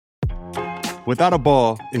Without a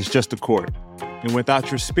ball, it's just a court. And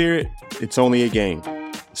without your spirit, it's only a game.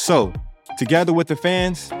 So, together with the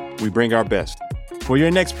fans, we bring our best. For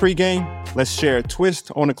your next pregame, let's share a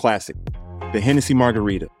twist on a classic, the Hennessy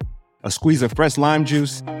Margarita. A squeeze of fresh lime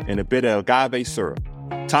juice and a bit of agave syrup,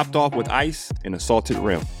 topped off with ice and a salted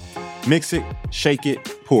rim. Mix it, shake it,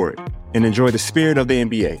 pour it, and enjoy the spirit of the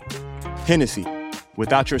NBA. Hennessy,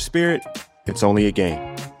 without your spirit, it's only a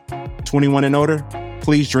game. 21 and older,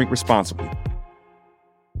 please drink responsibly.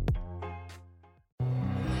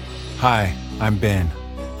 Hi, I'm Ben.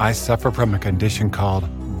 I suffer from a condition called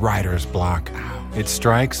writer's block. It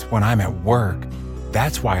strikes when I'm at work.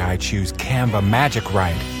 That's why I choose Canva Magic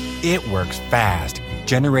Write. It works fast,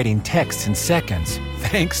 generating texts in seconds,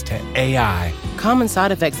 thanks to AI. Common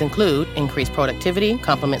side effects include increased productivity,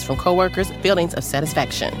 compliments from coworkers, feelings of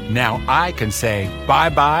satisfaction. Now I can say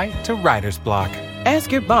bye-bye to writer's block.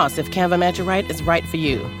 Ask your boss if Canva Magic Write is right for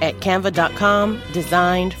you at canva.com,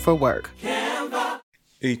 designed for work. Canva.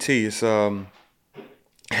 E.T., it's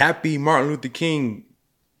Happy Martin Luther King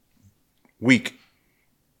week.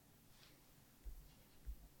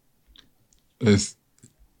 I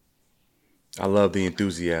love the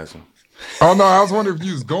enthusiasm. Oh, no, I was wondering if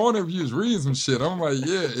you was going, if you was reading some shit. I'm like,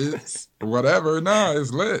 yeah, it's whatever. Nah,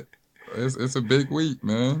 it's lit. It's a big week,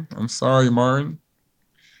 man. I'm sorry, Martin.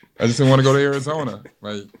 I just didn't want to go to Arizona.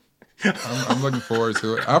 Like, I'm looking forward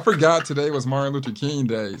to it. I forgot today was Martin Luther King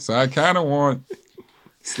Day, so I kind of want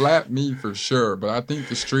slap me for sure. But I think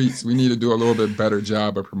the streets, we need to do a little bit better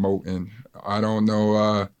job of promoting. I don't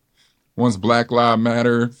know, once Black Lives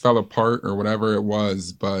Matter fell apart or whatever it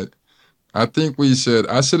was, but I think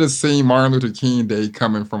I should have seen Martin Luther King Day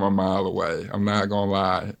coming from a mile away. I'm not going to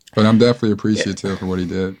lie. But I'm definitely appreciative for what he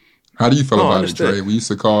did. How do you feel about it, Dre? We used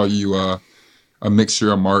to call you a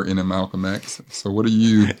mixture of Martin and Malcolm X. So what do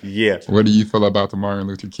you feel about the Martin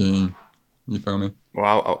Luther King? You feel me?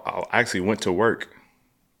 Well, I actually went to work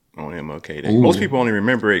on MLK Day. Ooh. Most people only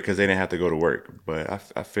remember it because they didn't have to go to work. But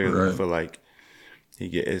I feel like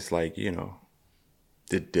it's like, you know,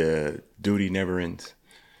 the duty never ends.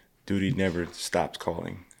 Duty never stops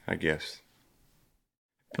calling, I guess.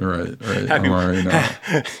 Right.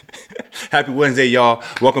 Happy Wednesday, y'all.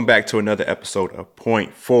 Welcome back to another episode of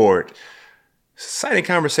Point Forward. Exciting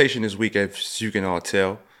conversation this week, as you can all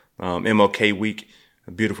tell. MLK week,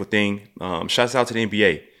 a beautiful thing. Shouts out to the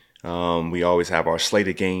NBA. We always have our slate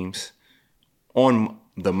of games on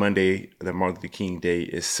the Monday that Martin Luther King Day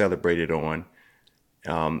is celebrated on.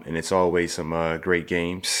 And it's always some great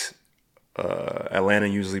games. Atlanta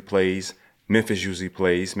usually plays. Memphis usually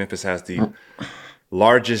plays. Memphis has the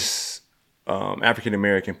largest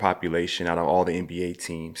African-American population out of all the NBA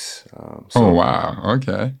teams. Oh, wow.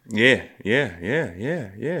 Okay. Yeah.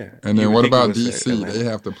 And then what about DC? They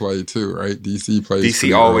have to play too, right? DC plays.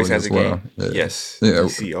 DC always has a well. game. Yeah. Yes. Yeah.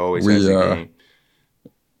 DC always has a game.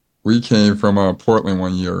 We came from Portland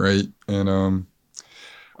one year, right? And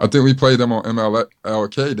I think we played them on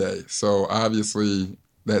MLK Day. So obviously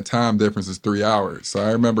that time difference is 3 hours. So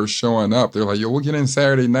I remember showing up. They're like, yo, we'll get in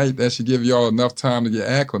Saturday night. That should give y'all enough time to get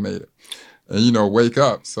acclimated and, you know, wake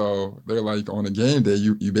up. So they're like, on a game day,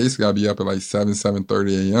 you basically got to be up at like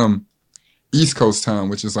 7:30 a.m. East Coast time,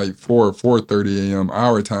 which is like 4:30 a.m.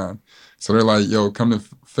 our time. So they're like, yo, come to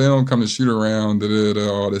film, come to shoot around,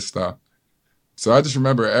 all this stuff. So I just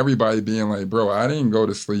remember everybody being like, bro, I didn't go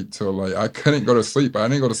to sleep till I couldn't go to sleep, but I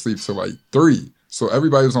didn't go to sleep till like 3. So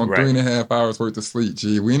everybody was on 3.5 hours worth of sleep.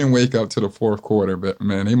 Gee, we didn't wake up to the fourth quarter, but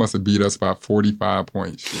man, they must have beat us by 45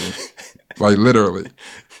 points. Like literally,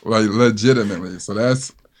 like legitimately. So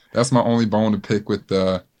that's my only bone to pick with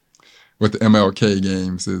the MLK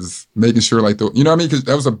games is making sure you know what I mean? Because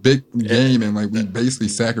that was a big game and like we basically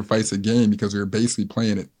sacrificed a game because we were basically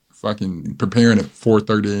playing it, fucking preparing at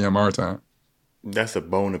 4:30 a.m. our time. That's a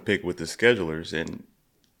bone to pick with the schedulers. And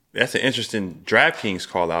that's an interesting DraftKings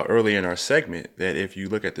call out early in our segment that if you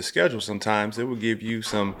look at the schedule, sometimes it will give you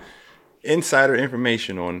some insider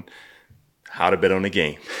information on how to bet on the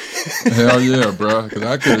game. Hell yeah, bro. Because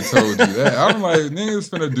I could have told you that. I'm like, niggas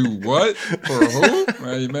finna do what? For who?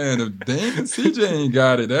 Like, man, if Dame and CJ ain't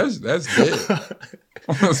got it, that's dead.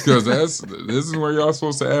 Because this is where y'all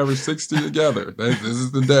supposed to average 60 together. This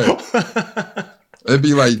is the day. It'd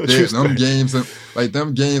be like them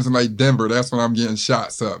games in like Denver. That's when I'm getting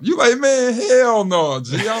shots up. You like, man, hell no,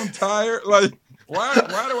 G. I'm tired. Like, why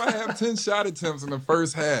do I have 10 shot attempts in the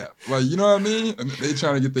first half? Like, you know what I mean? And they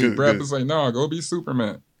trying to get their breath. It's like, no, go be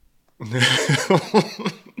Superman.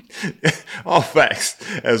 All facts,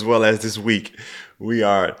 as well as this week, we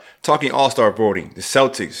are talking All-Star voting. The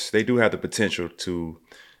Celtics, they do have the potential to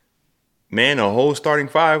man a whole starting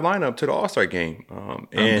five lineup to the All-Star game. I'm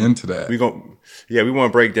into that. We're going we want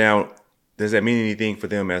to break down, does that mean anything for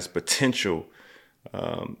them as potential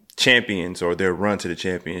champions or their run to the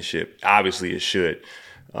championship? Obviously, it should.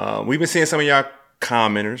 We've been seeing some of y'all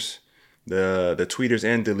commenters, the tweeters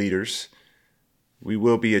and deleters. We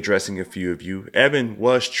will be addressing a few of you. Evan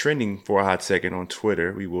was trending for a hot second on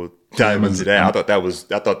Twitter. We will dive into that. I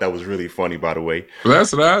thought that was really funny, by the way. Well,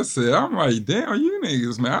 that's what I said. I'm like, damn, you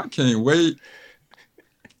niggas, man, I can't wait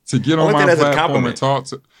to get on my platform and talk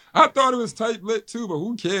to. I thought it was tight lit too, but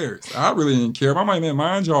who cares? I really didn't care. I'm like, man,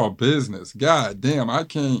 mind y'all business. God damn, I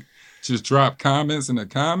can't just drop comments in the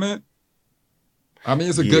comment. I mean,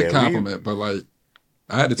 it's a good compliment, but like,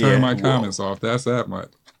 I had to turn my comments off. That's that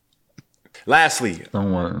much. Lastly,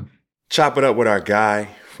 don't worry. Chop it up with our guy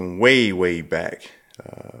from way, way back,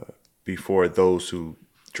 before those who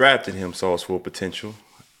drafted him saw his full potential.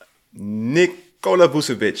 Nikola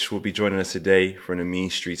Vucevic will be joining us today from the mean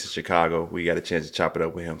streets of Chicago. We got a chance to chop it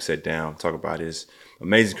up with him, sit down, talk about his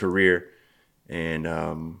amazing career. And,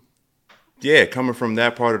 coming from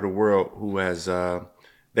that part of the world who has,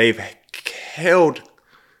 they've held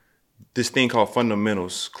this thing called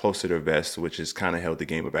fundamentals close to their vest, which has kind of held the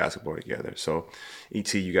game of basketball together. So,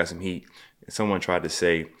 E.T., you got some heat. Someone tried to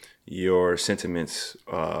say your sentiments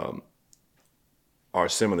are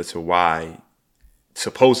similar to why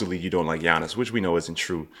supposedly you don't like Giannis, which we know isn't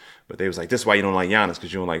true. But they was like, this is why you don't like Giannis,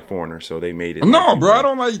 because you don't like foreigners. So they made it. No, bro, I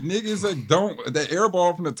don't like niggas that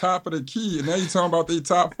airball from the top of the key. And now you talking about they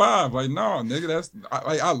top five. Like, no, nigga,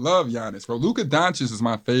 I love Giannis, bro. Luka Doncic is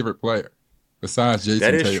my favorite player besides Jason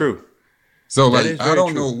Tatum. That is true. So, like, I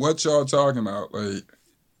don't know what y'all talking about. Like,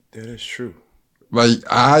 that is true. Like,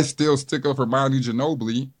 I still stick up for Manu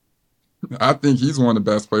Ginobili. I think he's one of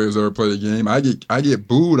the best players ever played the game. I get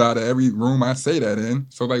booed out of every room I say that in.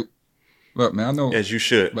 So, like, look, man, I know. As you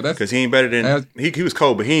should. Because he ain't better than he was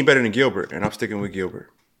cold, but he ain't better than Gilbert. And I'm sticking with Gilbert.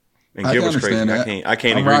 And Gilbert's crazy. That. I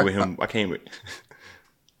can't agree with him. I can't with.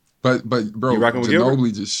 But bro,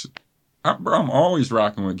 Ginobili just. I'm always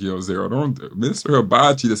rocking with Gil Zero. Mr.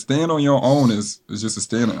 Hibachi, to stand on your own is just a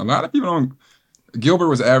stand. A lot of people don't. Gilbert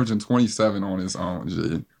was averaging 27 on his own,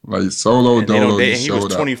 G. Like solo dolo. He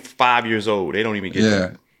was 25 years old. They don't even get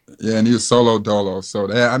that. Yeah, and he was solo dolo. So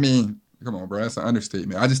that, I mean, come on, bro, that's an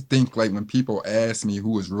understatement. I just think like when people ask me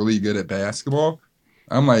who was really good at basketball,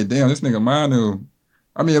 I'm like, damn, this nigga Manu.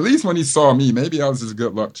 I mean, at least when he saw me, maybe I was his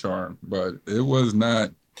good luck charm, but it was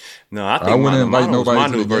not. No, I think Manu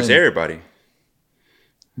versus everybody.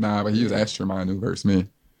 Nah, but he was extra Manu versus me.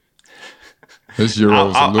 His Euro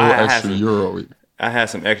was a little extra Euro. I had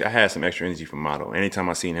some extra energy from Manu. Anytime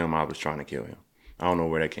I seen him, I was trying to kill him. I don't know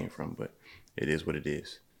where that came from, but it is what it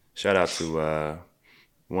is. Shout out to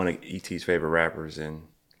one of E.T.'s favorite rappers and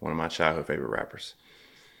one of my childhood favorite rappers.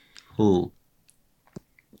 Who?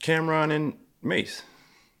 Cameron and Mace.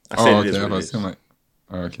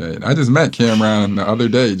 Okay, I just met Cameron the other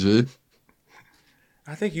day, G.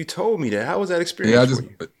 I think you told me that. How was that experience for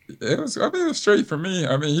you? It was straight for me.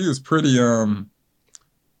 I mean, he was pretty chill.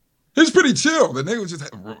 The nigga was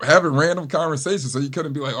just having random conversations, so you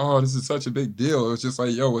couldn't be like, oh, this is such a big deal. It was just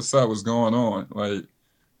like, yo, what's up? What's going on? Like,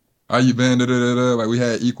 how you been? Like, we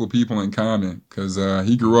had equal people in common, because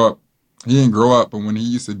he didn't grow up, but when he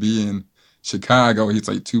used to be in Chicago, he's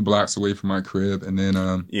like 2 blocks away from my crib, and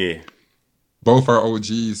then both our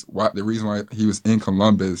OGs. The reason why he was in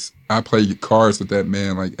Columbus, I played cards with that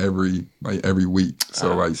man like every week.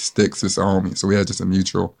 So like Sticks is on me. So we had just a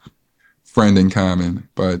mutual friend in common.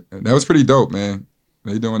 But that was pretty dope, man.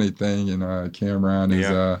 They doing their thing, and Cameron is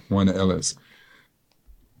one of the illest.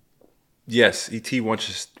 Yes, ET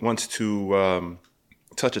wants to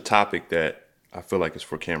touch a topic that I feel like is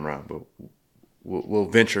for Cameron, but we'll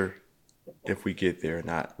venture if we get there,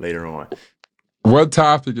 not later on. What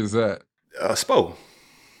topic is that? Spo.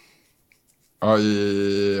 Oh,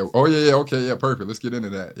 yeah. Oh, yeah. Okay, yeah, perfect. Let's get into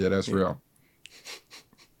that. Yeah, that's real.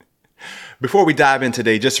 Before we dive in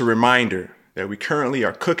today, just a reminder that we currently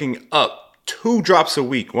are cooking up 2 drops a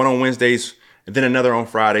week, one on Wednesdays and then another on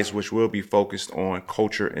Fridays, which will be focused on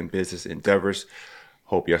culture and business endeavors.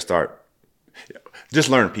 Hope y'all start. Just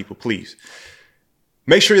learn, people, please.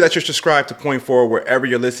 Make sure that you're subscribed to Point Forward wherever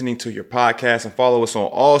you're listening to your podcast, and follow us on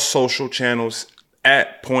all social channels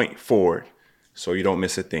at Point Forward so you don't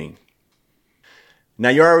miss a thing. Now,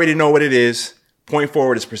 you already know what it is. Point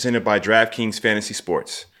Forward is presented by DraftKings Fantasy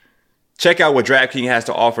Sports. Check out what DraftKings has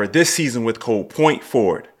to offer this season with code Point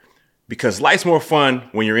Forward, because life's more fun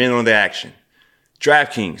when you're in on the action.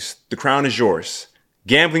 DraftKings, the crown is yours.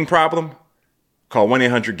 Gambling problem? Call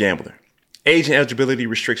 1-800-GAMBLER. Age and eligibility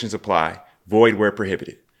restrictions apply. Void where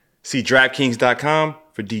prohibited. See DraftKings.com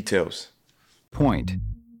for details. Point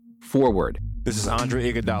Forward. This is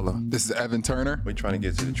Andre Iguodala. This is Evan Turner. We're trying to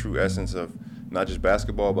get to the true essence of not just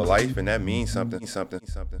basketball, but life, and that means something.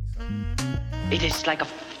 It is like a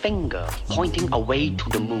finger pointing away to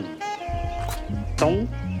the moon. Don't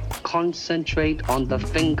concentrate on the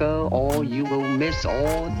finger or you will miss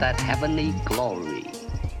all that heavenly glory.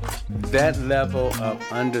 That level of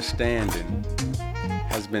understanding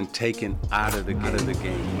has been taken out of the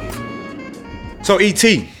game. So,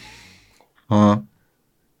 E.T.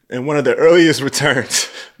 In one of the earliest returns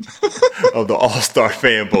of the All-Star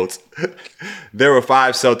fan votes, there were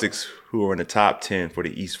 5 Celtics who were in the top 10 for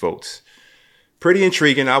the East votes. Pretty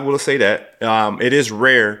intriguing, I will say that. It is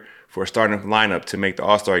rare for a starting lineup to make the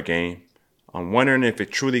All-Star game. I'm wondering if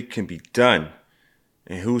it truly can be done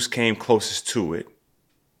and who's came closest to it.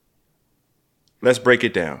 Let's break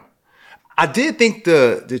it down. I did think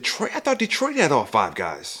I thought Detroit had all 5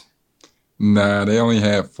 guys. Nah, they only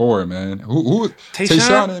had 4, man. Who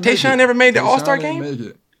Tayshaun never made the All-Star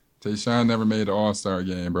game? Tayshaun never made the All-Star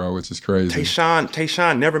game, bro, which is crazy.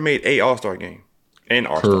 Tayshaun never made a All-Star game. An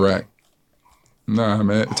All-Star Correct. Game. Nah,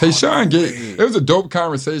 man. It was a dope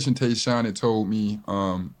conversation Tayshaun had told me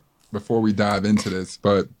before we dive into this.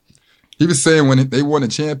 But he was saying when they won a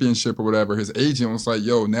championship or whatever, his agent was like,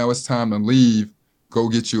 yo, now it's time to leave. Go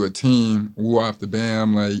get you a team. Woo off the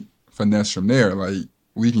bam, like, finesse from there. Like,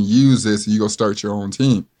 we can use this and you go start your own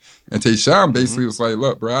team. And Tayshaun basically was like,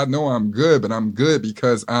 look, bro, I know I'm good, but I'm good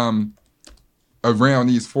because I'm around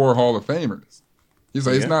these 4 Hall of Famers. He's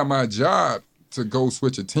like, It's not my job to go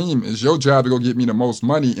switch a team. It's your job to go get me the most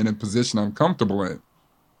money in a position I'm comfortable in.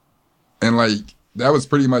 And, like, that was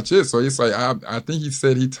pretty much it. So it's like, I think he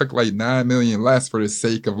said he took, like, $9 million less for the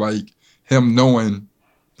sake of, like, him knowing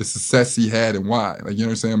the success he had and why. Like, you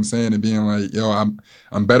understand what I'm saying? And being like, yo,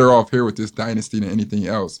 I'm better off here with this dynasty than anything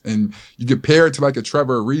else. And you compare it to like a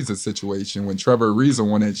Trevor Ariza situation when Trevor Ariza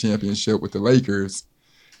won that championship with the Lakers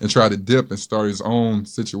and tried to dip and start his own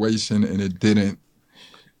situation and it didn't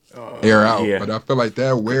air out. Yeah. But I feel like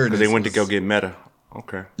that awareness. Because they went to go get Meta.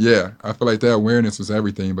 Okay. Yeah, I feel like that awareness was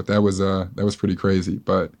everything, but that was pretty crazy.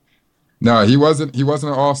 But no, he wasn't an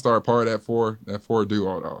all-star part of that four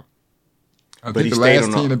duo though. I think the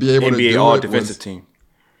last team to be able to do all it defensive was, team.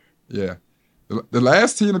 Yeah. The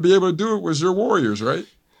last team to be able to do it was your Warriors, right?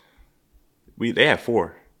 They had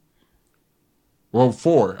 4. Well,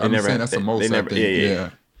 4. I'm saying that's the most, I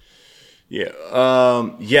think. Yeah.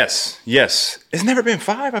 Yes. It's never been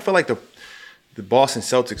 5. I feel like the Boston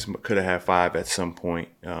Celtics could have had 5 at some point.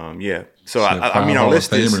 Yeah. So, I mean, our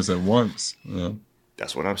list is... Famers at once. Yeah.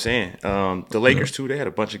 That's what I'm saying. The Lakers, too, they had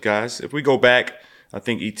a bunch of guys. If we go back, I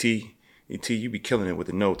think E.T., you be killing it with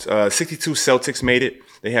the notes. 62 Celtics made it.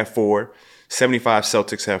 They have 4. 75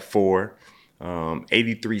 Celtics have 4.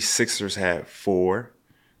 83 Sixers have 4.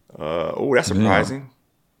 That's surprising.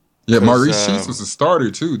 Yeah, Maurice Cheeks was a starter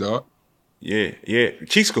too, dog. Yeah.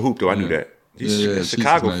 Cheeks could hoop, though. I knew that. Yeah,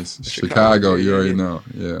 Chicago. Nice. Chicago, you already know.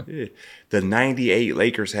 Yeah. The 98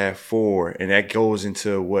 Lakers have 4, and that goes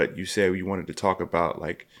into what you said you wanted to talk about,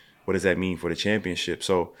 like, what does that mean for the championship?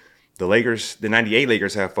 So, the 98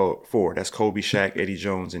 Lakers have 4. That's Kobe, Shaq, Eddie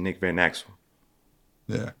Jones, and Nick Van Exel.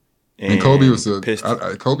 Yeah. And Kobe was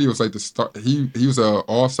Kobe was like the start. He was a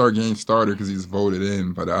All-Star game starter because he was voted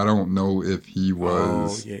in, but I don't know if he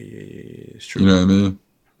was. Oh yeah. It's true. You know what I mean?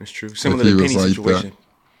 It's true. Similar to the Penny situation.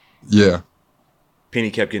 Yeah. Penny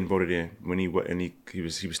kept getting voted in when he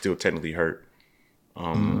was still technically hurt.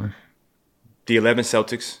 The 11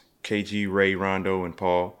 Celtics, KG, Ray, Rondo, and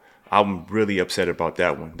Paul. I'm really upset about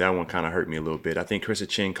that one. That one kind of hurt me a little bit. I think Chris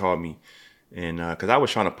Chin called me, and because I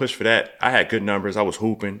was trying to push for that. I had good numbers. I was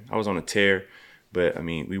hooping. I was on a tear, but I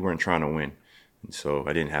mean, we weren't trying to win, and so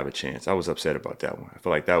I didn't have a chance. I was upset about that one. I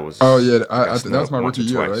feel like that was. Oh yeah, that was my rookie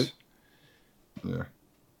year, right? Yeah.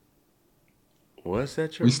 Was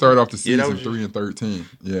that your? We started off the season 3-13.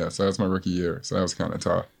 Yeah, so that's my rookie year. So that was kind of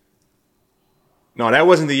tough. No, that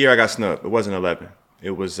wasn't the year I got snubbed. It wasn't 11.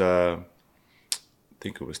 It was. I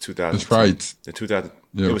think it was 2000. That's right. The 2000.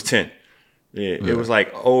 Yeah. It was 10. Yeah, it was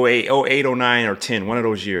like 08, 09, or 10. One of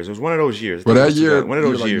those years. It was one of those years. But that year, one of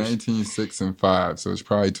those years. 19, 6, and 5. So it's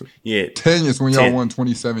probably 10 is when y'all won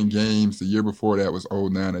 27 games. The year before that was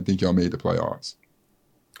 09. I think y'all made the playoffs.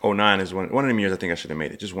 09 is one of them years I think I should have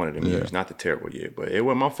made it. Just one of them years. Not the terrible year. But it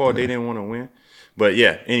wasn't my fault they didn't want to win. But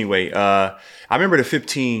yeah, anyway, I remember the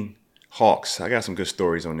 15 Hawks. I got some good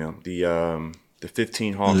stories on them. The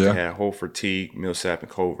 15 Hawks that had Holford, Teague, Millsap, and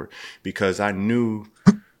Culver, because I knew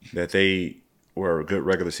that they were a good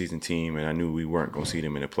regular season team, and I knew we weren't going to see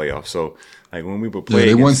them in the playoffs. So, like, when we were playing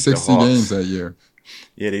they won against 60 the Hawks, games that year.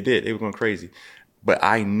 Yeah, they did. They were going crazy. But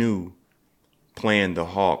I knew playing the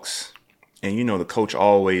Hawks And you know, the coach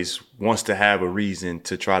always wants to have a reason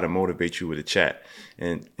to try to motivate you with a chat.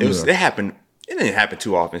 And it happened. It didn't happen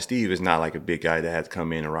too often. Steve is not like a big guy that had to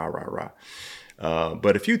come in and rah.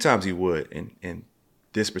 But a few times he would. And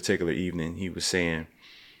this particular evening, he was saying,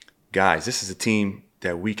 guys, this is a team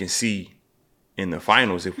that we can see in the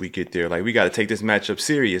finals if we get there. Like, we got to take this matchup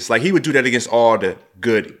serious. Like, he would do that against all the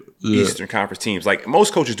good Eastern Conference teams. Like,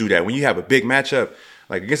 most coaches do that. When you have a big matchup,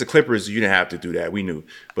 like against the Clippers, you didn't have to do that. We knew.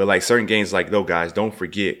 But like certain games, like, no, guys, don't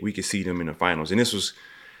forget, we could see them in the finals. And this was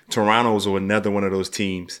Toronto's or another one of those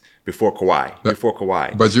teams before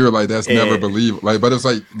Kawhi. But you're like, that's never believable. Like, but it's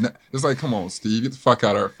like, come on, Steve, get the fuck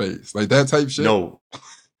out of our face. Like that type shit. No.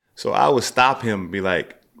 So I would stop him and be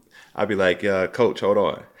like, I'd be like, Coach, hold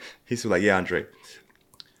on. He's like, yeah, Andre,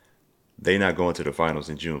 they not going to the finals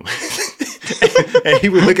in June. And he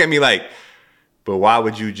would look at me like, but why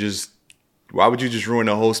would you just ruin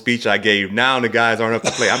the whole speech I gave? Now the guys aren't up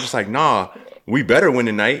to play. I'm just like, nah, we better win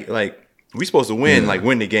tonight. Like, we supposed to win, like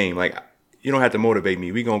win the game. Like, you don't have to motivate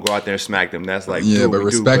me. We gonna go out there and smack them. That's like, but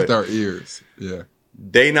respect our ears. Yeah.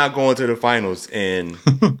 They not going to the finals. And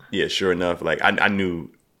yeah, sure enough, like I knew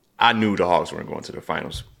the Hawks weren't going to the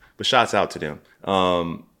finals. But shouts out to them.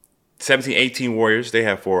 17-18 Warriors, they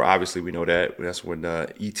have 4. Obviously, we know that. That's when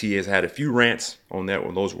ET has had a few rants on that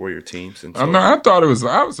with those Warrior teams. And so, I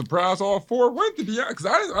was surprised all 4 went, to be honest.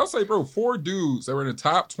 Because I'll say, bro, 4 dudes that were in the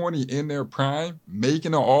top 20 in their prime,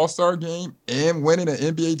 making an All-Star game and winning an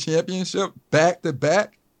NBA championship back to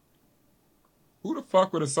back. Who the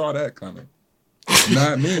fuck would have saw that coming?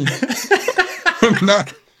 Not me.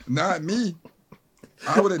 not me.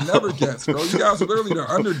 I would have never guessed, bro. You guys were literally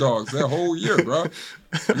the underdogs that whole year, bro.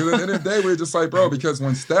 Because at the end of the day, we're just like, bro, because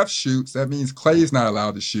when Steph shoots, that means Clay's not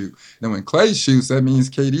allowed to shoot. Then when Clay shoots, that means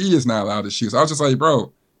KD is not allowed to shoot. So I was just like,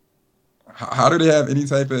 bro, how do they have any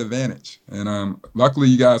type of advantage? And luckily,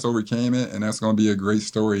 you guys overcame it, and that's going to be a great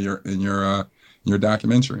story in your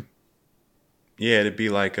documentary. Yeah, it'd be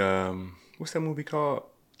like, what's that movie called?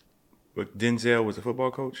 With Denzel was the football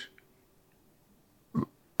coach?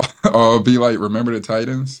 Be like, Remember the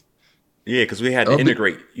Titans? Yeah, because we had to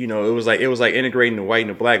integrate. You know, it was like integrating the white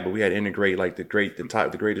and the black, but we had to integrate like the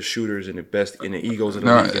greatest shooters and the best in the egos of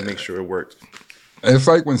the league and make sure it worked. It's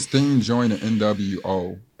like when Sting joined the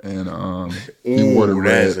NWO and he wore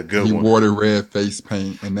the red face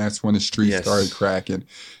paint, and that's when the streets started cracking.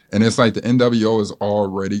 And it's like the NWO is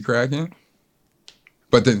already cracking.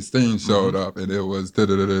 But then Sting showed up, and it was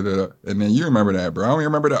da-da-da-da-da. And then you remember that, bro. I don't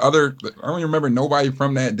remember nobody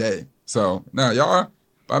from that day. So, now, y'all,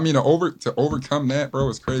 I mean, to overcome that, bro,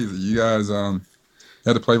 was crazy. You guys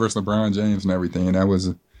had to play versus LeBron James and everything, and that was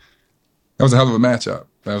a hell of a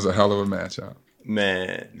matchup.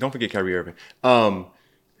 Man, don't forget Kyrie Irving,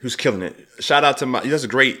 who's killing it. Shout out to that's a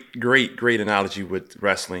great analogy with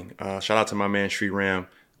wrestling. Shout out to my man, Sri Ram,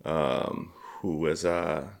 who was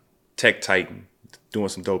Tech Titan, doing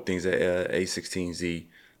some dope things at A16Z.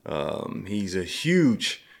 He's a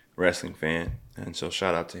huge wrestling fan, and so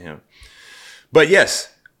shout out to him. But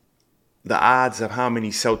yes, the odds of how many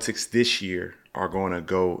Celtics this year are going to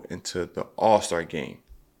go into the All-Star game.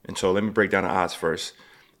 And so let me break down the odds first.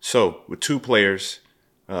 So with 2 players,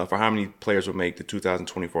 for how many players will make the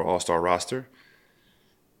 2024 All-Star roster,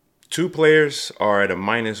 2 players are at a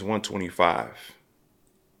minus 125,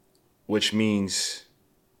 which means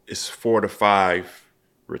it's 4 to 5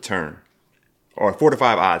 return, or 4 to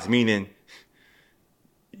 5 odds, meaning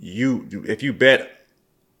if you bet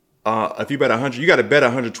 100, you got to bet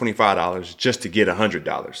 $125 just to get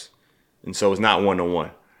 $100, and so it's not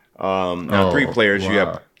 1-to-1. Now 3 players, you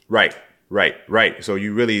have right. So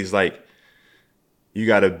you really is like you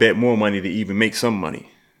got to bet more money to even make some money,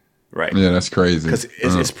 right? Yeah, that's crazy. Because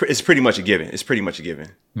it's pretty much a given.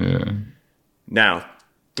 Yeah. Now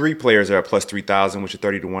 3 players are at plus 3,000, which are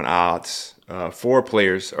 30-to-1 odds. 4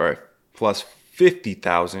 players are at plus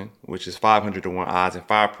 50,000, which is 500-to-1 odds, and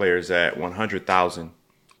 5 players at 100,000,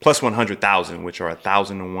 plus 100,000, which are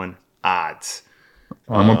 1,000-to-1 odds.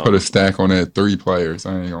 I'm gonna put a stack on that 3 players.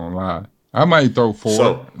 I ain't gonna lie. I might throw 4.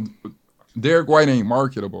 So, Derek White ain't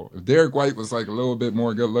marketable. If Derek White was like a little bit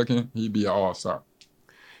more good looking, he'd be an all-star.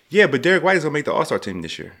 Yeah, but Derek White is gonna make the All-Star team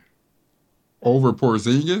this year. Over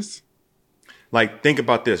Porzingis? Like, think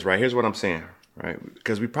about this, right? Here's what I'm saying, right?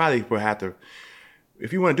 Because we probably will have to,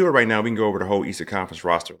 if you want to do it right now, we can go over the whole Eastern Conference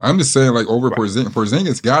roster. I'm just saying, like, over Porzingis.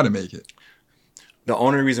 Porzingis got to make it. The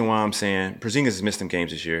only reason why I'm saying Porzingis has missed some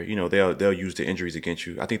games this year. You know, they'll use the injuries against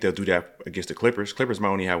you. I think they'll do that against the Clippers. Clippers might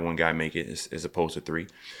only have 1 guy make it as opposed to 3.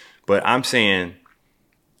 But I'm saying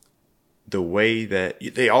the way that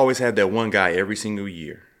they always have that one guy every single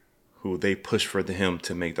year who they push for him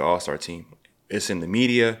to make the All-Star team. It's in the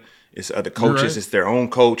media. It's other You're coaches. right. It's their own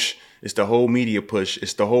coach. It's the whole media push.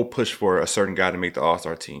 It's the whole push for a certain guy to make the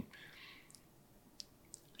All-Star team.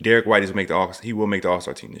 Derek White he will make the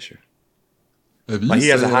All-Star team this year. If you Like he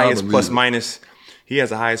has say the it, I highest believe plus it. minus. He has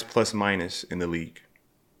the highest plus minus in the league,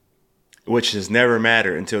 which has never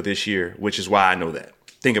mattered until this year. Which is why I know that.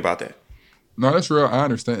 Think about that. No, that's real. I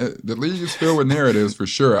understand. The league is filled with narratives for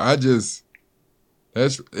sure. It's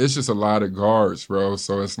just a lot of guards, bro.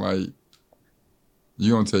 So it's like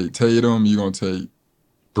you're gonna take Tatum, you're gonna take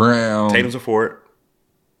Brown. Tatum's a forward.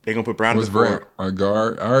 They're gonna put Brown as What's a Brown? forward. A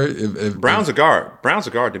guard. All right. Brown's a guard. Brown's a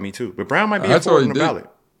guard to me too. But Brown might be a That's all forward he on the did. ballot.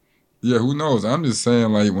 Yeah, who knows? I'm just saying,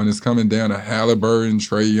 like, when it's coming down to Halliburton,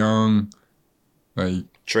 Trae Young, like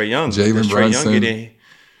Trae Young. Jalen Brunson.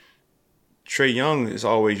 Trae Young is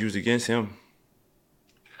always used against him.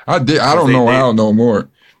 I don't know how no more.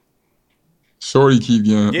 Shorty keep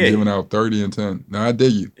giving out 30 and 10. Now I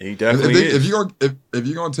dig you. He definitely is. If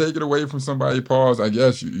you're gonna take it away from somebody, pause. I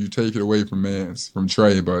guess you take it away from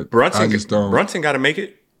Trae, but Brunson, I just don't. Brunson got to make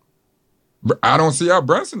it. I don't see how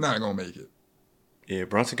Brunson not gonna make it. Yeah,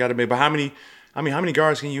 Brunson got to make. But how many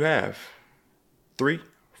guards can you have? 3,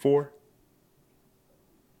 4.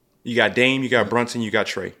 You got Dame, you got Brunson, you got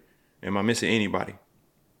Trae. Am I missing anybody?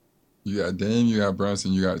 You got Dame, you got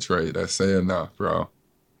Brunson, you got Trae. That's saying enough, bro.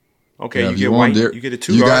 Okay, Yeah, you get White, you get a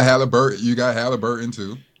 2 guard. You got Halliburton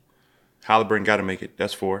too. Halliburton got to make it.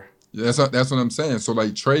 That's 4. Yeah, that's what I'm saying. So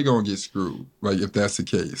like Trae gonna get screwed, like if that's the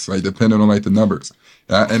case, like depending on like the numbers.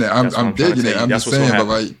 And I'm digging it. I'm just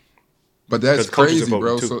saying, but that's crazy,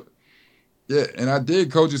 bro. Too. So yeah, and I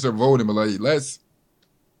dig coaches are voting, but like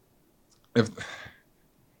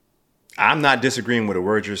I'm not disagreeing with a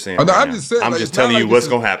word you're saying. Oh, no, right I'm now. just saying. I'm like, just telling you what's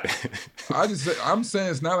gonna happen. I'm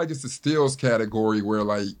saying it's not like it's a steals category where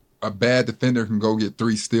like a bad defender can go get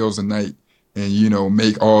 3 steals a night and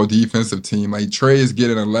make all defensive team. Like Trae is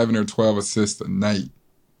getting 11 or 12 assists a night,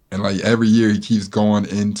 and like every year he keeps going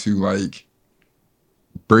into like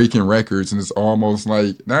breaking records, and it's almost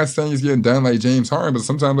like, not saying he's getting done like James Harden, but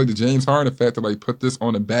sometimes like the James Harden effect to like put this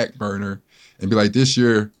on the back burner and be like, this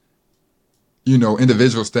year,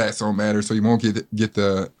 individual stats don't matter, so you won't get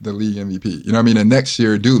the league MVP. You know what I mean? And next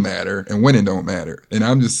year do matter, and winning don't matter. And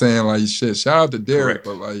I'm just saying, like, shit, shout out to Derek,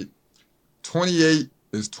 but like 28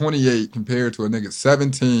 is 28 compared to a nigga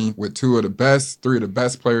 17 with 3 of the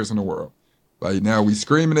best players in the world. Like, now we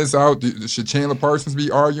screaming this out. Should Chandler Parsons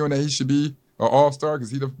be arguing that he should be an all-star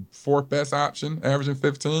because he's the 4th best option, averaging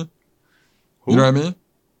 15? Who? You know what I mean?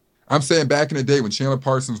 I'm saying back in the day when Chandler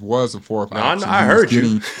Parsons was the 4th option. I heard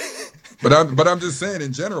you. But I'm just saying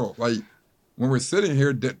in general, like when we're sitting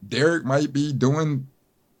here, Derek might be doing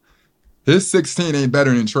his 16 ain't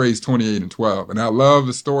better than Trae's 28 and 12. And I love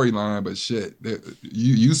the storyline, but shit,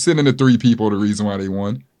 you sending the 3 people the reason why they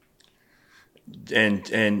won. And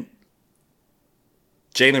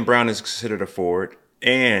Jaylen Brown is considered a forward,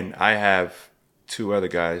 and I have 2 other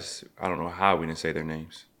guys. I don't know how we didn't say their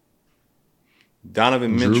names.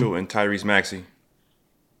 Donovan Mitchell and Tyrese Maxey.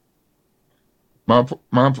 My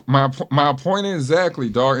point is exactly,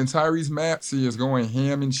 dog. And Tyrese Maxey is going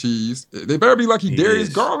ham and cheese. They better be lucky Darius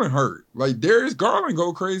Garland hurt. Like Darius Garland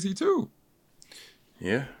go crazy too.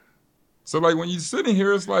 Yeah. So like when you're sitting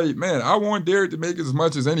here, it's like, man, I want Derek to make as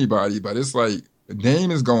much as anybody, but it's like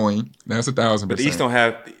Dame is going. That's 1,000%. But the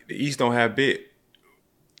East don't have big.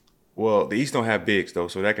 Well, the East don't have bigs though,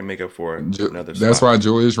 so that can make up for another. That's spot. why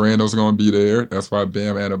Julius Randle's going to be there. That's why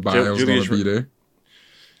Bam Adebayo's going to be there.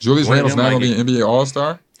 Julius Randle's not going to be an NBA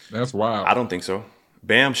All-Star? That's wild. I don't think so.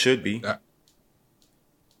 Bam should be.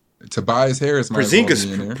 Tobias Harris might Porzingis,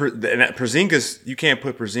 be in there. Porzingis, you can't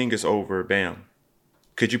put Porzingis over Bam.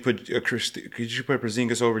 Could you put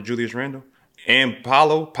Porzingis over Julius Randle? And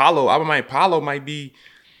Paolo might be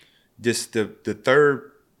just the 3rd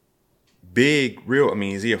big real. I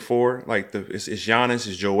mean, is he a 4? Like it's Giannis,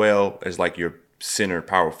 is Joel as like your center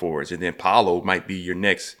power forwards, and then Paolo might be your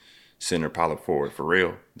next center power forward for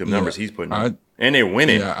real. The numbers he's putting up. And they're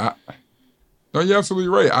winning. Yeah, no, you're absolutely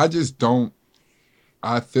right. I just don't.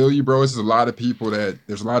 I feel you, bro. There's a lot of people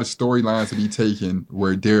there's a lot of storylines to be taken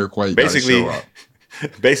where Derek White got to show up.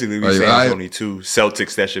 Basically, we say there's only 2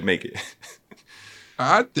 Celtics that should make it.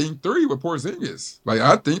 I think 3 with Porzingis. Like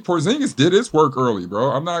I think Porzingis did his work early, bro.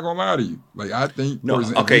 I'm not gonna lie to you. Like I think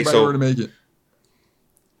Porzingis were to make it.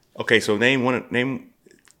 Okay, so name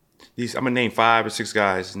these. I'm gonna name 5 or 6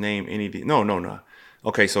 guys. Name any of these. No.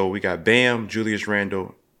 Okay, so we got Bam, Julius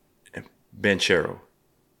Randle, and Banchero.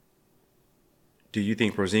 Do you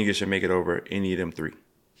think Porzingis should make it over any of them 3?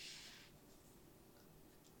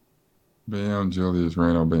 Bam, Julius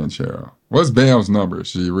Randle, Banchero. What's Bam's number?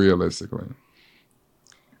 Realistically,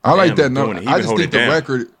 I like that number. I just think the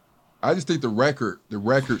record. I just think the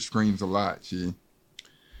record screams a lot, G.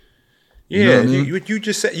 Yeah, you know what I mean? you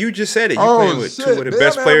just said it. You Oh, playing with shit. two of the Bam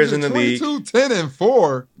best players in the averaging league. 22, 10, and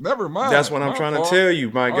 4. Never mind. That's what I'm trying to tell you,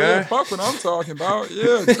 my guy. Yeah, fuck what I'm talking about.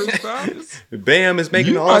 Yeah, Chris Bam is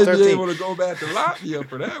making the you might All-Star be team. able to go back to Latvia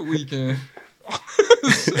for that weekend.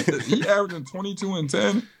 Shit, he averaging 22 and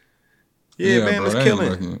 10. Yeah, Bam bro, is that ain't killing.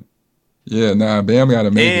 looking. Yeah, nah, Bam got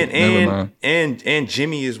to make it. Never mind. And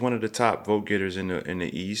Jimmy is one of the top vote getters in the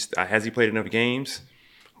East. Has he played enough games?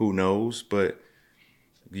 Who knows? But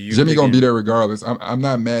Jimmy gonna be there regardless. I'm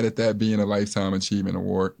not mad at that being a lifetime achievement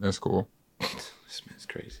award. That's cool. This man's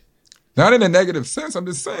crazy. Not in a negative sense. I'm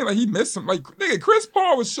just saying, like, he missed some. Like, nigga, Chris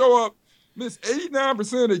Paul would show up, miss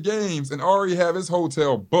 89% of the games, and already have his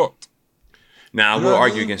hotel booked. Now, I will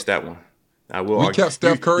argue against that one. We kept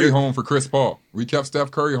Steph Curry home for Chris Paul. We kept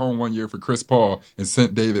Steph Curry home one year for Chris Paul and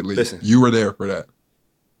sent David Lee. Listen, you were there for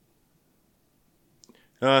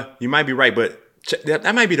that. You might be right, but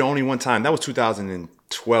that might be the only one time. That was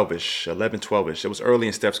 2012-ish, 11-12-ish. It was early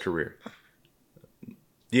in Steph's career.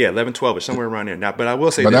 Yeah, 11-12-ish, somewhere around there. Now, but I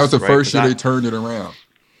will say but this, that was the right? first year they turned it around.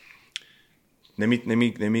 Let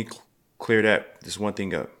me clear this one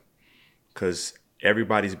thing up, because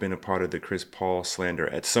everybody's been a part of the Chris Paul slander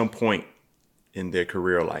at some point in their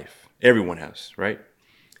career life. Everyone has, right?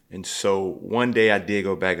 And so one day I did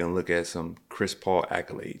go back and look at some Chris Paul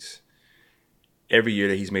accolades. Every year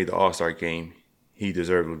that he's made the All-Star game, he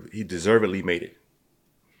deservedly made it.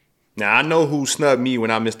 Now, I know who snubbed me when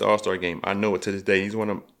I missed the All-Star game. I know it to this day. He's one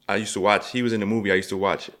of them I used to watch. He was in the movie I used to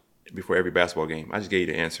watch before every basketball game. I just gave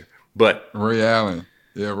you the answer. But Ray Allen.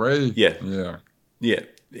 Yeah, Ray. Yeah.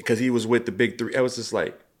 Because he was with the big three. It was just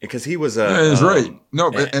like, because he was it's Ray. No,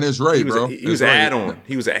 and it's Ray, bro. He was an add-on.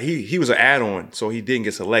 He was an add-on, so he didn't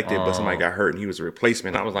get selected, but somebody got hurt and he was a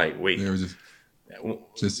replacement. I was like, wait.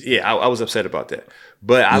 Yeah, I was upset about that.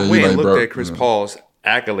 But I went and looked at Chris Paul's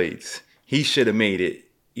accolades. He should have made it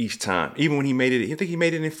each time. Even when he made it, I think he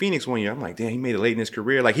made it in Phoenix one year. I'm like, damn, he made it late in his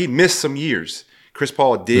career. Like, he missed some years. Chris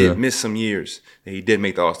Paul did miss some years that he did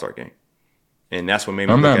make the All-Star game. And that's what made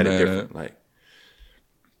me look at it different. Like,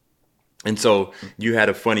 and so you had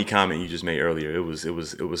a funny comment you just made earlier. It was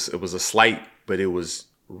a slight, but it was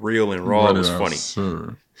real and raw. It was funny.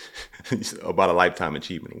 Sure. About a Lifetime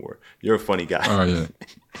Achievement Award. You're a funny guy. Oh yeah.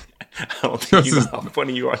 I don't think you know how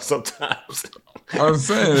funny you are sometimes. I'm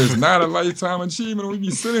saying it's not a lifetime achievement. We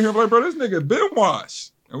be sitting here like, bro, this nigga been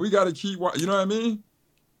washed, and we got to keep. You know what I mean?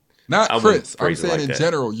 Not Chris. I'm saying like in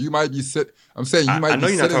general, you might be sit. I'm saying you might be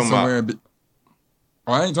sitting somewhere and be.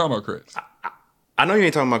 Oh, I ain't talking about Chris. I know you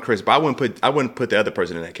ain't talking about Chris, but I wouldn't put the other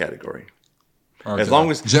person in that category. Okay. As long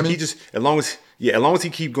as Jimmy, as long as he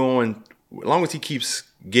keep going, as long as he keeps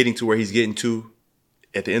getting to where he's getting to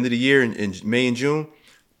at the end of the year in May and June,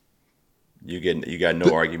 you got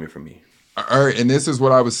no argument from me. All right, and this is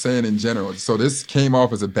what I was saying in general. So this came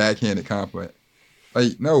off as a backhanded compliment.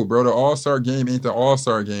 Like, no, bro, the All-Star game ain't the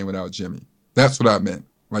All-Star game without Jimmy. That's what I meant.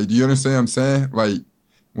 Like, do you understand what I'm saying? Like,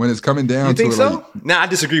 when it's coming down to it. You think so? Nah, I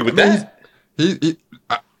disagree with that.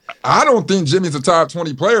 I don't think Jimmy's a top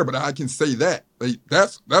 20 player, but I can say that. Like,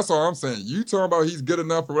 that's all I'm saying. You talking about he's good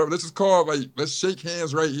enough or whatever. Let's just call it, like, let's shake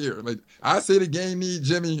hands right here. Like, I say the game need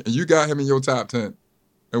Jimmy, and you got him in your top 10.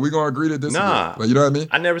 And we're going to agree to disagree. Nah. Like, you know what I mean?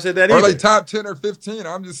 I never said that either. Or like top 10 or 15.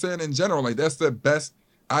 I'm just saying in general, like, that's the best.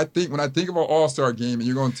 I think when I think of an All-Star game and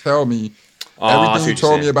you're going to tell me everything you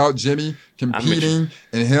told me about Jimmy competing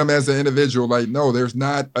and him as an individual, like, no, there's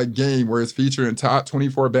not a game where it's featuring top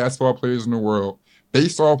 24 basketball players in the world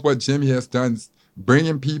based off what Jimmy has done,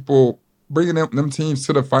 bringing them teams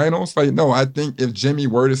to the finals. Like, no, I think if Jimmy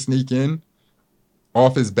were to sneak in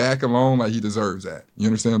off his back alone, like, he deserves that. You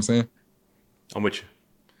understand what I'm saying? I'm with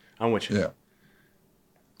you. Yeah.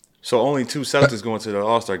 So only two Celtics going to the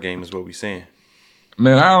All-Star game is what we saying.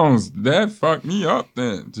 Man, that fucked me up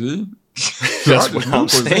then, G. That's what I'm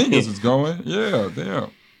saying. Is going. Yeah,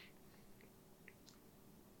 damn.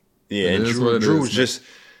 Yeah, and Drew was just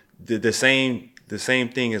the same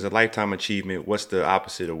thing as a Lifetime Achievement. What's the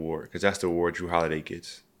opposite award? Because that's the award Drew Holiday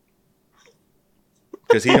gets.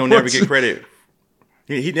 Because he don't never get credit.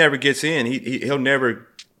 He never gets in. He'll never.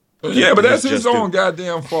 Yeah, but that's his own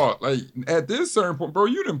goddamn fault. Like, at this certain point, bro,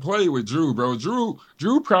 you didn't play with Drew, bro.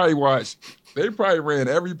 Drew probably watched. They probably ran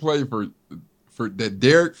every play for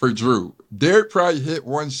Derek for Drew. Derek probably hit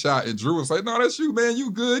one shot, and Drew was like, "No, that's you, man.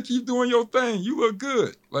 You good? Keep doing your thing. You look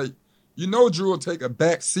good." Like, you know, Drew will take a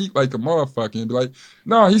back seat like a motherfucker and be like,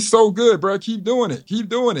 "No, he's so good, bro. Keep doing it. Keep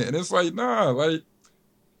doing it." And it's like, nah, like.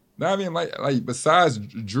 I mean, like besides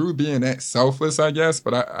Drew being that selfless, I guess,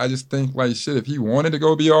 but I just think, like, shit, if he wanted to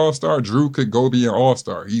go be All-Star, Drew could go be an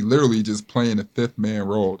All-Star. He literally just playing the fifth man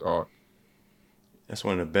role, dog. That's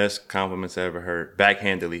one of the best compliments I ever heard,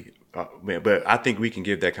 backhandedly. But I think we can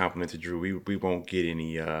give that compliment to Drew. We won't get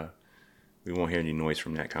any. We won't hear any noise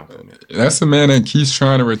from that compliment. That's the man that keeps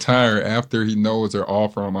trying to retire after he knows they're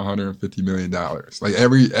offering him $150 million. Like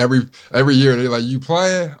every year they're like, "You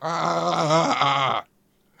playing? All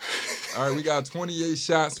right, we got 28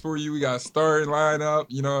 shots for you. We got starting lineup.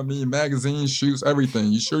 You know what I mean? Magazine shoots,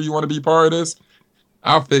 everything. You sure you want to be part of this?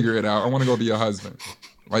 I'll figure it out. I want to go be your husband."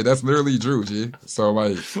 Like, that's literally Drew, G. So,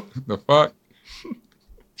 like, the fuck?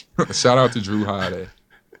 Shout out to Drew Holiday.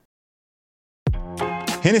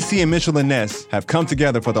 Hennessy and Mitchell & Ness have come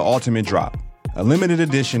together for the Ultimate Drop, a limited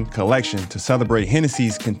edition collection to celebrate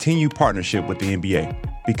Hennessy's continued partnership with the NBA.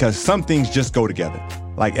 Because some things just go together,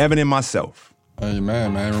 like Evan and myself. Hey,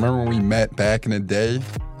 man. Remember when we met back in the day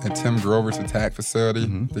at Tim Grover's attack facility? I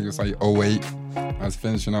think it was like 2008. I was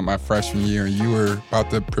finishing up my freshman year, and you were about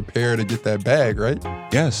to prepare to get that bag, right?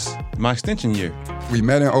 Yes, my extension year. We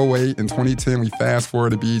met in 2008. In 2010, we fast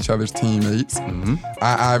forward to be each other's teammates.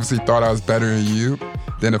 I obviously thought I was better than you.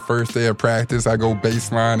 Then the first day of practice, I go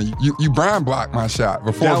baseline, and you Brian blocked my shot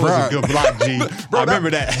before That Brian. was a good block, G. Bro, I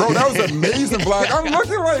remember that. Bro, that was an amazing block. I'm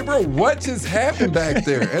looking like, bro, what just happened back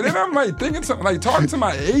there? And then I'm like thinking something, like talking to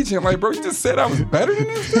my agent, like, bro, you just said I was better than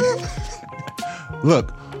this dude?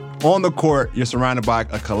 Look, on the court, you're surrounded by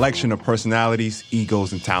a collection of personalities,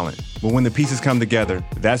 egos, and talent. But when the pieces come together,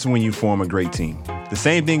 that's when you form a great team. The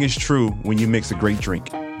same thing is true when you mix a great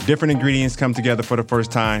drink. Different ingredients come together for the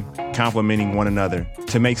first time, complementing one another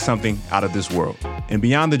to make something out of this world. And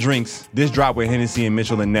beyond the drinks, this drop with Hennessy and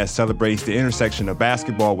Mitchell & Ness celebrates the intersection of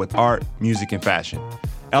basketball with art, music, and fashion.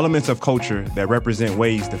 Elements of culture that represent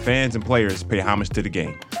ways the fans and players pay homage to the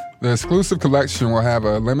game. The exclusive collection will have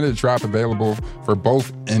a limited drop available for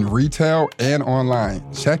both in retail and online.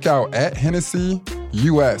 Check out @Hennessy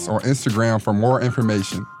US on Instagram for more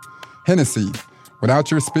information. Hennessy, without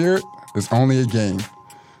your spirit, it's only a game.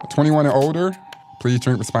 21 and older, please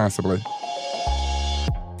drink responsibly.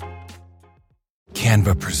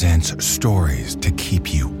 Canva presents stories to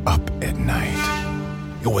keep you up at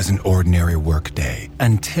night. It was an ordinary workday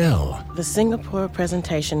until The Singapore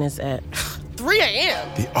presentation is at 3 a.m.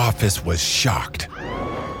 the office was shocked.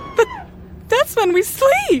 But that's when we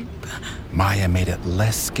sleep. Maya made it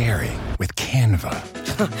less scary with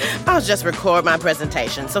Canva. I'll just record my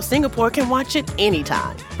presentation so Singapore can watch it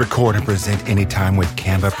anytime. Record and present anytime with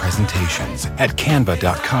Canva presentations at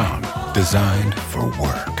canva.com. Designed for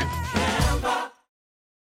work.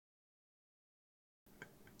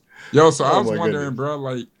 Yo, so I was my wondering, goodness. bro,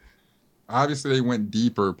 like, obviously they went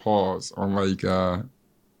deeper, pause, on like,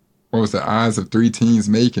 what was the odds of 3 teams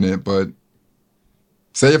making it, but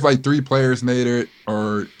say if like 3 players made it,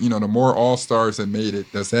 or, you know, the more all-stars that made it,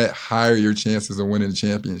 does that higher your chances of winning the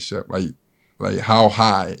championship? Like how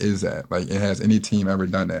high is that? Like, has any team ever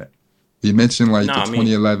done that? You mentioned like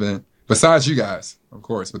 2011, besides you guys, of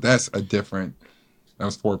course, but that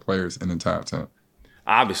was 4 players in the top 10.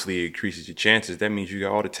 Obviously, it increases your chances. That means you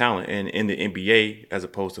got all the talent. And in the NBA, as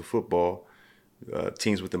opposed to football,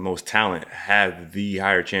 teams with the most talent have the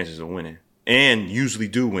higher chances of winning, and usually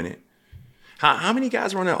do win it. How many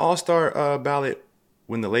guys were on that All-Star ballot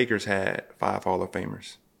when the Lakers had 5 Hall of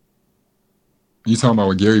Famers? You talking about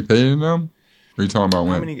with Gary Payton and them? Or you talking about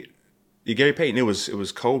How when? many? Yeah, Gary Payton. It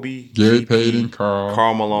was Kobe, Gary GP, Payton,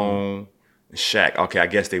 Karl Malone, and Shaq. Okay, I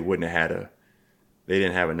guess they wouldn't have had they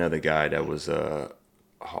didn't have another guy that was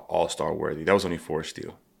All-Star worthy. That was only 4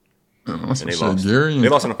 still. And they lost. Gary and They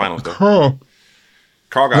lost in the finals though. Karl.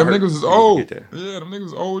 Karl got Them hurt. niggas is Don't old. forget that. Yeah, them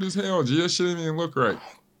niggas old as hell. G, that shit didn't even look right.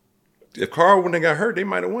 If Karl wouldn't have got hurt, they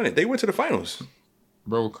might have won it. They went to the finals.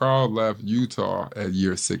 Bro, Karl left Utah at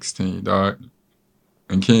year 16, dog.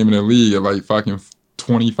 And came in the league at like fucking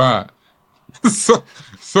 25. so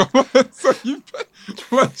you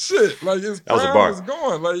like shit. Like his That was a prime bar. was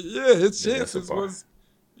gone. Like, yeah, his Yeah, that's a chances bar. was,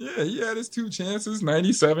 yeah, he had his 2 chances,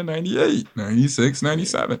 97, 98, 96,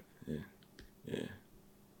 97.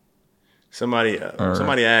 Somebody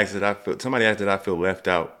asked that I feel left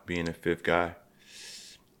out being the 5th guy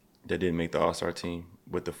that didn't make the All-Star team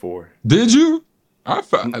with the 4. Did you? I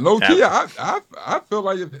felt low key. Yeah. I feel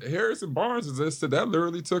like if Harrison Barnes existed, that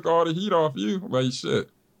literally took all the heat off you. Like shit,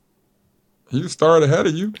 he started ahead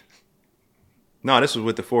of you. No, this was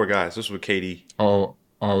with the 4 guys. This was with KD. All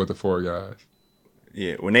with the 4 guys.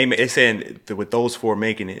 Yeah, when they saying that with those 4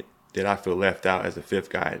 making it, that I feel left out as the 5th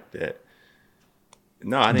guy. That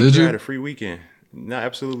no, I didn't Did care. you? I had a free weekend. No,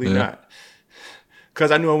 absolutely Yeah. not.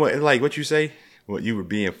 Because I knew what you say. Well, you were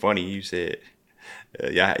being funny. You said,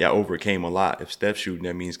 y'all overcame a lot. If Steph's shooting,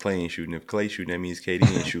 that means Clay ain't shooting. If Clay shooting, that means KD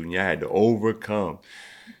ain't shooting. Y'all had to overcome.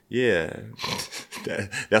 Yeah,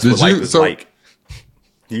 that's Did what life you- is so- like.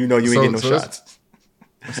 You know you ain't getting no so shots.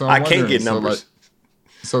 So I I'm can't wondering, get numbers.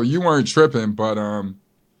 so you weren't tripping, but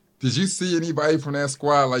did you see anybody from that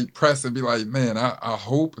squad like press and be like, man, I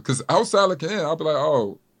hope, because outside looking in, I'll be like,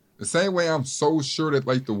 oh, the same way I'm so sure that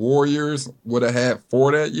like the Warriors would have had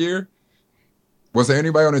 4 that year. Was there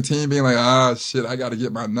anybody on the team being like, shit, I got to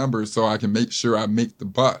get my numbers so I can make sure I make the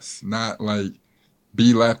bus, not like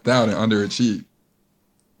be left out and underachieve?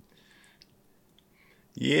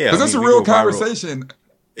 Yeah, Because I that's mean, a we real go viral. conversation.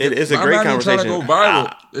 It's a I'm great not even trying to conversation. go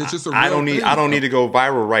viral. It's just a real thing. I don't need to go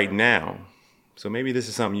viral right now. So maybe this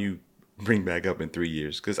is something you bring back up in 3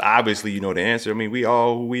 years. Because obviously you know the answer. I mean, we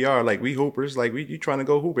all who we are. Like we hoopers. Like you trying to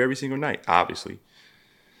go hoop every single night. Obviously.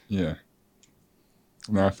 Yeah.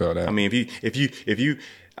 No, I felt that. I mean, if you,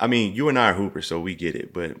 I mean, you and I are hoopers, so we get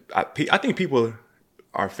it. But I think people,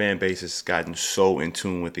 our fan base has gotten so in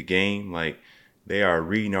tune with the game, like they are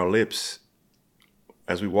reading our lips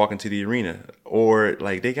as we walk into the arena, or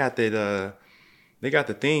like they got that, they got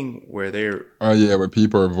the thing where they're Oh yeah, where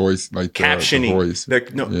people are voice like the captioning. voice. They're,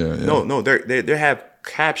 Yeah. no, they have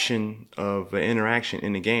caption of an interaction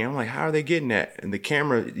in the game. I'm like, how are they getting that? And the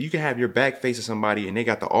camera, you can have your back facing somebody, and they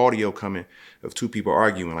got the audio coming of 2 people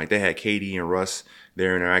arguing. Like they had KD and Russ,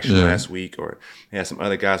 their interaction Yeah. last week, or they had some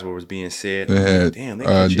other guys what was being said. They had Damn, they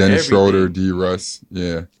catch Dennis everything. Schroeder, D. Russ.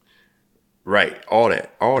 Yeah. Right, all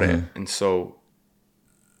that. Yeah. And so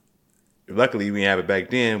luckily we have it back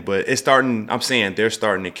then, but it's starting, I'm saying they're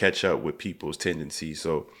starting to catch up with people's tendencies.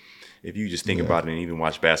 So if you just think about it and even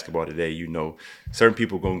watch basketball today, you know certain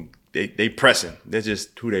people they pressing. They're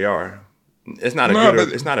just who they are. It's not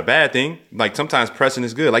it's not a bad thing. Like sometimes pressing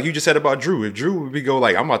is good. Like you just said about Drew. If Drew would go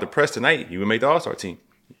like, I'm about to press tonight, he would make the All-Star team.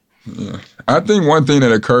 Yeah. I think one thing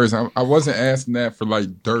that occurs, I wasn't asking that for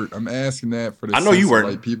like dirt. I'm asking that for the I know you sense of, weren't.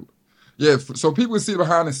 like people. Yeah, so people see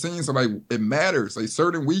behind the scenes of like it matters. Like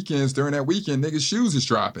certain weekends during that weekend, niggas' shoes is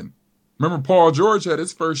dropping. Remember Paul George had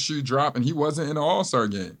his first shoe drop and he wasn't in the All-Star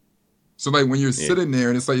game. So like when you're sitting there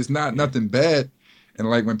and it's like it's not nothing bad, and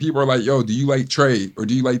like when people are like, "Yo, do you like Trey or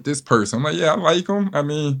do you like this person?" I'm like, "Yeah, I like them." I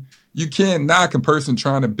mean, you can't knock a person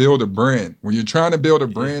trying to build a brand. When you're trying to build a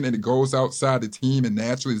brand and it goes outside the team and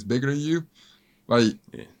naturally it's bigger than you, like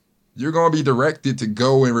you're gonna be directed to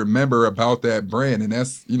go and remember about that brand, and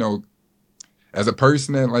that's as a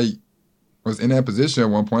person that like was in that position at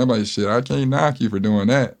one point, I'm like, shit, I can't knock you for doing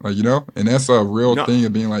that. Like, and that's a real thing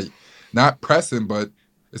of being like, not pressing, but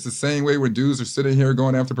it's the same way when dudes are sitting here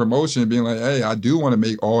going after promotion and being like, hey, I do want to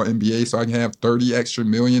make all NBA so I can have $30 extra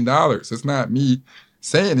million. It's not me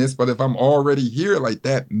saying this, but if I'm already here, like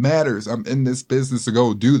that matters. I'm in this business to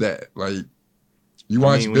go do that. Like you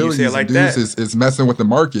watch billions like dudes is messing with the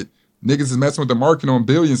market. Niggas is messing with the market on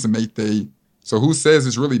billions to make so who says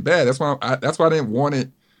it's really bad? That's why I didn't want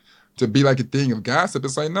it to be like a thing of gossip.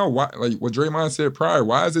 It's like, no, why? Like what Draymond said prior,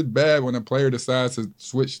 why is it bad when a player decides to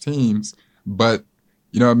switch teams, but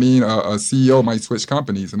you know what I mean? A CEO might switch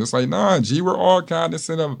companies. And it's like, nah, we're all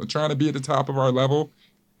cognizant of trying to be at the top of our level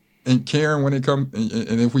and caring when it comes.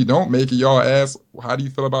 And if we don't make it, y'all ask, how do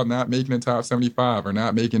you feel about not making the top 75 or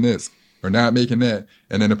not making this or not making that?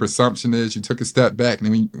 And then the presumption is you took a step back.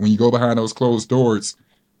 And then when you go behind those closed doors,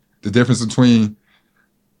 the difference between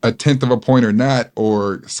a 10th of a point or not,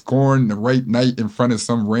 or scoring the right night in front of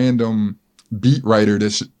some random beat writer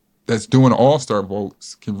that's doing all-star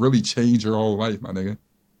votes can really change your whole life, my nigga.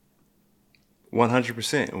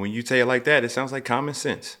 100%. And when you say it like that, it sounds like common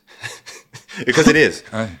sense. Because it is,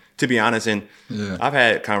 to be honest. And I've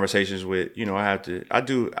had conversations with, I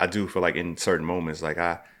do feel like in certain moments, like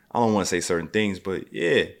I don't want to say certain things, but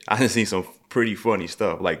yeah, I done seen some pretty funny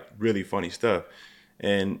stuff, like really funny stuff.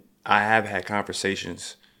 And I have had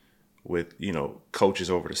conversations with,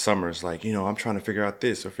 coaches over the summers, like, I'm trying to figure out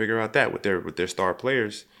this or figure out that with their star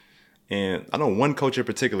players. And I know one coach in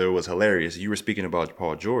particular was hilarious. You were speaking about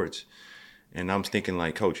Paul George. And I'm thinking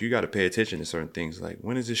like, coach, you got to pay attention to certain things. Like,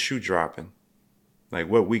 when is his shoe dropping? Like,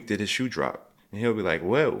 what week did his shoe drop? And he'll be like,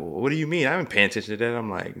 what do you mean? I haven't paid attention to that. I'm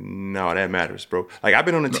like, no, that matters, bro. Like, I've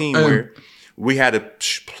been on a team where we had a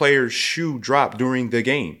player's shoe drop during the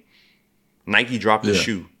game. Nike dropped the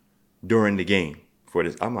shoe during the game for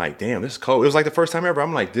this. I'm like, damn, this is cold. It was like the first time ever.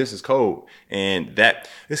 I'm like, this is cold. And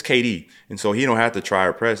it's KD. And so he don't have to try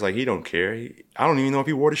or press. Like, he don't care. I don't even know if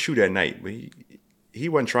he wore the shoe that night. But he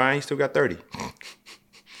wasn't trying. He still got 30.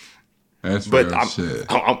 That's real shit.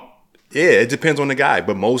 Yeah, it depends on the guy.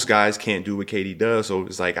 But most guys can't do what KD does. So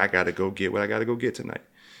it's like, I got to go get what I got to go get tonight.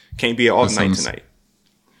 Can't be an all night tonight.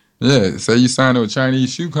 Yeah, say you signed to a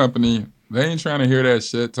Chinese shoe company. They ain't trying to hear that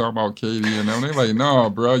shit talking about KD and them. They like, no,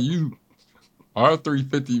 bro, you are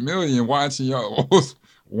 $350 million watching y'all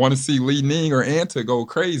want to see Li Ning or Anta go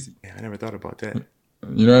crazy. Yeah, I never thought about that.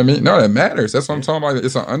 You know what I mean? No, that matters. That's what I'm talking about.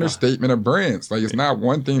 It's an understatement of brands. Like, it's not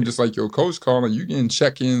one thing, just like your coach calling. You getting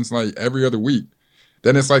check-ins like every other week.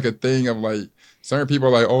 Then it's like a thing of like, certain people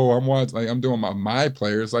are like, oh, I'm watching, like, I'm doing my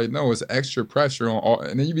players. Like, no, it's extra pressure on all.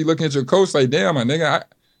 And then you be looking at your coach like, damn, my nigga,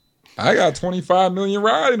 I got 25 million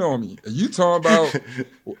riding on me. And you talking about,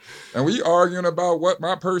 and we arguing about what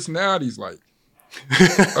my personality's like.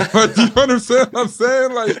 Like, do you understand what I'm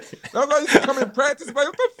saying? Like, that's why I used to come in practice. Like,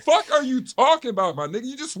 what the fuck are you talking about, my nigga?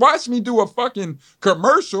 You just watched me do a fucking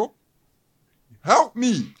commercial. Help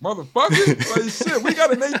me, motherfucker. Like, shit, we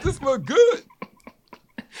gotta make this look good.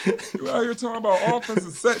 You out here talking about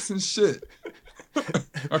offensive sets and shit.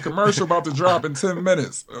 A commercial about to drop in 10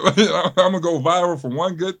 minutes. I'm gonna go viral for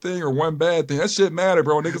one good thing or one bad thing. That shit matter,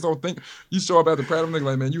 bro. Niggas don't think you show up at the practice, nigga,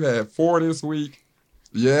 like, man, you had 4 this week.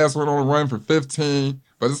 Your ass went on a run for 15.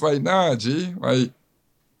 But it's like, nah, G. Like,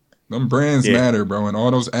 them brands matter, bro. And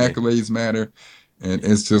all those accolades matter. And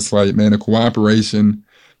it's just like, man, the cooperation.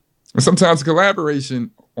 And sometimes the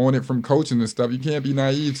collaboration on it from coaching and stuff, you can't be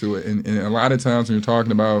naive to it. And a lot of times when you're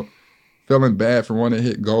talking about feeling bad for wanting to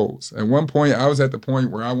hit goals. At one point, I was at the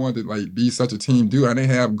point where I wanted to like be such a team dude. I didn't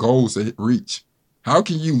have goals to reach. How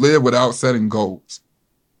can you live without setting goals?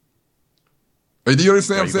 Like, do you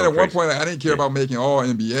understand what I'm saying? At one point, I didn't care about making all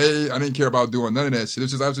NBA. I didn't care about doing none of that shit.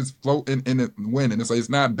 It's just I was just floating in it and winning. It's like, it's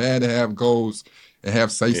not bad to have goals and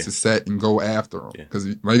have sights to set and go after them. Because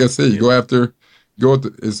like I said, you go after,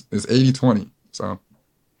 it's 80-20. So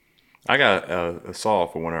I got a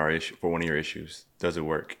solve for one of your issues. Does it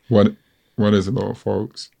work? What is it, though,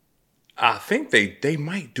 folks? I think they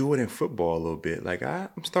might do it in football a little bit. Like,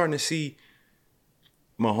 I'm starting to see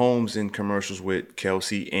Mahomes in commercials with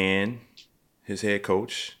Kelsey and his head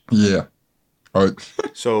coach. Yeah. All right.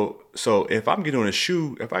 So if I'm getting a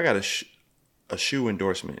shoe, if I got a shoe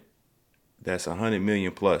endorsement that's $100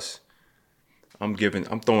 million plus, I'm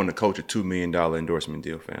throwing the coach a $2 million endorsement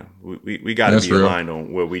deal, fam. We got to be aligned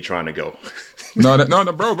on where we trying to go. No,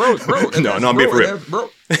 bro. No, I'm being for real, bro.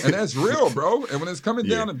 And that's real, bro. And when it's coming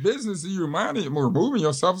down to business, you reminded you, removing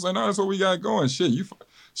yourself, it's like, no, that's what we got going.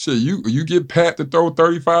 You get Pat to throw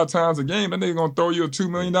 35 times a game, that nigga gonna throw you a $2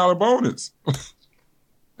 million bonus.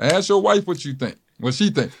 Ask your wife what you think. What she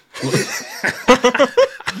think.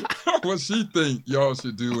 What she think y'all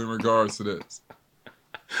should do in regards to this.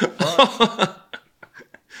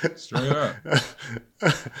 Straight up.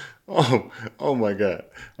 Oh my God.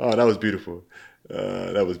 Oh, that was beautiful.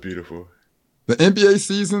 That was beautiful. The NBA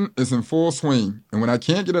season is in full swing, and when I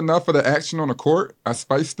can't get enough of the action on the court, I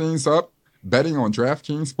spice things up betting on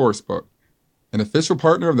DraftKings Sportsbook, an official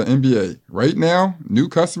partner of the NBA. Right now, new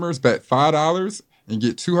customers bet $5 and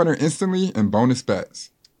get $200 instantly in bonus bets.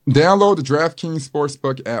 Download the DraftKings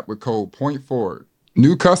Sportsbook app with code POINTFORWARD.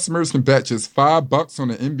 New customers can bet just $5 on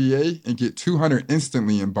the NBA and get $200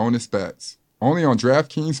 instantly in bonus bets. Only on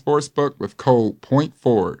DraftKings Sportsbook with code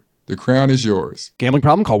POINTFORWARD. The crown is yours. Gambling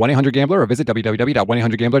problem? Call 1-800-GAMBLER or visit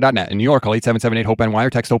www.1800gambler.net. In New York, call 877-8-HOPE-NY or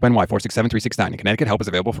text HOPE-NY 467-369. In Connecticut, help is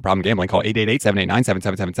available for problem gambling. Call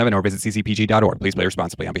 888-789-7777 or visit ccpg.org. Please play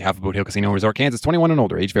responsibly. On behalf of Boot Hill Casino and Resort, Kansas, 21 and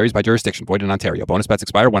older. Age varies by jurisdiction. Void in Ontario. Bonus bets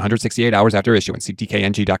expire 168 hours after issuance. See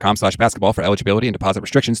tkng.com/basketball for eligibility and deposit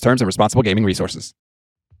restrictions, terms, and responsible gaming resources.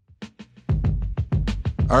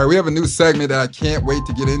 All right, we have a new segment that I can't wait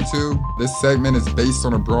to get into. This segment is based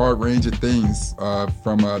on a broad range of things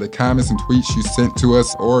from the comments and tweets you sent to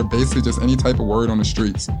us, or basically just any type of word on the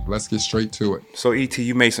streets. Let's get straight to it. So, E.T.,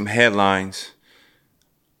 you made some headlines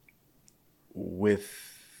with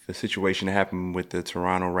the situation that happened with the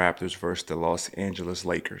Toronto Raptors versus the Los Angeles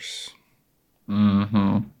Lakers.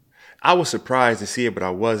 Mm-hmm. I was surprised to see it, but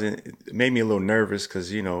I wasn't. It made me a little nervous because,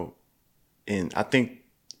 and I think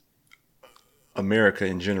America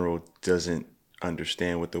in general doesn't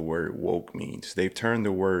understand what the word woke means. They've turned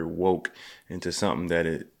the word woke into something that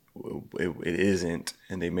it isn't,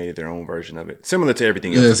 and they made their own version of it, similar to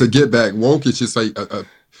everything else. Yeah, it's a get back. Woke is just like a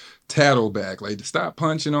tattle back, like stop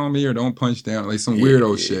punching on me or don't punch down, like some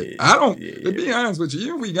weirdo shit. I don't. To be honest with you,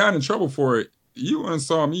 even if we got in trouble for it, you wouldn't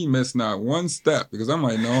saw me miss not one step because I'm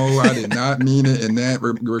like, no, I did not mean it in that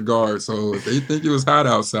regard. So if they think it was hot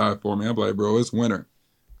outside for me, I'm like, bro, it's winter.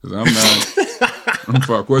 Because I'm not,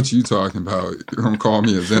 fuck, what you talking about? You're going to call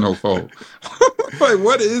me a xenophobe. Like,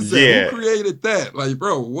 what is that? Yeah. Who created that? Like,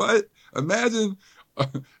 bro, what? Imagine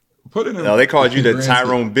putting it. No, they called you the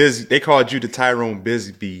Tyrone Bisbee. They called you the Tyrone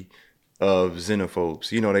Bisbee of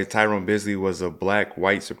xenophobes. You know, Tyrone Bisbee was a black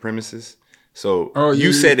white supremacist. So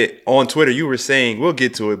you said it on Twitter. You were saying, we'll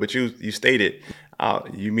get to it, but you stated,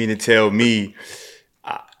 you mean to tell me,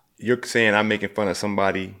 you're saying I'm making fun of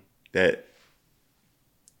somebody that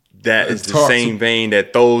that is the same vein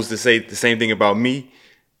that those that say the same thing about me.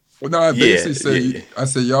 Well, no, I basically say, I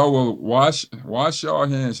said, y'all will wash y'all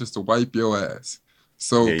hands just to wipe your ass.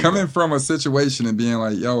 So coming from a situation and being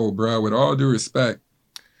like, yo, bro, with all due respect,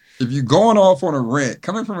 if you going off on a rant,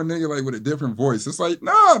 coming from a nigga like with a different voice, it's like,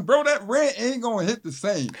 nah, bro, that rant ain't gonna hit the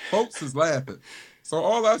same. Folks is laughing. So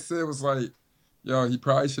all I said was like, yo, he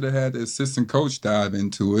probably should have had the assistant coach dive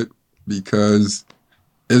into it because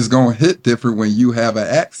it's gonna hit different when you have an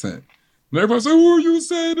accent. And everybody say, "Who you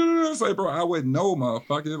saying?" It's like, bro, I wouldn't know,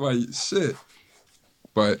 motherfucker. Like, shit.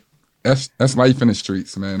 But that's life in the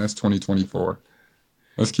streets, man. That's 2024.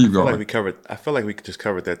 Let's keep going. I feel like we just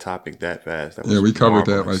covered that topic that fast. Yeah, we covered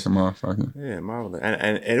that like a motherfucker. Yeah, marvelous.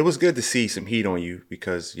 And it was good to see some heat on you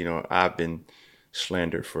because, you know, I've been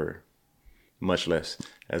slandered for much less,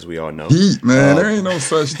 as we all know. Heat, man. There ain't no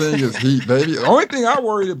such thing as heat, baby. The only thing I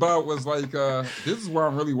worried about was like, this is what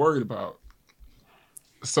I'm really worried about.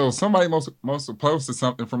 So somebody must have posted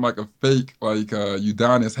something from like a fake like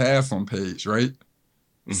Udonis Haslam page, right?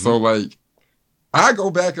 Mm-hmm. So like I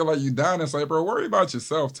go back and like Udonis like, bro, worry about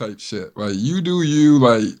yourself type shit. Like you do you,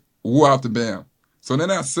 like woo out the bam. So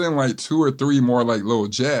then I send like 2 or 3 more like little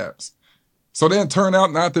jabs. So then it turned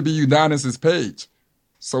out not to be Udonis's page.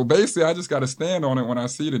 So basically I just gotta stand on it when I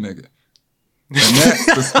see the nigga. And that's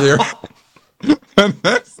the scary and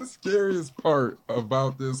that's the scariest part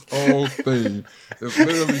about this whole thing. Is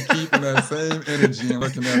literally keeping that same energy and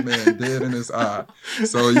looking that man dead in his eye.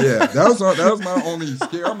 So yeah, that was my only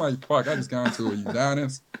scare. I'm like, fuck, I just got into it.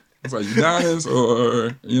 Udonis. It's like Udonis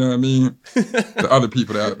or, you know what I mean? The other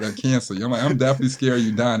people that cancel you. I'm like, I'm definitely scared of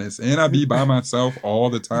Udonis. And I be by myself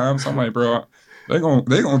all the time. So I'm like, bro, they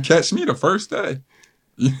gonna catch me the first day.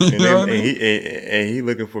 He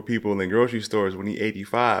looking for people in grocery stores when he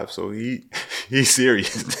 85, so he's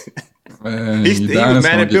serious. Man, he was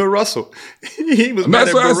mad at Bill Russell. He was mad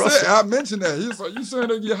at Bill Russell. I mentioned that. He was like, you saying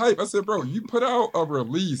they get hype? I said, bro, you put out a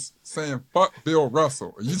release saying fuck Bill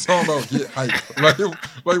Russell. You talking about get hype?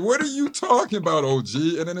 Like what are you talking about, OG?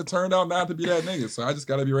 And then it turned out not to be that nigga. So I just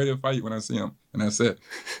gotta be ready to fight when I see him, and that's it.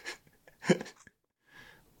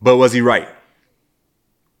 But was he right?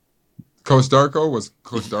 Coach Darko was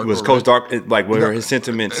Coach Dark like what are his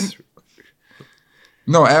sentiments?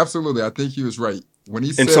 No, absolutely. I think he was right when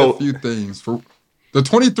he said a few things. For the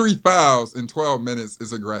 23 fouls in 12 minutes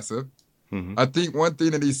is aggressive. Mm-hmm. I think one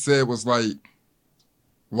thing that he said was like,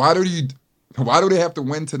 why do they have to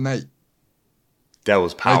win tonight? That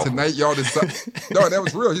was powerful. Like tonight y'all decide. No, that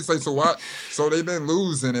was real. He's like, so what? So they've been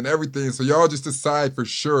losing and everything. So y'all just decide for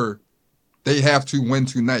sure they have to win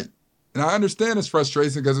tonight. And I understand his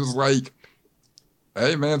frustration because it was like,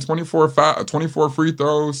 hey, man, 24 free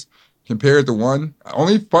throws compared to 1. The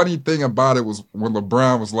only funny thing about it was when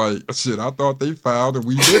LeBron was like, shit, I thought they fouled and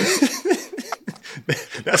we didn't.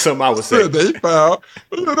 That's something I would say. They fouled.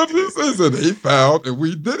 They fouled and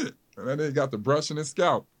we didn't. And then they got the brush in his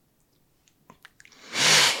scalp.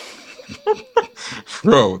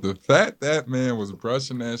 Bro, the fact that man was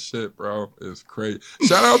brushing that shit, bro, is crazy.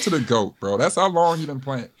 Shout out to the GOAT, bro. That's how long he been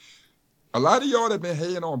playing. A lot of y'all that been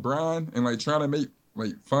hating on Brian and like trying to make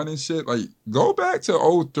like fun and shit, like go back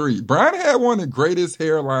to 03. Brian had one of the greatest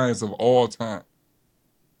hairlines of all time.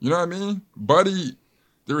 You know what I mean? Buddy,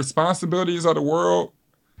 the responsibilities of the world,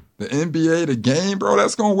 the NBA, the game, bro,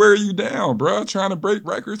 that's gonna wear you down, bro. Trying to break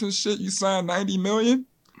records and shit. You signed $90 million.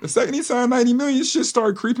 The second he signed $90 million, shit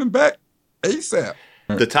started creeping back ASAP.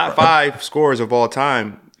 The top 5 scorers of all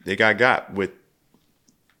time, they got with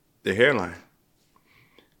the hairline.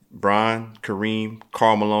 Bron, Kareem,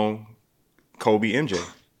 Karl Malone, Kobe, MJ.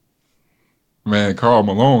 Man, Karl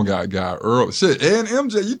Malone got early. Shit, and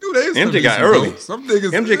MJ, you do that. MJ got early. Some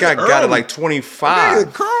niggas MJ got it like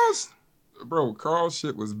 25. Karl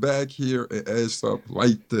shit was back here and edged up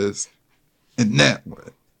like this and that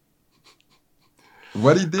one.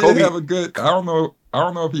 What he did have a good, I don't know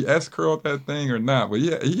if he S-curled that thing or not, but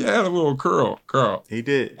yeah, he had a little curl, Karl. He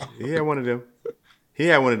did. He had one of them.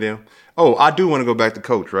 Oh, I do want to go back to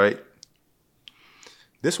coach, right?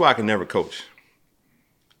 This is why I can never coach.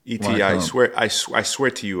 ET, I swear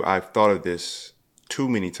to you, I've thought of this too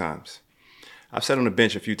many times. I've sat on the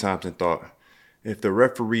bench a few times and thought, if the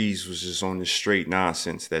referees was just on this straight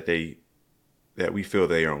nonsense that we feel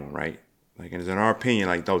they are on, right? Like, and in our opinion,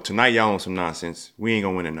 like, though tonight y'all on some nonsense, we ain't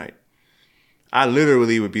gonna win tonight. I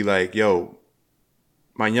literally would be like, yo,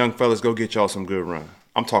 my young fellas, go get y'all some good run.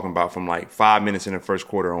 I'm talking about from like 5 minutes in the first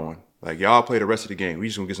quarter on. Like, y'all play the rest of the game. We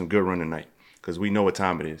just gonna get some good run tonight because we know what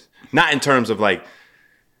time it is. Not in terms of like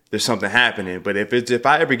there's something happening, but if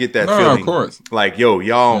I ever get that feeling, of course. Like, yo,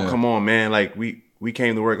 y'all, come on, man. Like we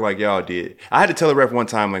came to work like y'all did. I had to tell the ref one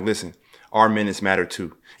time, like, listen, our minutes matter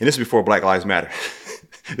too. And this is before Black Lives Matter.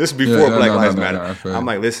 This is before Black Lives Matter. I'm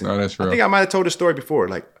like, listen, I think I might have told the story before.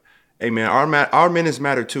 Like, hey man, our minutes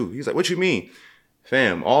matter too. He's like, what you mean?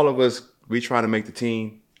 Fam, all of us, we trying to make the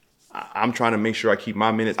team. I'm trying to make sure I keep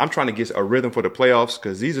my minutes. I'm trying to get a rhythm for the playoffs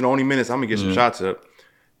because these are the only minutes I'm gonna get some shots up.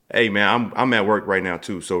 Hey man, I'm at work right now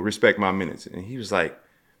too, so respect my minutes. And he was like,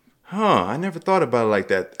 I never thought about it like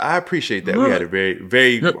that. I appreciate that. We had a very,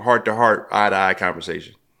 very heart-to-heart, eye-to-eye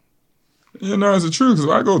conversation. You know, it's the truth. Because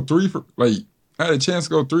I go 3 for, like, I had a chance to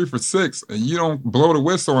go 3 for 6, and you don't blow the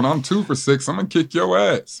whistle, and I'm 2 for 6, I'm going to kick your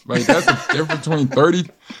ass. Like, that's the difference between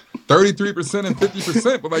 33% and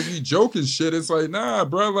 50%. But, like, you joking shit, it's like, nah,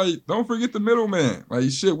 bro, like, don't forget the middleman. Like,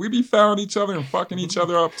 shit, we be fouling each other and fucking each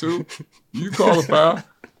other up, too. You call a foul.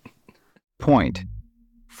 Point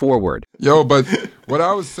forward. Yo, but what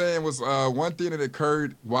I was saying was one thing that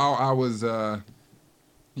occurred while I was,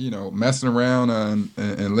 messing around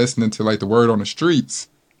and listening to like the word on the streets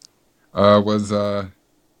was how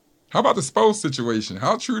about the Spo situation?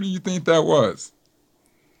 How true do you think that was?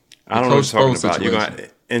 I don't know what you're talking about. You're going to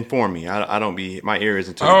inform me. I don't be, my ear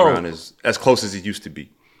isn't to the ground as close as it used to be.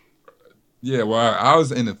 Yeah, well, I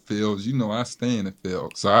was in the fields. You know, I stay in the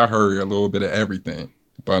field. So I heard a little bit of everything.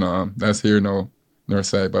 But that's here nor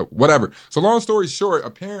say, but whatever. So long story short,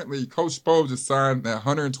 apparently Coach Spo just signed that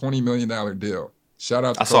 $120 million deal. Shout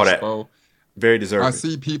out to Coach Spo. Very deserving. I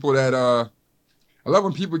see people that I love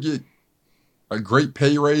when people get a great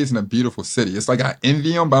pay raise in a beautiful city. It's like I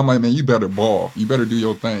envy them, but I'm like, man, you better ball. You better do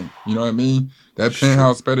your thing. You know what I mean? That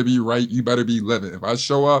penthouse better be right. You better be living. If I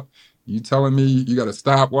show up, you telling me you got a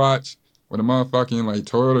stopwatch with a motherfucking like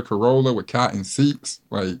Toyota Corolla with cotton seats,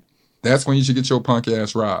 like that's when you should get your punk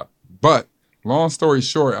ass robbed. But long story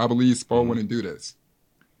short, I believe Spo wouldn't do this.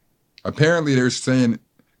 Apparently, they're saying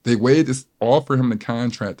they waited to offer him the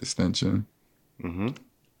contract extension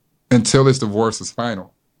until his divorce is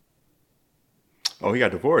final. Oh, he got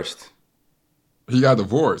divorced. He got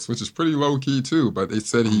divorced, which is pretty low key too. But they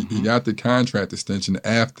said he got the contract extension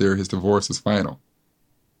after his divorce is final.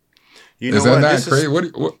 You know is that not crazy?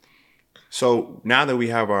 What? So now that we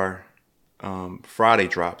have our Friday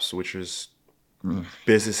drops, which is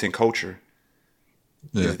business and culture.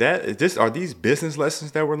 Yeah. Are these business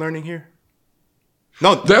lessons that we're learning here?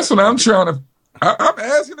 No, that's what I'm trying to. I'm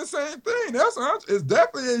asking the same thing. It's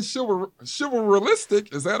definitely ain't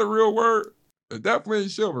chivalristic. Is that a real word? It definitely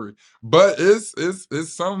ain't chivalry, but it's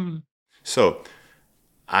some. So,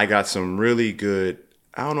 I got some really good.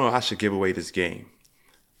 I don't know if I should give away this game.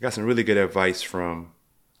 I got some really good advice from.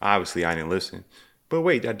 Obviously, I didn't listen. But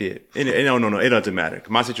wait, I did. And no, it doesn't matter.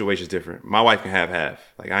 My situation's different. My wife can have half.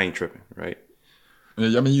 Like, I ain't tripping, right?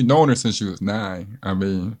 Yeah, I mean, you've known her since she was 9. I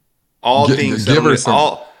mean, all things said on this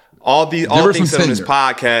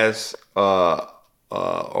podcast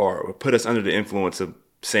or put us under the influence of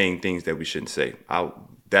saying things that we shouldn't say.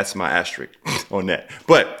 That's my asterisk on that.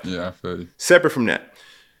 But yeah, I feel you. Separate from that,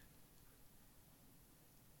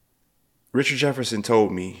 Richard Jefferson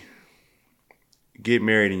told me, get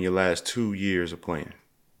married in your last 2 years of playing.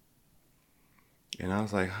 And I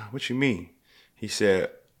was like, what you mean? He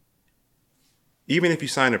said, even if you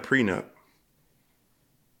sign a prenup,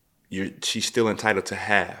 she's still entitled to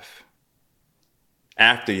half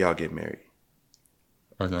after y'all get married.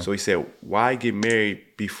 Okay. So he said, why get married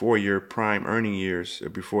before your prime earning years or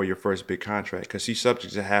before your first big contract? Because she's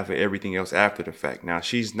subject to half of everything else after the fact. Now,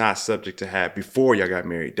 she's not subject to half before y'all got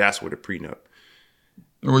married. That's what a prenup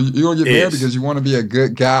Well, you're going to get married because you want to be a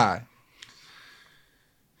good guy.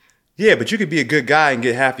 Yeah, but you could be a good guy and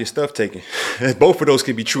get half your stuff taken. Both of those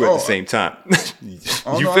can be true at the same time.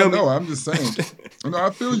 Feel me? No, I'm just saying. No, I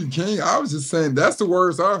feel you, King. I was just saying that's the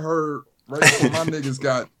words I heard right before my niggas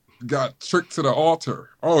got tricked to the altar.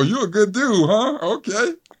 Oh, you a good dude, huh?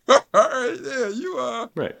 Okay. All right, yeah,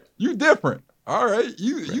 right. You different. All right,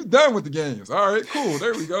 you done with the games. All right, cool.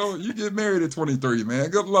 There we go. You get married at 23, man.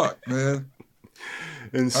 Good luck, man.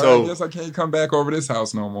 And so I guess I can't come back over this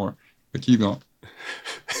house no more. But keep going.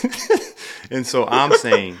 And so I'm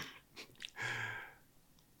saying,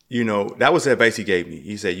 that was the advice he gave me.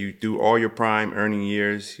 He said, you do all your prime earning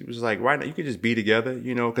years. He was like, right now, you can just be together,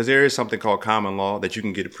 because there is something called common law that you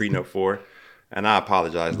can get a prenup for. And I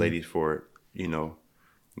apologize, ladies, for,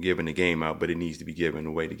 giving the game out, but it needs to be given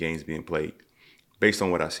the way the game's being played based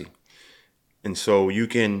on what I see. And so you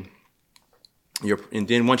can, and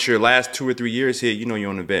then once your last 2 or 3 years hit, you're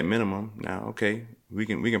on the vet minimum. Now, okay, we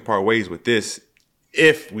can part ways with this.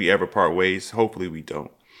 If we ever part ways, hopefully we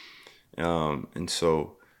don't. And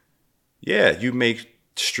so, yeah, you make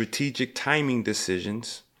strategic timing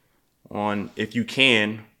decisions on, if you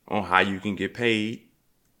can, on how you can get paid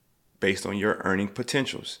based on your earning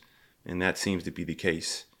potentials. And that seems to be the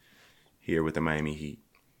case here with the Miami Heat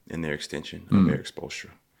and their extension of Eric Spoelstra.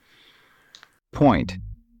 Point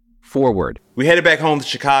forward. We headed back home to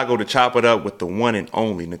Chicago to chop it up with the one and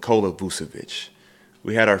only Nikola Vucevic.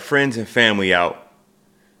 We had our friends and family out.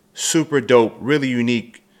 Super dope, really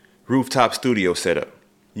unique rooftop studio setup.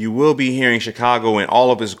 You will be hearing Chicago in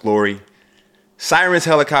all of its glory. Sirens,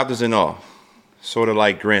 helicopters, and all. Sort of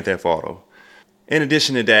like Grand Theft Auto. In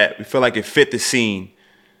addition to that, we feel like it fit the scene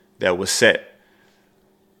that was set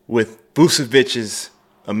with Vucevic's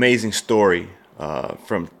amazing story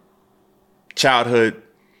from childhood,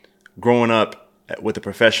 growing up with a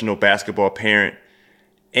professional basketball parent,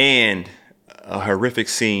 and a horrific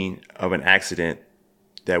scene of an accident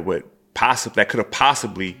that could have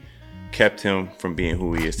possibly kept him from being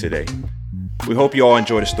who he is today. We hope you all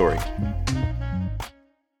enjoy the story.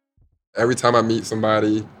 Every time I meet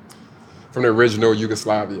somebody from the original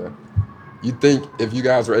Yugoslavia, you think if you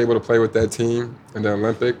guys were able to play with that team in the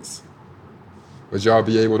Olympics, would y'all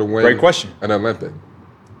be able to win Great question. an Olympic?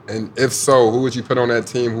 And if so, who would you put on that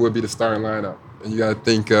team? Who would be the starting lineup? And you got to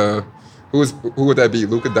think, who would that be?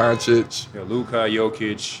 Luka Doncic? Yeah, Luka,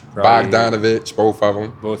 Jokic. Probably, Bogdanovic, both of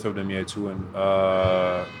them. both of them, yeah, too. And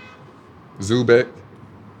Zubek?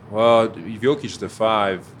 well, Jokic is the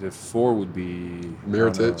 5. The 4 would be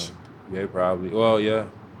Mirotic? Yeah, probably. Well, yeah.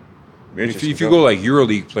 Mirotic If you go like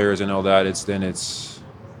EuroLeague players and all that, I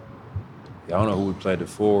don't know who would play the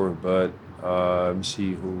 4, but let me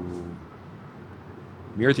see who.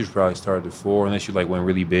 Mirotic probably started the 4 unless you like went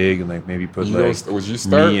really big and like maybe put Would you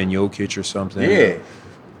start? me and Jokic or something. Yeah.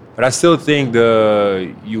 But I still think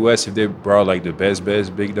the U.S., if they brought like the best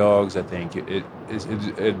big dogs, I think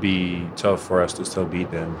it'd be tough for us to still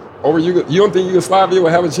beat them. Over you don't think Yugoslavia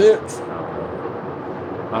would have a chance?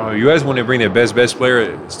 I don't know. U.S. when they bring their best player,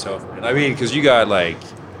 it's tough, man. I mean, because you got like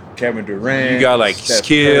Kevin Durant. you got like Steph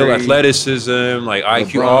skill, Curry, athleticism, like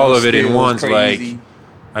IQ, LeBron all of it in skills, one's crazy.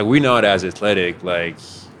 like we're not as athletic. Like,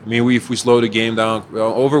 I mean, if we slow the game down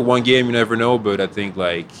over one game, you never know. But I think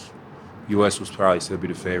like U.S. will probably still be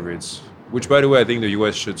the favorites. Which, by the way, I think the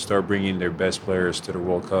U.S. should start bringing their best players to the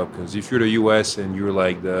World Cup, because if you're the U.S. and you're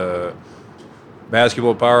like the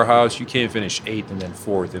basketball powerhouse, you can't finish 8th and then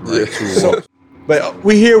 4th in like 2 So, but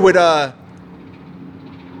we here with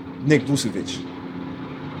Nick Vucevic,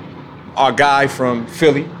 our guy from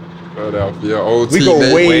Philly. Philadelphia, old We teammate.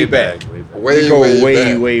 go way back. Way We go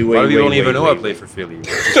back. way. A lot of people don't even know I played for Philly, which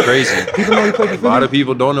is crazy. People know he played for Philly. A lot of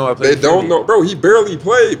people don't know I played They for don't Philly. know, bro. He barely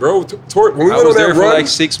played, bro. When we I went was on there that for run, like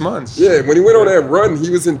 6 months. yeah, when he went on that run, he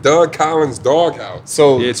was in Doug Collins' doghouse.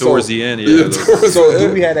 So Yeah, towards the end. Yeah, Yeah, towards So the do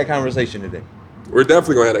end. we had that conversation today? We're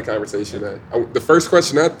definitely gonna have that conversation. The first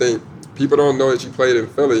question, I think people don't know that you played in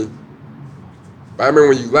Philly. But I remember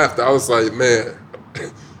when you left, I was like, man,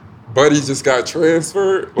 Buddy just got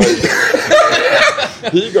transferred. Like,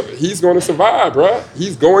 he's going to survive, bro.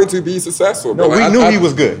 He's going to be successful. No, bro. we knew he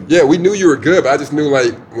was good. Yeah, we knew you were good, but I just knew,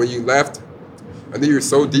 like, when you left, I knew you were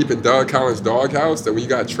so deep in Doug Collins' doghouse that when you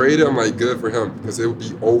got traded, I'm like, good for him, because it would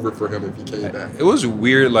be over for him if he came back. It was a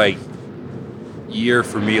weird like year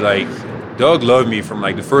for me. Like Doug loved me from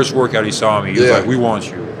like the first workout he saw me. He was Yeah. like, "We want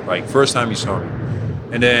you." Like first time he saw me,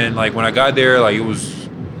 and then like when I got there, like it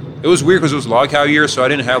was weird because it was lockout year, so I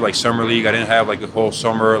didn't have like summer league. I didn't have like the whole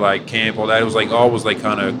summer like camp, all that. It was like always like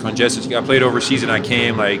kind of congested. I played overseas and I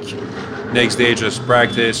came like next day just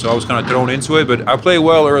practice, so I was kind of thrown into it. But I played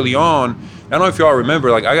well early on. I don't know if y'all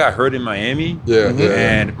remember, like I got hurt in Miami. Yeah, yeah.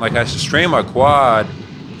 And like I strained my quad,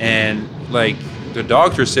 and like the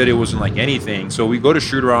doctor said it wasn't like anything. So we go to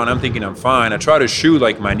shoot around. I'm thinking I'm fine. I try to shoot,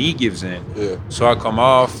 like my knee gives in. Yeah. So I come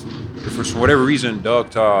off. For whatever reason, Doug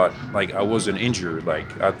thought like I wasn't injured. Like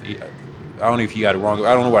I don't know if he got it wrong.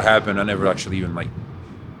 I don't know what happened. I never actually even like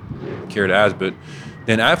cared to ask. But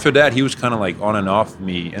then after that, he was kind of like on and off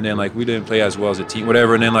me. And then like we didn't play as well as a team,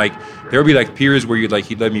 whatever. And then like there would be like periods where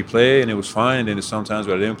he'd let me play and it was fine. And then sometimes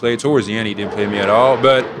when I didn't play, towards the end he didn't play me at all.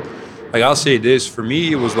 But like I'll say this, for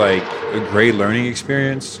me it was like a great learning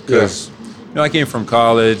experience because you know I came from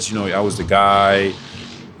college. You know I was the guy.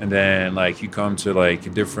 And then like you come to like a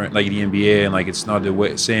different like the NBA and like it's not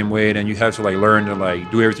the same way. Then you have to like learn to like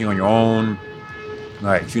do everything on your own.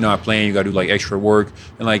 Like if you're not playing, you gotta do like extra work.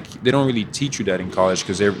 And like they don't really teach you that in college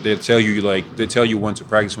because they tell you when to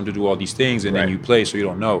practice, when to do all these things, and then you play, so you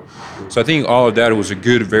don't know. So I think all of that was a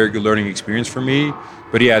very good learning experience for me.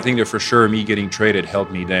 But yeah, I think that for sure me getting traded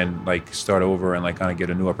helped me then like start over and like kind of get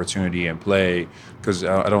a new opportunity and play, because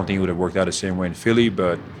I don't think it would have worked out the same way in Philly.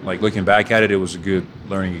 But like looking back at it, it was a good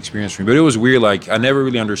learning experience for me. But it was weird. Like I never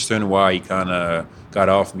really understood why he kind of got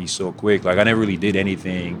off me so quick. Like I never really did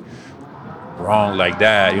anything wrong like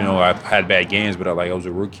that. You know, I had bad games, but I was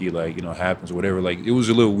a rookie. Like, you know, it happens, whatever. Like, it was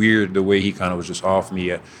a little weird the way he kind of was just off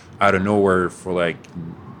me out of nowhere for like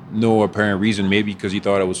no apparent reason. Maybe because he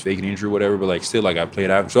thought I was faking injury or whatever. But like, still, like I played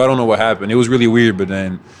after. So I don't know what happened. It was really weird. But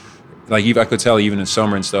then, like, I could tell even in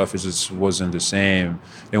summer and stuff, it just wasn't the same.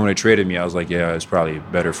 Then when they traded me, I was like, yeah, it's probably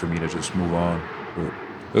better for me to just move on. But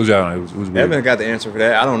it was weird. Evan got the answer for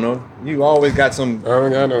that. I don't know. You always got some. I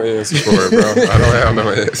don't got no answer for it, bro. I don't have no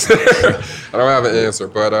answer. I don't have an answer.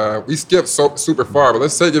 But we skipped super far. But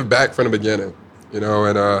let's take it back from the beginning, you know,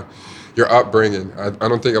 and your upbringing. I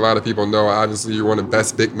don't think a lot of people know. Obviously, you're one of the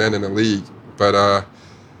best big men in the league. But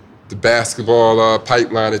the basketball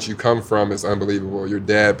pipeline that you come from is unbelievable. Your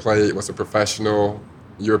dad was a professional,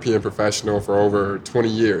 European professional for over 20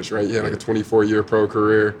 years, right? He had like a 24-year pro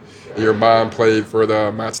career. And your mom played for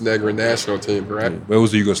the Montenegrin national team, correct? Yeah. It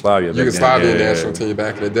was the Yugoslavia national team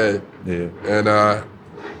back in the day. Yeah. And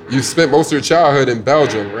you spent most of your childhood in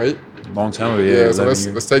Belgium, right? Long time ago, yeah. So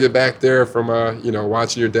let's take it back there from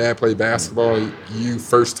watching your dad play basketball, you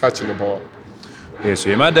first touching the ball. Yeah,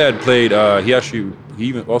 so my dad played. He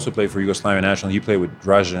even also played for Yugoslavian national. He played with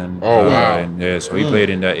Dražan. Oh wow! And, so he played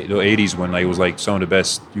in the '80s when it was like some of the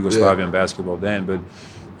best Yugoslavian basketball then. But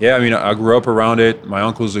yeah, I mean, I grew up around it. My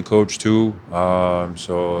uncle's a coach too,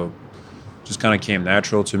 so just kind of came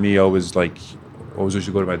natural to me. I always used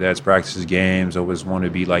to go to my dad's practices, games. I always wanted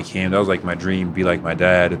to be like him. That was like my dream, be like my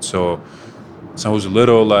dad. And so I was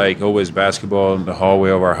little, like always basketball in the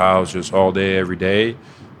hallway of our house, just all day, every day.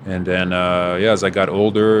 And then, as I got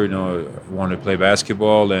older, you know, I wanted to play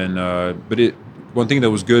basketball. And one thing that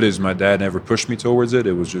was good is my dad never pushed me towards it.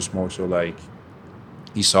 It was just more so like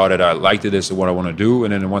he saw that I liked it, this is what I want to do.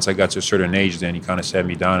 And then once I got to a certain age, then he kind of sat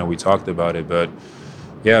me down and we talked about it. But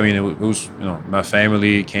yeah, I mean, it was, you know, my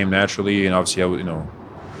family came naturally, and obviously I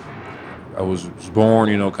was born,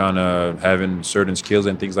 you know, kind of having certain skills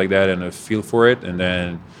and things like that and a feel for it. And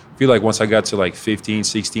then I feel like once I got to like 15,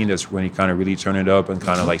 16, that's when he kind of really turned it up and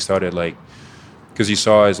kind of like started like, because he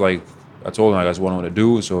saw as like, I told him like, that's what I want to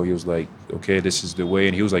do. So he was like, okay, this is the way.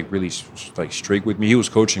 And he was like really like strict with me. He was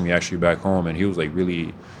coaching me actually back home, and he was like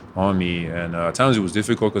really on me. And at times it was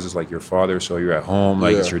difficult because it's like your father, so you're at home,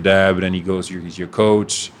 like it's your dad, but then he goes, he's your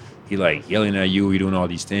coach. He like yelling at you, he doing all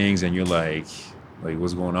these things, and you're like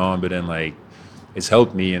what's going on? But then like it's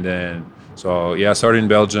helped me. And then so I started in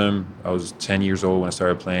Belgium. I was 10 years old when I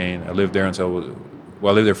started playing. I lived there I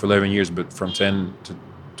lived there for 11 years, but from 10 to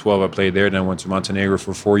 12 I played there. Then I went to Montenegro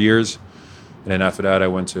for 4 years. And then after that I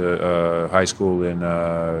went to high school in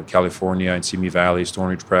California in Simi Valley, Stone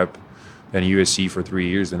Ridge Prep, then USC for 3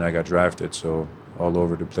 years. Then I got drafted, so all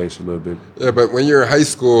over the place a little bit. Yeah, but when you were in high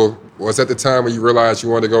school, was that the time when you realized you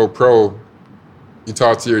wanted to go pro? You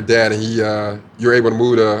talked to your dad, and you were able to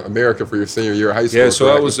move to America for your senior year of high school. Yeah,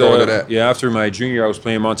 so I was after my junior year, I was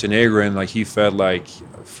playing Montenegro, and like he felt like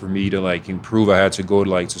for me to like improve, I had to go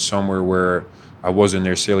to somewhere where I wasn't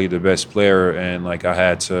necessarily the best player, and like I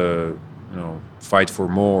had to, you know, fight for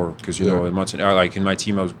more, because you know in Montenegro, like in my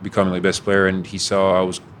team, I was becoming the best player, and he saw I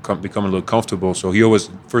was becoming a little comfortable. So he always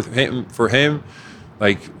for him,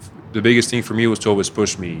 like the biggest thing for me was to always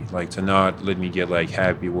push me, like to not let me get like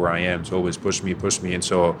happy where I am, to always push me. And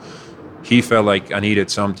so he felt like I needed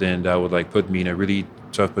something that would like put me in a really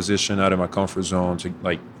tough position out of my comfort zone to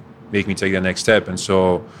like make me take that next step. And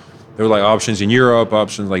so there were like options in Europe,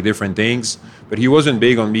 options like different things, but he wasn't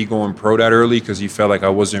big on me going pro that early because he felt like I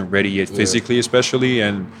wasn't ready yet physically, especially.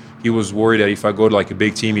 And he was worried that if I go to like a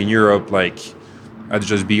big team in Europe, like I'd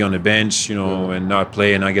just be on the bench, you know, and not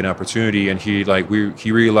play and not get an opportunity. And he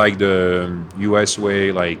really liked the U.S.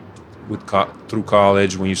 way, like through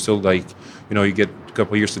college, when you still like, you know, you get a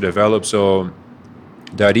couple of years to develop. So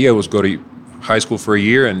the idea was go to high school for a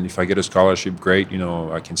year, and if I get a scholarship, great, you know,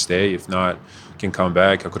 I can stay. If not, I can come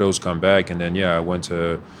back. I could always come back. And then I went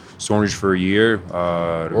to Stone Ridge for a year.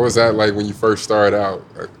 What was that like when you first started out?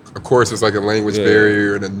 Of course, it's like a language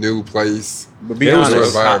barrier in a new place. But be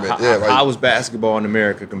honest, how was basketball in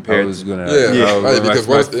America compared to?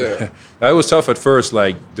 It was tough at first,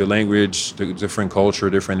 like the language, the different culture,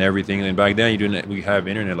 different everything. And back then, we have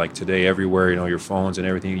internet like today everywhere. You know, your phones and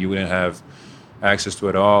everything. You wouldn't have access to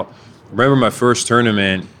it all. I remember my first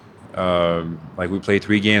tournament. Like we played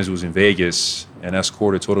 3 games. It was in Vegas, and I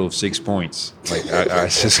scored a total of 6 points. Like I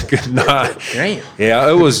just could not. Damn. Yeah,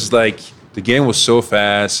 it was like. The game was so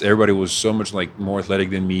fast. Everybody was so much like more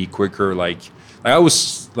athletic than me, quicker. Like I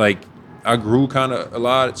was like, I grew kind of a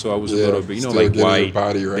lot, so I was a little bit, you know, like white,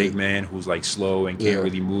 big man who's like slow and can't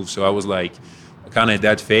really move. So I was like, kind of at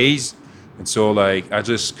that phase, and so like I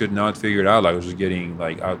just could not figure it out. Like I was just getting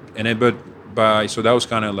like out, and then so that was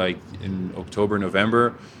kind of like in October,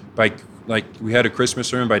 November. By like we had a Christmas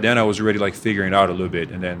tournament. By then I was already like figuring it out a little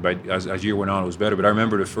bit, and then as year went on, it was better. But I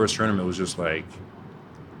remember the first tournament was just like,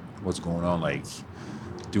 what's going on? Like,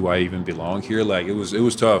 do I even belong here? Like it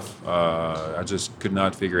was tough. I just could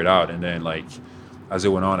not figure it out. And then like as it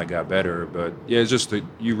went on, I got better. But yeah, it's just that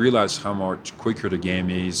you realize how much quicker the game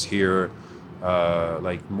is here.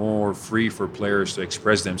 Like more free for players to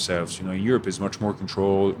express themselves. You know, in Europe is much more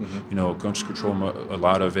controlled. You know, coach control a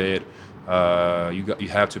lot of it. You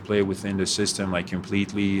have to play within the system like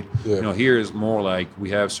completely. Yeah. You know, here is more like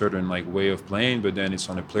we have certain like way of playing, but then it's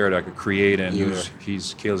on a player that could create and use his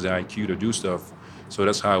skills, the IQ to do stuff. So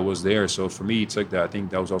that's how it was there. So for me, it's like that. I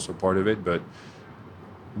think that was also part of it. But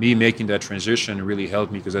me making that transition really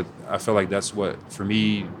helped me because I felt like that's what, for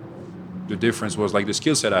me, the difference was like the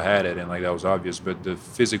skill set I had it, and like that was obvious. But the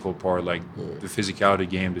physical part, like the physicality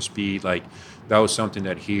game, the speed, like that was something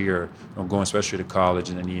that here, I'm going especially to college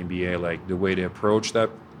and then the NBA, like the way they approach that,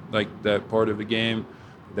 like that part of the game,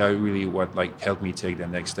 that really what like helped me take that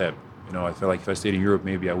next step. You know, I felt like if I stayed in Europe,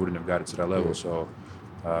 maybe I wouldn't have got it to that level. So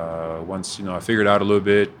once, you know, I figured out a little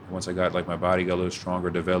bit, once I got like my body got a little stronger,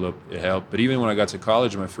 developed, it helped. But even when I got to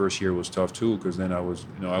college, my first year was tough too, because then I was,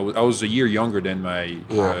 you know, I was a year younger than my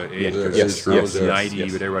age. I was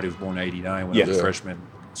 90, but everybody was born in 89 when I was a freshman.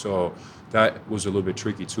 So that was a little bit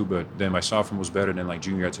tricky too. But then my sophomore was better than like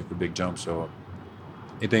junior. I took a big jump. So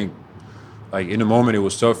I think like in the moment it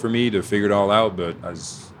was tough for me to figure it all out. But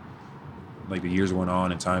as like the years went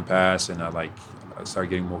on and time passed, and I started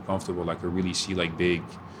getting more comfortable. I could really see like big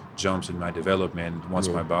jumps in my development once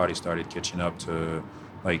my body started catching up to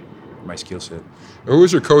like my skill set. Who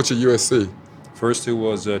was your coach at USC? First it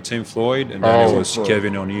was Tim Floyd, and then it was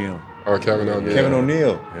Kevin O'Neal. Oh, Kevin O'Neal. Kevin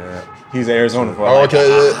O'Neal. Yeah. He's in Arizona for a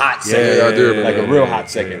hot second. Yeah, I do remember. Like a real hot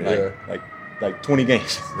second. Like 20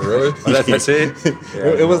 games. Really? That's it?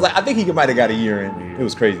 It was like, I think he might have got a year in. It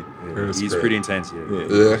was crazy. He's pretty intense,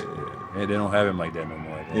 Yeah. They don't have him like that no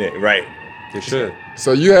more. Yeah, right. They should.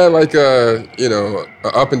 So you had like a, you know,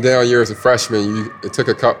 an up and down year as a freshman. It took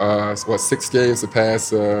 6 games to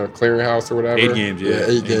pass clearinghouse or whatever? 8 games, yeah.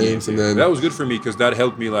 8 games, and then that was good for me because that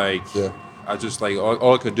helped me like. Yeah. I just like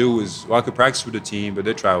all I could do was I could practice with the team, but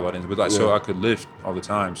they travel a lot, but like so I could lift all the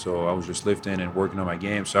time. So I was just lifting and working on my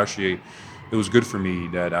game. So actually, it was good for me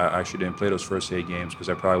that I actually didn't play those first 8 games because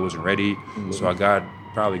I probably wasn't ready. So I got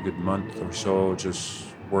probably a good month or so just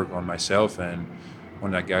work on myself. And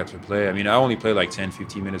when I got to play, I mean, I only played like 10,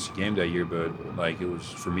 15 minutes a game that year, but like it was,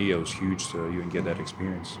 for me, it was huge to even get that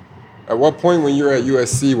experience. At what point when you're at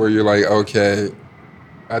USC where you're like, okay,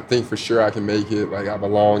 I think for sure I can make it, like I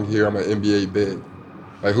belong here, I'm an NBA big?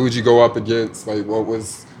 Like who'd you go up against? Like what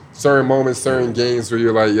was certain moments, certain games where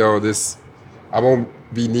you're like, yo, I won't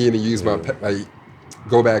be needing to use my, like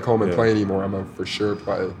go back home and play anymore, I'm gonna for sure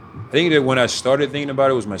play? I think that when I started thinking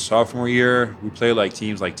about it was my sophomore year. We played like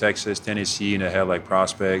teams like Texas, Tennessee, and they had like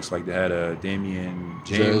prospects. Like they had Damian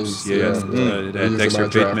James. They had Dexter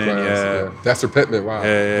Pittman. Dexter Pittman, wow.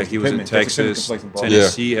 Yeah, he was in Texas.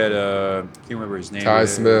 Tennessee had I can't remember his name. Ty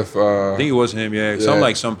Smith. I think it was him.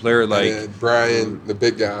 Some player like Brian, the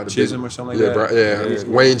big guy, Chisholm or something like that.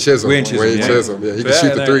 Wayne Chisholm. Wayne Chisholm. Yeah, he could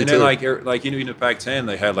shoot the 3 too. And then like in the Pac-10,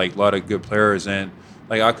 they had like a lot of good players, and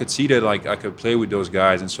like I could see that like I could play with those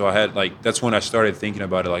guys, and so I had like that's when I started thinking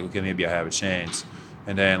about it, like okay, maybe I have a chance.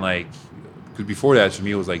 And then like because before that for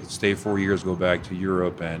me it was like stay 4 years, go back to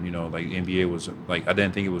Europe, and you know like NBA was like I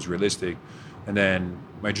didn't think it was realistic. And then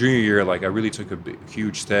my junior year, like I really took a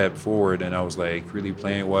huge step forward, and I was like really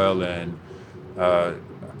playing well, and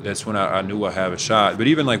that's when I knew I have a shot. But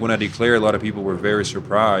even like when I declared, a lot of people were very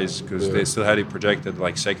surprised because they still had it projected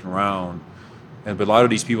like second round. But a lot of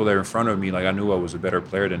these people that are in front of me, like I knew I was a better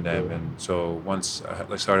player than them. And so once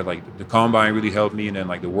I started, like the combine really helped me, and then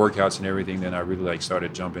like the workouts and everything, then I really like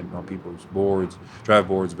started jumping on people's draft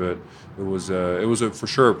boards. But it was a for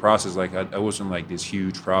sure a process. Like I wasn't like this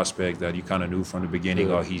huge prospect that you kind of knew from the beginning.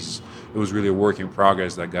 It was really a work in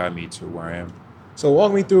progress that got me to where I am. So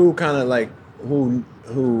walk me through kind of like who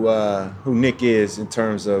Nick is in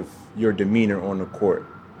terms of your demeanor on the court.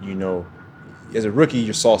 You know, as a rookie,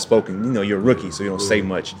 you're soft-spoken. You know, you're a rookie, so you don't say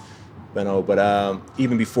much. But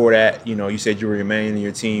even before that, you know, you said you were your man in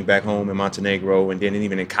your team back home in Montenegro, and then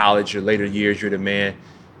even in college, your later years, you're the man.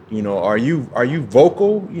 You know, are you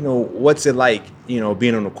vocal? You know, what's it like, you know,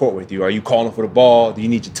 being on the court with you? Are you calling for the ball? Do you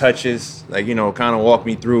need your touches? Like, you know, kind of walk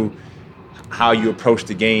me through how you approach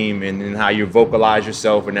the game and how you vocalize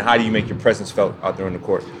yourself, and then how do you make your presence felt out there on the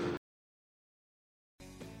court?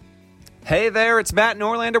 Hey there, it's Matt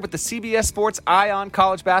Norlander with the CBS Sports Eye on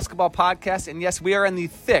College Basketball Podcast. And yes, we are in the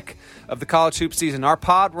thick of the college hoop season. Our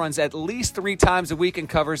pod runs at least 3 times a week and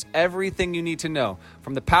covers everything you need to know.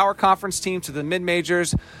 From the power conference team to the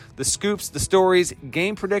mid-majors, the scoops, the stories,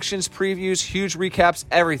 game predictions, previews, huge recaps,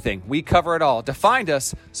 everything. We cover it all. To find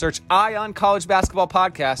us, search Eye on College Basketball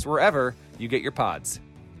Podcast wherever you get your pods.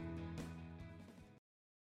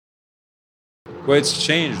 Well, it's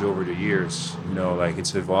changed over the years, like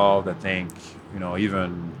it's evolved, I think,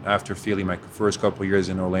 even after Philly, my first couple of years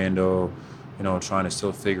in Orlando, trying to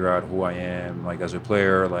still figure out who I am, like as a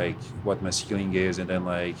player, like what my ceiling is. And then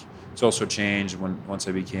like, it's also changed once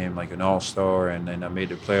I became like an all-star and then I made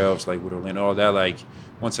the playoffs, like with Orlando, all that. Like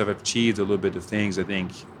once I've achieved a little bit of things, I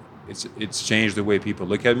think it's changed the way people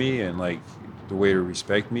look at me and like the way to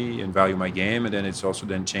respect me and value my game. And then it's also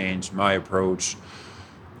then changed my approach.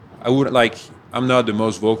 I'm not the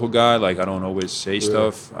most vocal guy. Like I don't always say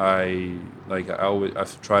stuff. I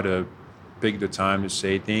try to pick the time to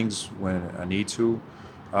say things when I need to.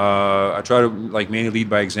 I try to like mainly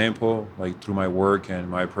lead by example, like through my work and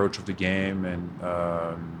my approach of the game, and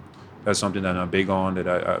that's something that I'm big on. That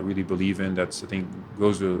I really believe in. That's I think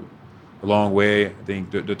goes a long way. I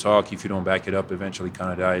think the talk, if you don't back it up, eventually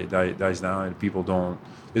kind of dies down, and people don't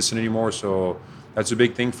listen anymore. So that's a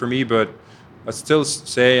big thing for me. But I still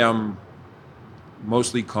say I'm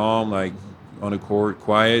mostly calm, like on the court,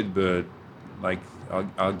 quiet, but like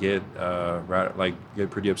I'll get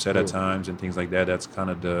get pretty upset at times and things like that. That's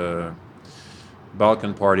kind of the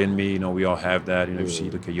Balkan part in me. We all have that. You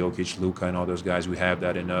see, look at Jokic, Luka, and all those guys. We have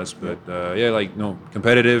that in us. But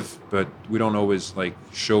competitive, but we don't always like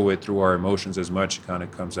show it through our emotions as much. It kind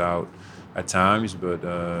of comes out at times. But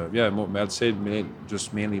I'd say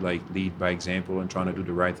just mainly like lead by example and trying to do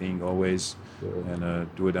the right thing always,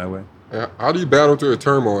 and do it that way. How do you battle through the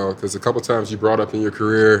turmoil? Because a couple times you brought up in your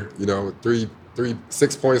career,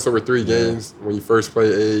 6 points over 3 games when you first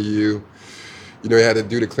played AAU. You had to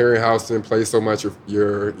do the clearinghouse, didn't play so much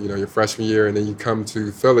your freshman year, and then you come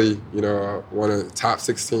to Philly, won a top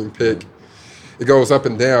 16 pick. It goes up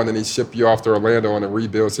and down, and they ship you off to Orlando on a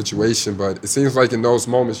rebuild situation. But it seems like in those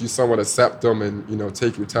moments you somewhat accept them and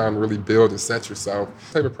take your time to really build and set yourself.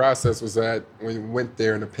 What type of process was that when you went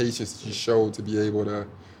there and the patience that you showed to be able to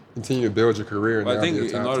continue to build your career? Well, I think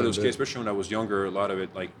in a lot of those cases, especially when I was younger, a lot of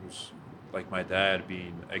it was like my dad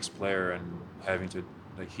being ex-player and having to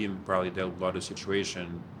him probably dealt with a lot of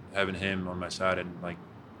situation. Having him on my side and like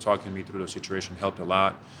talking me through those situations helped a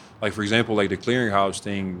lot. Like for example, like the clearinghouse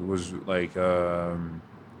thing was like that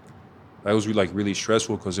was really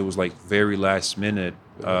stressful because it was like very last minute.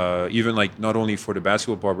 Even like not only for the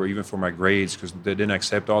basketball part, but even for my grades because they didn't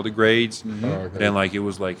accept all the grades. Mm-hmm. Oh, okay. Then like it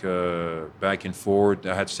was like back and forth.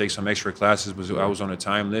 I had to take some extra classes, but I was on a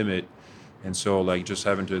time limit. And so, like, just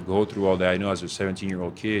having to go through all that, as a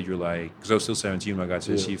 17-year-old kid, you're like, because I was still 17 when I got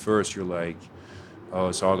to see first, you're like, oh,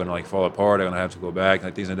 it's all going to, like, fall apart. I'm going to have to go back,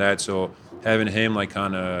 like, things like that. So having him, like,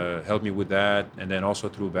 kind of help me with that. And then also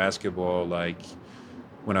through basketball, like,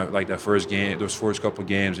 when I, like, those first couple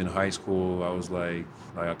games in high school, I was like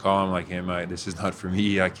I call him, like, hey, this is not for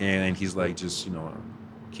me. I can't. And he's like, just,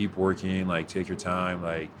 keep working, like, take your time.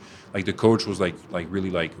 Like the coach was, like really,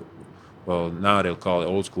 like, well, now they'll call it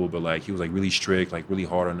old school, but like he was like really strict, like really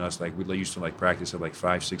hard on us. Like we used to like practice at like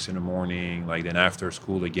 5, 6 in the morning. Like then after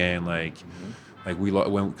school again, like we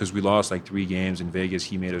lost like 3 games in Vegas.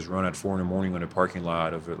 He made us run at 4 in the morning on the parking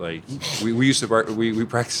lot of it. Like we used to we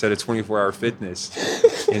practiced at a 24-hour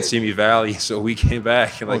fitness in Simi Valley. So we came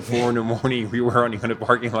back at like 4 in the morning. We were running on the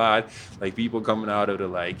parking lot, like people coming out of the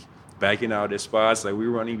like backing out of the spots. Like we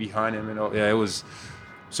were running behind him and all. Yeah, it was.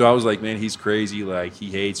 So I was like, man, he's crazy. Like, he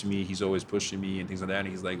hates me. He's always pushing me and things like that. And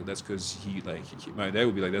he's like, that's because my dad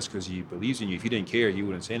would be like, that's because he believes in you. If he didn't care, he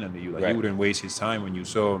wouldn't say nothing to you. Like, He wouldn't waste his time on you.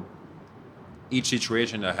 So each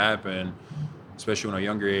situation that happened, especially when I was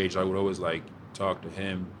younger age, I would always, like, talk to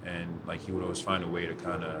him. And, like, he would always find a way to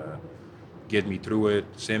kind of get me through it.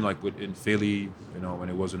 Same, like, in Philly, when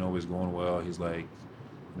it wasn't always going well. He's like,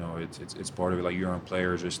 it's part of it. Like you're on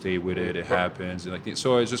players, just stay with it. It happens. And like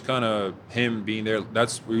so, it's just kind of him being there.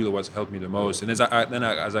 That's really what's helped me the most. And as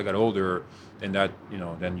I got older, then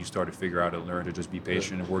then you start to figure out and learn to just be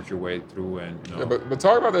patient and work your way through. And but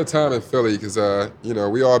talk about that time in Philly because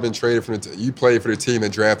we all been traded from you played for the team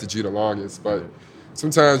that drafted you the longest, but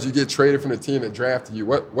sometimes you get traded from the team that drafted you.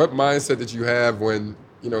 What mindset did you have when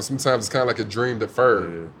sometimes it's kind of like a dream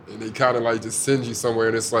deferred, and they kind of like just send you somewhere,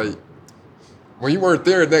 and it's like. When you weren't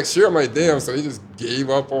there next year, I'm like, damn, so he just gave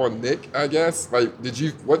up on Nick, I guess? Like,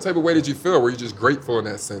 what type of way did you feel? Were you just grateful in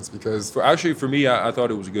that sense? Because for me, I thought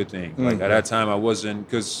it was a good thing. Like, at that time, I wasn't,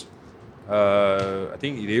 because I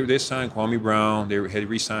think they signed Kwame Brown. They had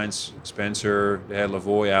re-signed Spencer. They had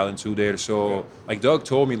Lavoy Allen too there. So like Doug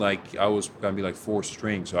told me like I was gonna be like fourth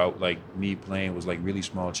string. So like me playing was like really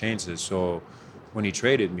small chances. So when he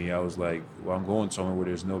traded me, I was like, well, I'm going somewhere where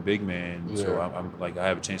there's no big man. Yeah. So I'm like I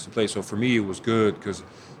have a chance to play. So for me, it was good because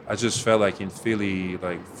I just felt like in Philly,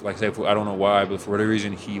 like I said, I don't know why, but for whatever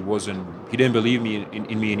reason, he didn't believe me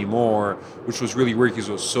in me anymore, which was really weird because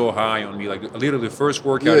he was so high on me. Like literally the first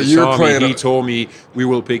workout he saw me, he told me, we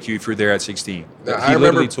will pick you if you're there at 16. He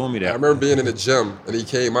literally told me that. I remember being in the gym and he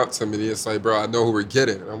came up to me and he's like, bro, I know who we're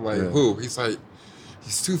getting. And I'm like, who? He's like,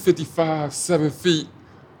 he's 255, 7 feet.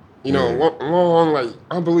 You know, long, like,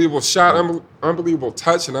 unbelievable shot, unbelievable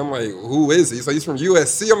touch. And I'm like, who is he? He's like, he's from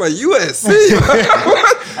USC. I'm like, USC?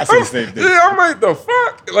 I see the same thing. Yeah, I'm like, the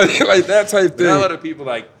fuck? Like that type thing. A lot of people,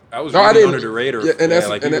 like, I was really under the radar. Yeah, and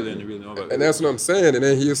people didn't really know about it. And that's what I'm saying. And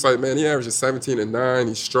then he was like, man, he averages 17 and 9.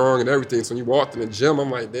 He's strong and everything. So when you walked in the gym,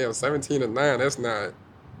 I'm like, damn, 17 and 9,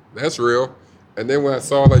 that's real. And then when I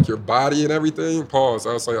saw, like, your body and everything, pause,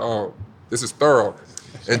 I was like, oh, this is thorough.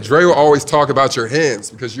 And Dre will always talk about your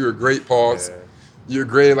hands because you're a great pause. Yeah. You're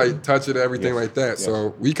great, like, touching everything like that. Yes.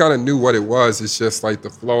 So we kind of knew what it was. It's just, like, the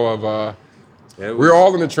flow of we're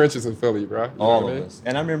all in the trenches in Philly, bro. You all of us.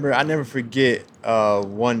 And I never forget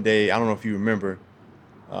one day, I don't know if you remember,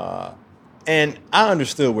 and I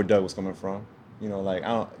understood where Doug was coming from. You know, like,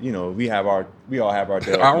 we all have our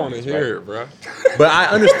Doug. I want to hear it, bro. But I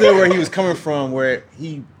understood where he was coming from, where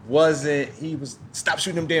he was, stop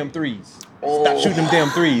shooting them damn threes. Stop shooting them damn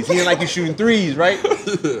threes. He didn't like you shooting threes, right?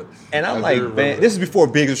 And I'm like, man, this is before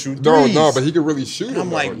Big was shooting threes. No, but he could really shoot. And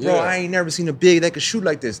I'm like, bro, I ain't never seen a big that could shoot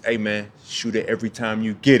like this. Hey, man, shoot it every time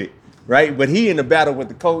you get it, right? But he in the battle with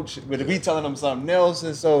the coach, but we telling him something else,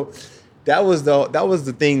 and so that was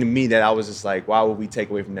the thing to me that I was just like, why would we take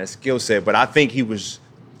away from that skill set? But I think him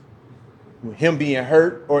being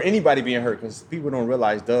hurt or anybody being hurt, because people don't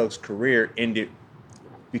realize Doug's career ended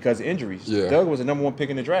because of injuries. Yeah. Doug was the number 1 pick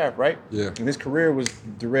in the draft, right? Yeah. And his career was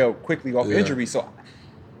derailed quickly off injury. So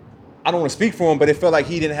I don't want to speak for him, but it felt like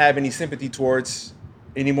he didn't have any sympathy towards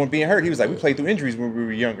anyone being hurt. He was like, we played through injuries when we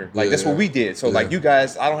were younger. Like, that's what we did. So, like, you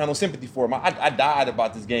guys, I don't have no sympathy for him. I died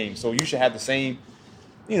about this game. So you should have the same,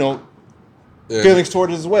 feelings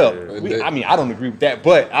toward it as well. Yeah. I don't agree with that,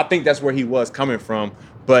 but I think that's where he was coming from.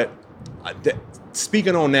 But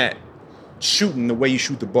speaking on that, shooting the way you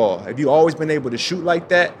shoot the ball, have you always been able to shoot like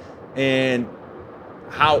that? And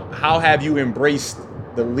how have you embraced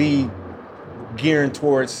the league gearing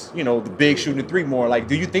towards the big shooting the three more? Like,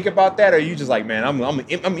 do you think about that, or are you just like, man,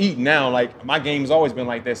 I'm eating now, like my game's always been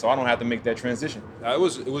like that, so I don't have to make that transition? It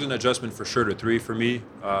was an adjustment for sure, the three for me,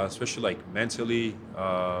 especially like mentally,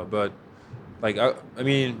 but like I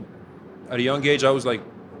mean at a young age I was like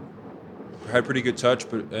had pretty good touch,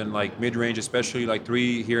 and like mid-range, especially like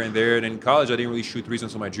three here and there. And in college, I didn't really shoot threes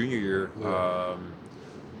until my junior year.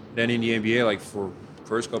 Then in the NBA, like for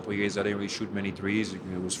first couple of years, I didn't really shoot many threes.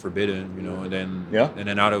 It was forbidden, and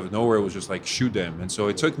then out of nowhere, it was just like shoot them. And so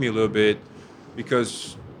it took me a little bit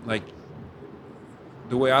because like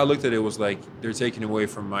the way I looked at it was like they're taking away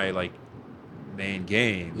from my like main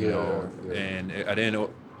game, and I didn't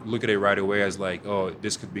look at it right away as like, oh,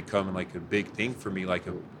 this could become like a big thing for me, like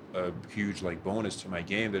a huge like bonus to my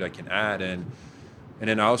game that I can add. And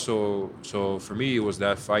then also, so for me, it was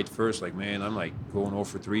that fight first. Like, man, I'm like going 0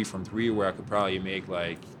 for 3 from 3, where I could probably make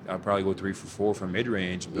like, I'll probably go 3 for 4 from mid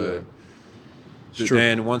range. But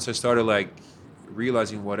then once I started like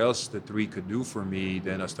realizing what else the 3 could do for me,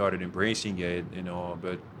 then I started embracing it,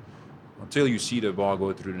 But until you see the ball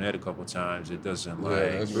go through the net a couple of times, it doesn't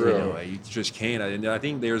you just can't. And I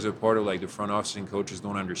think there's a part of like the front office and coaches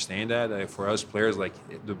don't understand that. Like, for us players, like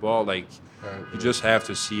the ball, like you just have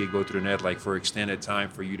to see it go through the net like for extended time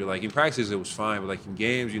for you to like. In practice it was fine, but like in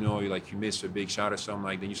games, you miss a big shot or something,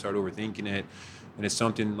 like then you start overthinking it. And it's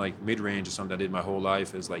something like mid-range is something I did my whole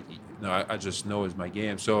life. Is like, I just know it's my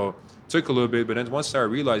game. So it took a little bit, but then once I started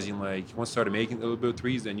realizing, like, once I started making a little bit of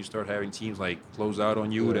threes, then you start having teams like close out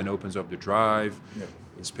on you. Then opens up the drive.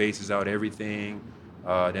 It spaces out everything.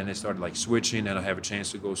 Then they started like switching, and I have a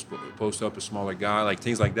chance to go post up a smaller guy, like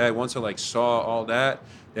things like that. Once I like saw all that,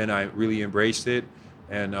 then I really embraced it.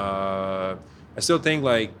 And I still think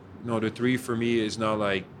like, the 3 for me is not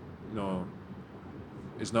like,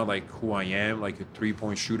 it's not like who I am, like a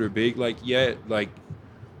 3-point shooter big, like yet, like,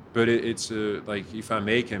 but it's like if I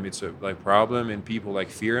make him, it's a like problem, and people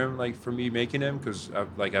like fear him, like for me making him, because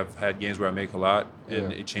I've had games where I make a lot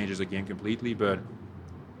and it changes the game completely, but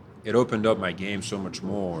it opened up my game so much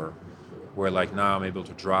more, where like now I'm able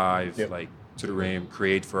to drive like to the rim,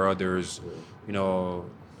 create for others,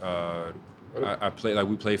 I play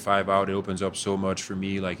we play 5 out. It opens up so much for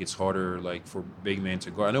me. Like it's harder like for big men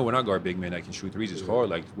to guard. I know when I guard big men, I can shoot threes. It's hard.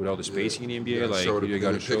 Like with all the spacing in the NBA, like you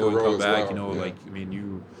got to show and come back. You know, like I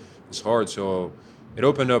mean, it's hard. So it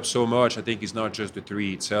opened up so much. I think it's not just the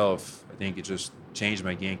three itself. I think it just changed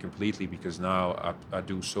my game completely because now I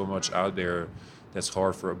do so much out there that's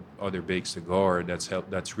hard for other bigs to guard.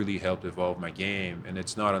 That's really helped evolve my game. And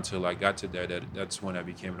it's not until I got to that's when I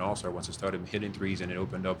became an all-star. Once I started hitting threes and it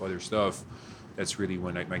opened up other stuff, that's really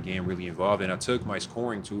when my game really evolved. And I took my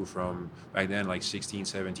scoring too from back then like 16,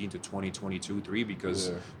 17 to 20, 22, 3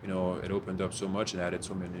 because it opened up so much and added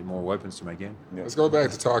so many more weapons to my game. Yeah. Let's go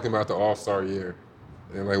back to talking about the all-star year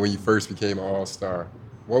and like when you first became an all-star.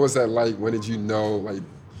 What was that like? When did you know? Like,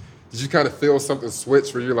 did you kind of feel something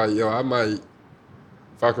switch where you're like, yo, I might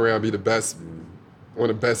fuck around and be the best, one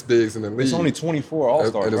of the best bigs in the league? It's only 24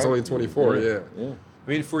 all-stars, and it's right? only 24, yeah. I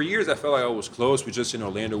mean, for years I felt like I was close, but just in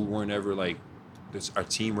Orlando we weren't ever like our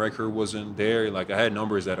team record wasn't there. Like I had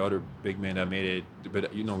numbers that other big men that made it,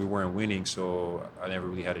 but we weren't winning, so I never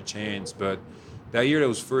really had a chance. But that year, that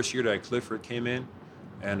was the first year that Clifford came in.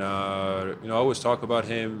 And, I always talk about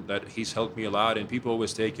him, that he's helped me a lot. And people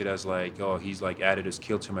always take it as like, oh, he's like added a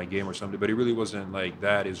skill to my game or something. But it really wasn't like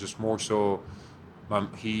that. It's just more so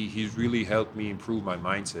he's really helped me improve my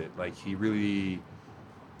mindset. Like he really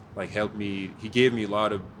helped me. He gave me a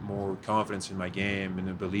lot of more confidence in my game and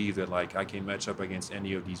the belief that like I can match up against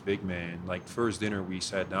any of these big men. Like first dinner we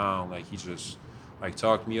sat down, like he just like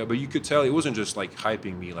talked me up, but you could tell it wasn't just like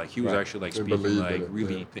hyping me. Like he was actually like speaking like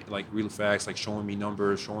really like real facts, like showing me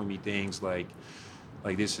numbers, showing me things like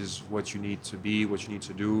this is what you need to be, what you need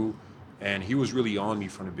to do. And he was really on me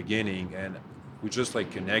from the beginning, and we just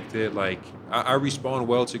like connected. Like I respond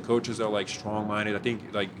well to coaches that are like strong-minded. I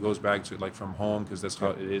think like it goes back to like from home because that's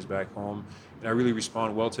how it is back home, and I really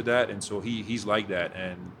respond well to that. And so he's like that,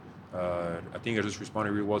 and I think I just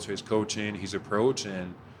responded really well to his coaching, his approach,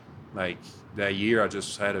 and like that year I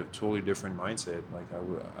just had a totally different mindset. Like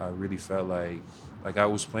I really felt like I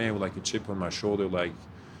was playing with like a chip on my shoulder. Like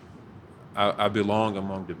I belong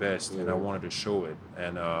among the best, and I wanted to show it.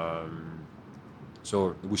 And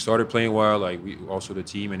so we started playing well. Like we also the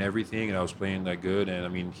team and everything, and I was playing that good. And I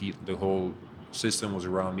mean the whole system was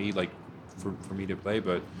around me, like for me to play.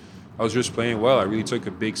 But I was just playing well. I really took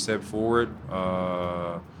a big step forward.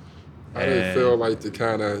 I didn't feel like the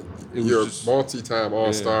kind of you're a multi-time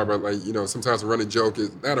all-star, but like sometimes a running joke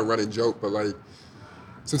is not a running joke, but like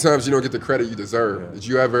sometimes you don't get the credit you deserve. Did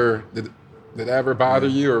you ever did that ever bother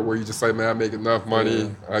you, or were you just like, man, I make enough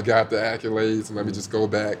money, I got the accolades, and let me just go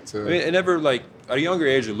back to? I mean, it never like at a younger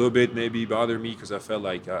age a little bit maybe bothered me because I felt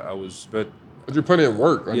like I was, but you're putting in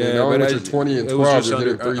work. I mean, only when you're 20 and 12, you're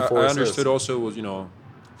getting 3, 4 I understood also was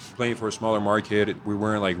playing for a smaller market, we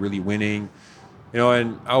weren't like really winning.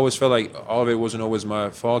 And I always felt like all of it wasn't always my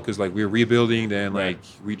fault because, like, we were rebuilding. Then, like,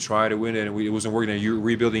 we tried to win it, and it wasn't working. And you were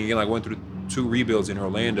rebuilding again. Like, went through 2 rebuilds in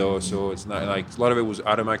Orlando, so it's not like a lot of it was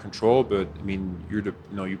out of my control. But I mean,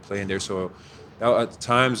 you play in there, so at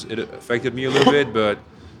times it affected me a little bit. But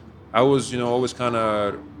I was, always kind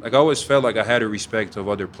of like I always felt like I had a respect of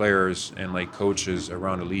other players and like coaches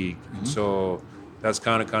around the league. Mm-hmm. So that's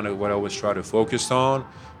kind of what I always try to focus on.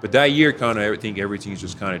 But that year, I think everything's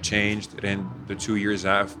just kind of changed. And then the 2 years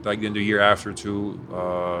after, like then the year after too,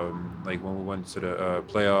 like when we went to the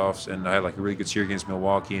playoffs, and I had like a really good series against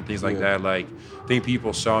Milwaukee and things like that. Like I think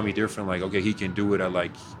people saw me different. Like, okay, he can do it at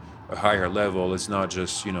like a higher level. It's not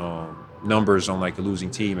just numbers on like a losing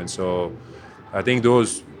team. And so I think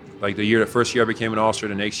those. Like the first year I became an all-star,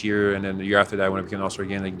 the next year, and then the year after that when I became an all-star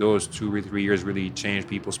again, like those 2 or 3 years really changed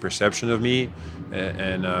people's perception of me.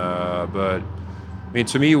 But I mean,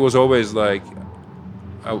 to me, it was always like,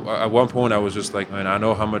 at one point I was just like, man, I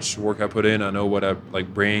know how much work I put in, I know what I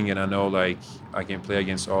like bring, and I know like I can play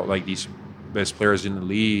against all like these best players in the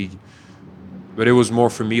league. But it was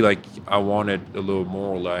more for me like I wanted a little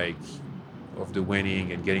more like of the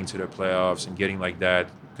winning and getting to the playoffs and getting like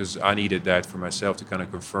that. Because I needed that for myself to kind of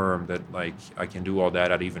confirm that like I can do all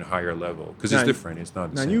that at an even higher level. Because it's different. It's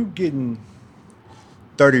not the same. Now you getting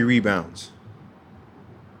 30 rebounds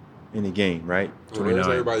in the game, right?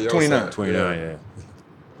 29. 29, yeah.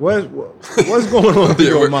 What's going on through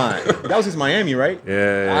your mind? That was just Miami, right?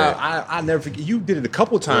 Yeah. I never forget. You did it a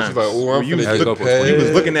couple times. Like, you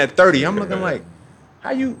was looking at 30. I'm looking like,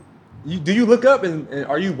 how you do you look up and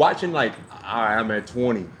are you watching like, all right, I'm at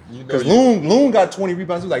 20? Because Loon got 20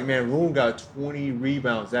 rebounds. He was like, man, Loon got 20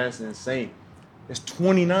 rebounds. That's insane. It's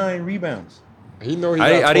 29 rebounds. He know he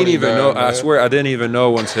I didn't even know. Man. I swear I didn't even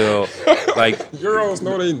know until like Euros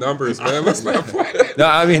know they numbers, man. Let's not play. No,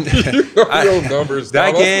 I mean You know your numbers.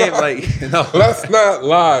 that dog. game, Let's not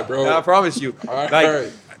lie, bro. No, I promise you. All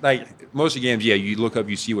right. Like most of the games, yeah, you look up,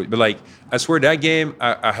 you see what. But like, I swear that game,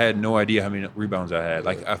 I had no idea how many rebounds I had.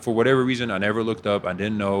 Like for whatever reason, I never looked up. I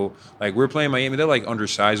didn't know. Like we're playing Miami, they're like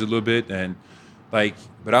undersized a little bit, and like,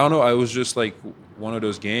 but I don't know. I was just like one of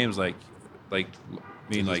those games, like a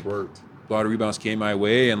lot of rebounds came my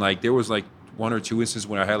way, and like there was like one or two instances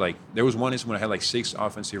when I had like there was one instance when I had like 6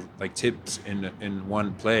 offensive like tips in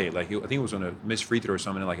one play. Like I think it was on a missed free throw or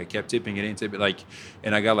something. And, like I kept tipping it in,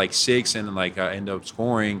 and I got like 6, and then like I ended up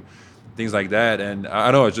scoring, things like that. And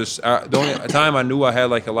I don't know, it's just the only time I knew I had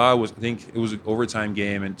like a lot was I think it was an overtime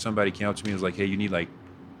game, and somebody came up to me and was like, "Hey, you need like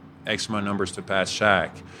X amount of numbers to pass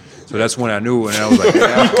Shaq." So that's when I knew, and I was like,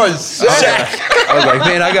 man, I was like,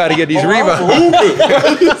 man, I got to get these rebounds.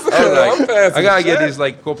 I got to get these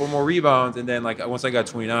like couple more rebounds, and then like once I got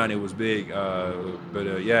 29, it was big.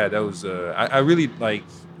 Yeah, that was. I really like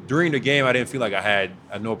during the game. I didn't feel like I had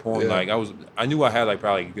at no point like I knew I had like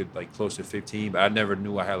probably a good like close to 15, but I never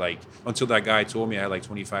knew I had like until that guy told me I had like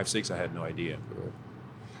 25-6. I had no idea.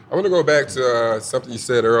 I want to go back to something you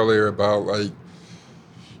said earlier about like,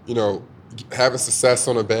 having success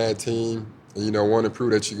on a bad team and, want to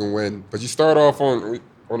prove that you can win. But you start off on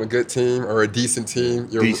a good team or a decent team.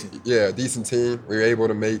 A decent team where you're able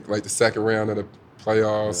to make like the second round of the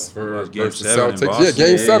playoffs versus the Celtics. Yeah,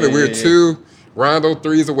 Game 7. We were 2 Rondo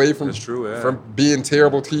threes away from being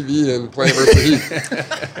terrible TV and playing versus the Heat.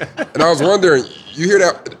 And I was wondering, you hear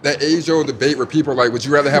that age-old debate where people are like, would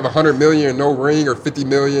you rather have $100 million and no ring or $50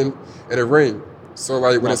 million and a ring? So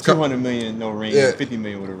like when it's $200 million no ring, and $50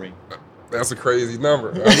 million with a ring. That's a crazy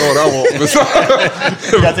number. I know what I want. You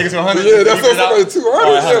gotta take it to 100. Yeah, that's what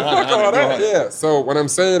 200. Fuck all that. Yeah. So what I'm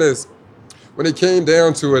saying is, when it came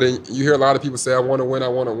down to it, and you hear a lot of people say, I want to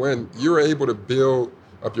win, you were able to build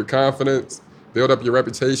up your confidence, build up your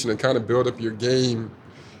reputation, and kind of build up your game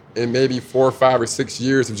in maybe 4 or 5 or 6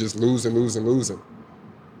 years of just losing.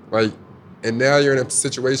 Like, and now you're in a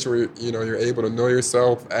situation where you're able to know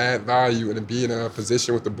yourself, add value, and be in a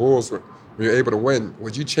position with the Bulls where you're able to win.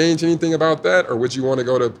 Would you change anything about that, or would you want to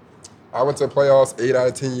go to? I went to the playoffs 8 out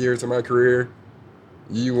of 10 years of my career.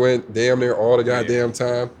 You went damn near all the goddamn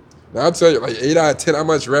time. Now I'll tell you, like 8 out of 10, I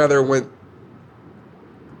much rather went.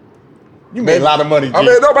 You made a lot of money, G. But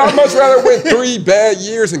I'd much rather went 3 bad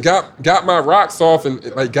years and got my rocks off and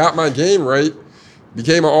like got my game right,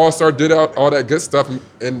 became an all-star, did all that good stuff,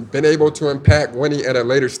 and been able to impact winning at a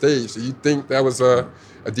later stage. So you think that was a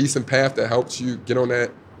decent path that helped you get on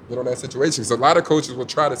that situation? Because a lot of coaches will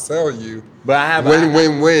try to sell you, but I have win,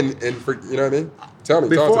 and you know what I mean? Tell me.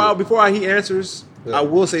 Before he answers, I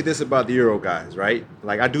will say this about the Euro guys, right?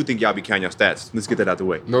 Like I do think y'all be counting your stats. Let's get that out the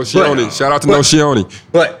way. Nocioni, shout out to Nocioni.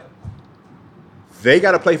 But they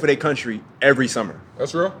got to play for their country every summer.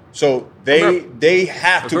 That's real. So they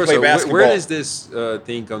have to play basketball. Where does this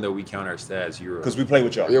thing come that we count our stats? Euro? Because we play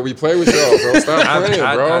with y'all. Yeah, we play with y'all, bro. Stop playing,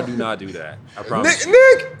 bro. I do not do that. I promise.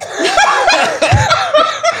 Nick.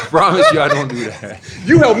 I promise you, I don't do that.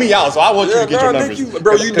 You help me out, so I want you to get your numbers.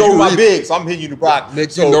 Nick, you my big, so I'm hitting you the block.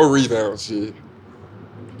 Nick, you know rebounds, shit.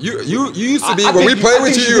 You used to be when we played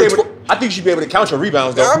with you. I think you should be able to count your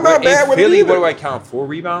rebounds, though. I'm not bad with Philly, it either. what do I count? 4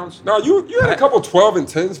 rebounds? No, you had a couple 12 and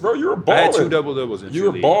 10s, bro. You were balling. I had 2 double-doubles in Philly.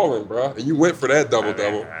 You were balling, bro. And you went for that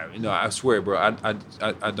double-double. No, I swear, bro.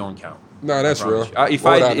 I don't count. No, that's real.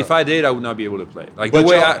 If I did, I would not be able to play. Like the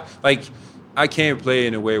way I can't play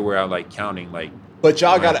in a way where I'm like counting like. But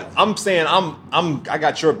y'all got. I'm saying I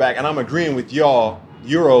got your back, and I'm agreeing with y'all.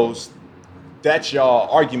 Euros. That's y'all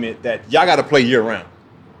argument that y'all got to play year round.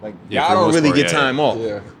 Like y'all don't really get time off.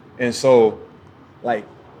 Yeah. And so, like,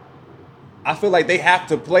 I feel like they have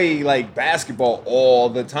to play like basketball all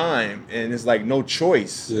the time, and it's like no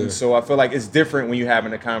choice. Yeah. And so I feel like it's different when you're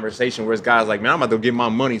having a conversation where it's guys like, man, I'm about to get my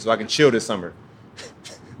money so I can chill this summer.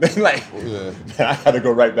 Like, man, I got to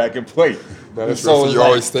go right back and play. No, that's so you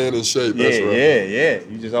always staying in shape. Yeah, that's right. Yeah.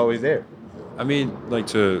 You just always there. I mean, like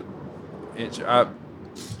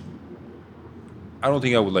I don't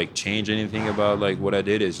think I would like change anything about like what I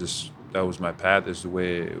did. It's just that was my path. It's the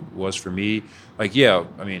way it was for me. Like, yeah,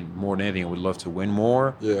 I mean, more than anything, I would love to win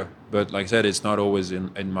more. Yeah. But like I said, it's not always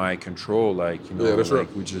in my control. Like, that's like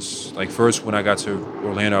right. we just like first when I got to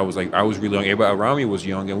Orlando, I was really young. Everybody around me was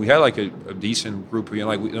young, and we had like a decent group of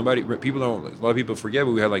like a lot of people forget,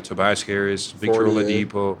 but we had like Tobias Harris, Victor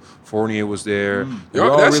Oladipo, Fournier was there. They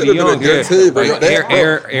were all really young. Good team, like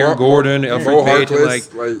Aaron Gordon, Alfred Payton,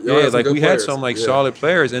 like we had some like solid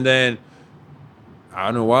players, and then I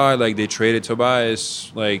don't know why like they traded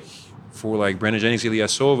Tobias like for like Brandon Jennings,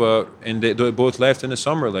 Ilyasova, and they both left in the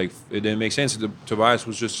summer. Like it didn't make sense. Tobias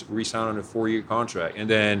was just re-signed on a 4-year contract, and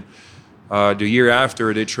then the year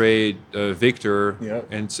after they trade Victor,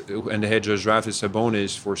 and they had just drafted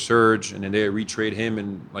Sabonis for Serge, and then they retrade him,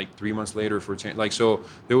 and like 3 months later for like so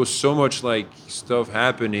there was so much like stuff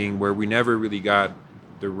happening where we never really got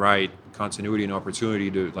the right continuity and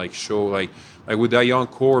opportunity to like show like with that young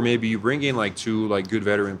core, maybe you bring in like 2 like good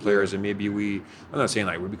veteran players, and maybe I'm not saying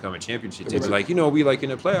like we become a championship team, but like we like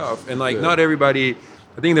in a playoff, and like not everybody.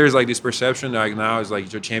 I think there's like this perception like now is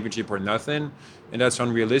like your championship or nothing, and that's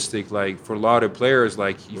unrealistic. Like for a lot of players,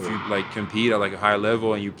 like if you like compete at like a high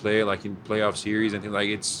level and you play like in playoff series and things, like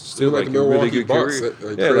it's still like a really good career.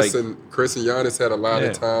 Chris and Giannis had a lot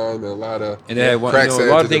of time and a lot of and they had a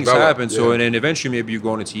lot of things happen. So and then eventually maybe you go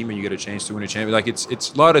on a team and you get a chance to win a championship. Like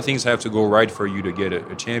it's a lot of things have to go right for you to get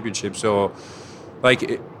a championship. So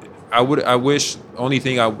like. Only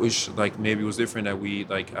thing I wish like maybe was different that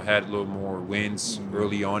I had a little more wins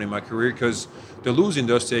early on in my career, because the losing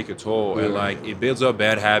does take a toll and like it builds up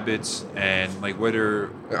bad habits, and like whether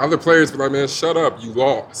other players be like, man, shut up, you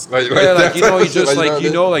lost. Like you just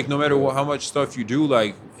like no matter how much stuff you do,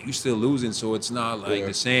 like you still losing, so it's not like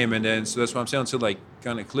the same. And then so that's what I'm saying. Until like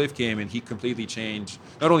kind of Cliff came and he completely changed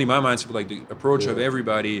not only my mindset but like the approach of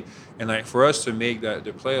everybody, and like for us to make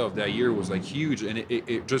the playoff that year was like huge, and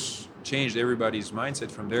it just changed everybody's mindset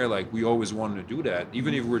from there. Like we always wanted to do that,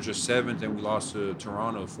 even if we were just 7th and we lost to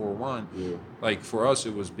Toronto 4-1. Like for us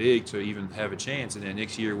it was big to even have a chance, and then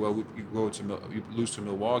next year we lose to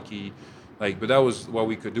Milwaukee. Like, but that was what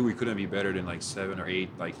we could do. We couldn't be better than like 7 or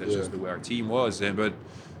 8. Like that's just the way our team was. But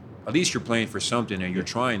at least you're playing for something and you're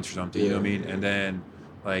trying for something. You know what I mean? And then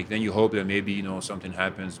then you hope that maybe something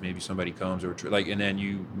happens, maybe somebody comes or and then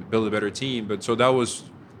you build a better team. But so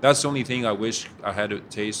that's the only thing I wish I had a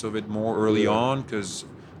taste of it more early on, because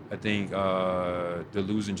I think the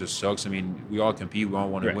losing just sucks. I mean, we all compete, we all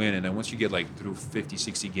want to win, and then once you get like through 50,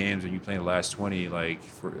 60 games and you play the last 20,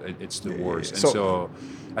 it's the worst. And so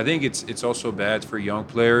I think it's also bad for young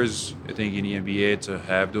players. I think in the NBA to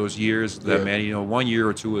have those years that 1 year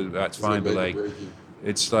or 2 that's fine, but like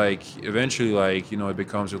it's like eventually it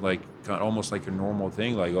becomes like almost like a normal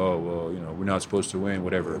thing, like we're not supposed to win,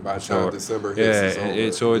 whatever. By the time December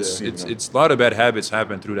hits, it's a lot of bad habits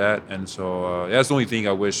happen through that, and so that's the only thing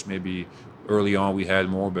I wish maybe early on we had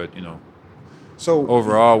more, but so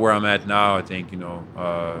overall where I'm at now, I think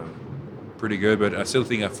pretty good, but I still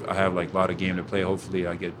think I have like a lot of game to play. Hopefully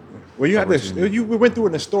I get. Well, you we went through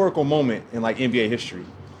an historical moment in like NBA history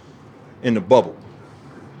in the bubble.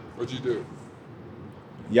 What'd you do?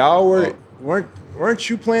 Y'all weren't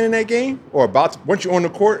you playing in that game or weren't you on the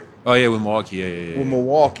court? Oh yeah, with Milwaukee, yeah. With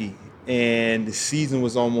Milwaukee, and the season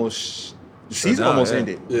almost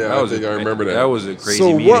ended. Yeah, I remember that. That was a crazy.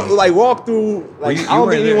 So meeting. what? Like walk through. Like I don't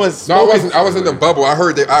think anyone's. No, I was in the bubble. I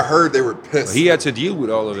heard they were pissed. He had to deal with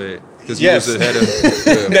all of it because he was ahead of.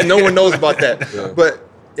 That no one knows about that. But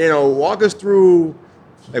walk us through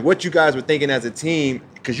like what you guys were thinking as a team,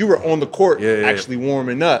 because you were on the court actually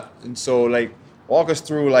warming up, and so like. Walk us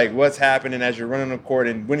through like what's happening as you're running the court,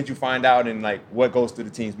 and when did you find out, and like what goes through the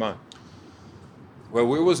team's mind?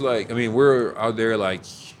 Well, it was like we're out there like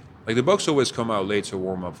the Bucks always come out late to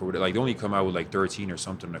warm up for like they only come out with like 13 or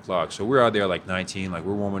something on the clock. So we're out there like 19, like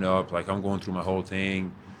we're warming up, like I'm going through my whole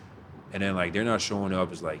thing, and then like they're not showing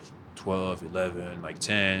up. It's like 12, 11, like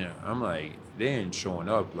 10. I'm like they ain't showing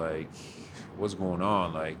up. Like what's going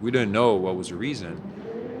on? Like we didn't know what was the reason,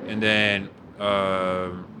 and then.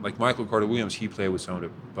 Like Michael Carter-Williams, he played with some of the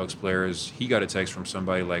Bucks players. He got a text from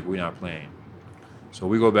somebody like, we're not playing. So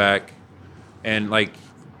we go back, and like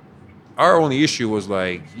our only issue was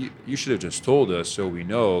like, you should have just told us so we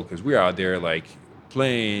know, because we're out there like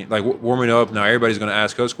playing, like warming up. Now everybody's going to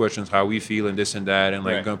ask us questions, how we feel and this and that, and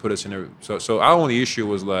like going to put us in there. So our only issue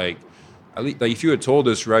was like, at least, like if you had told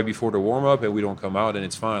us right before the warm up and we don't come out, then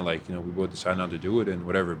it's fine. Like we both decide not to do it and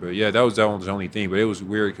whatever. But yeah, that was the only thing. But it was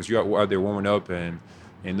weird because you're out there warming up and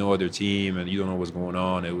no other team and you don't know what's going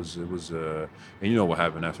on. It was and you know what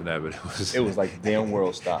happened after that. But it was like the damn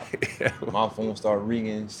world stopped. My phone started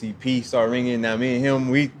ringing. CP started ringing. Now me and him,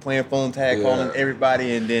 we playing phone tag, calling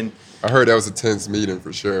everybody, and then I heard that was a tense meeting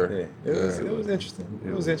for sure. Yeah, it was interesting.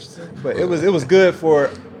 It was interesting, but it was good for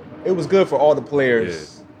all the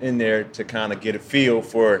players. In there to kind of get a feel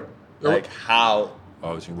for like how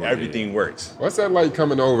everything works. What's that like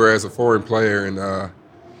coming over as a foreign player and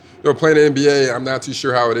playing the NBA? I'm not too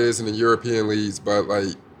sure how it is in the European leagues, but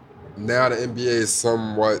like now the NBA is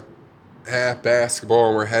somewhat half basketball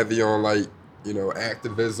and we're heavy on like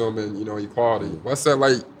activism and equality. What's that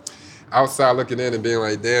like outside looking in and being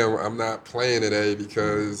like, damn, I'm not playing today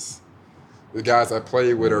because the guys I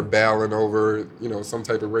play with are battling over, some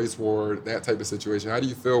type of race war, that type of situation. How do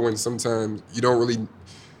you feel when sometimes you don't really, you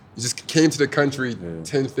just came to the country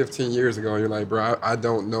 10, 15 years ago and you're like, bro, I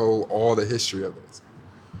don't know all the history of this?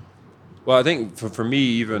 Well, I think for me,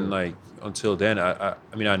 even like until then, I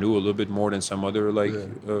mean, I knew a little bit more than some other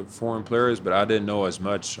foreign players, but I didn't know as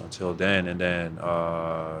much until then. And then,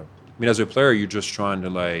 I mean, as a player, you're just trying to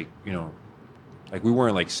like we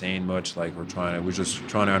weren't like saying much, like we're just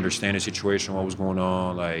trying to understand the situation, what was going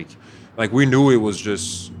on. Like we knew it was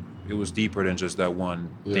deeper than just that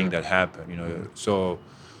one thing that happened, So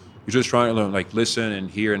you're just trying to learn, like listen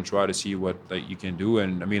and hear and try to see what like you can do.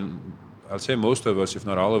 And I mean, I'd say most of us, if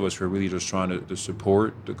not all of us, were really just trying to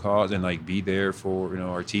support the cause and like be there for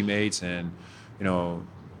our teammates and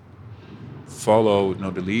follow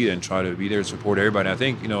the lead and try to be there to support everybody. I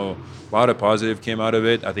think a lot of positive came out of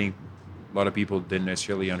it. I think a lot of people didn't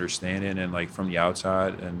necessarily understand it and like from the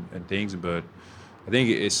outside and things, but I think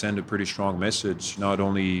it sent a pretty strong message, not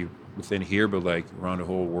only within here but like around the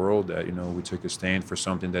whole world, that we took a stand for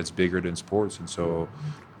something that's bigger than sports. And so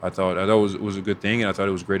I thought it was a good thing, and I thought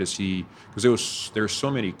it was great to see, because there's so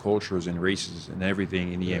many cultures and races and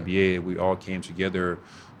everything in the NBA. We all came together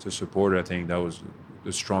to support it. I think that was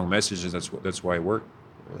a strong message, and that's why it worked.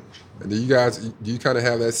 And do you kind of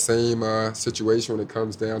have that same situation when it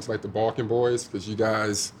comes down to like the Balkan boys? Because you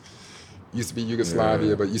guys used to be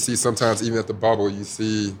Yugoslavia, but you see sometimes even at the bubble,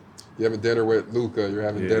 you're having dinner with Luka, you're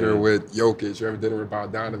having dinner with Jokic, you're having dinner with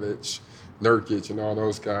Bogdanovic, Nurkic, and all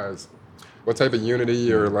those guys. What type of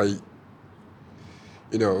unity or like,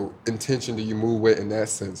 intention do you move with in that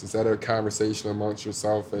sense? Is that a conversation amongst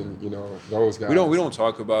yourself and those guys? We don't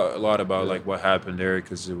talk a lot about like what happened there,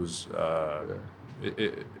 because it was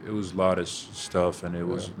it was a lot of stuff, and it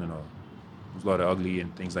was it was a lot of ugly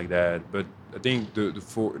and things like that. But I think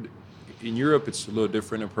in Europe it's a little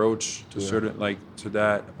different approach to certain to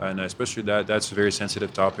that, and especially that's a very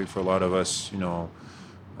sensitive topic for a lot of us,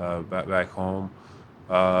 back home.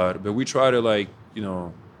 But we try to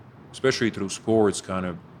especially through sports, kind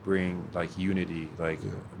of bring like unity, like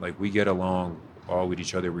we get along all with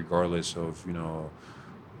each other regardless of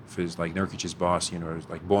if it's like Nurkic is Bosnian, or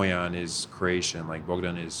like Bojan is Croatian, like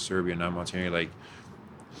Bogdan is Serbian, I'm Montenegrin,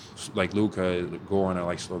 like Luka, Goran are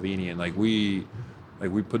like Slovenian. Like we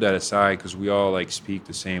put that aside because we all like speak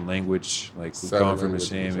the same language, like we come from the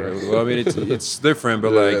same. Well, I mean it's different,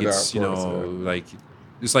 but it's like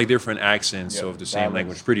it's like different accents of the same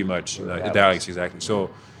language, pretty much. Dialects, exactly. So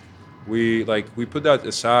we put that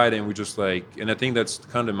aside, and we just and I think that's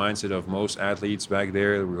kind of the mindset of most athletes back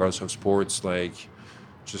there, regardless of sports,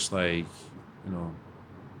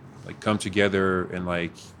 come together, and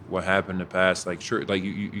what happened in the past, sure,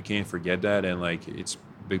 you can't forget that, and it's a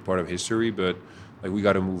big part of history, but we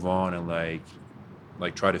got to move on and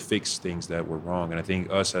try to fix things that were wrong. And I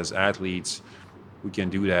think us as athletes, we can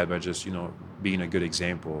do that by just being a good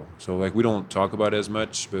example. So we don't talk about it as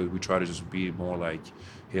much, but we try to just be more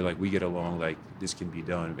hey, we get along, this can be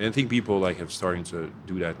done. And I think people have starting to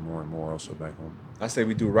do that more and more also back home. I say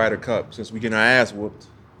we do Ryder Cup, since we get our ass whooped.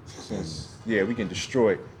 We can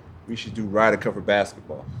destroy it. We should do Ryder Cup for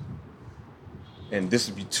basketball. And this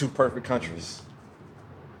would be two perfect countries.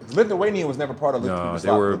 Lithuania was never part of Lithuania. No,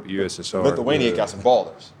 they were USSR. Lithuania got some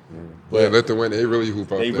ballers. Lithuania, they really hoop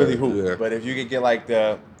up there. They really hoop. Yeah. But if you could get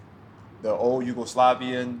the old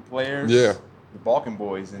Yugoslavian players, the Balkan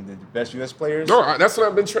boys, and the best U.S. players. No, that's what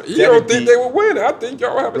I've been trying. You don't think they would win? I think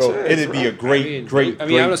y'all have a chance. It'd be a great. I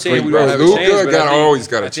mean, I'm not saying we don't have a chance, but always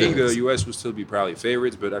got a chance. I think the U.S. would still be probably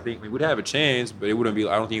favorites, but I think we would have a chance, but it wouldn't be.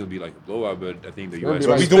 I don't think it would be like a blowout, but I think the U.S.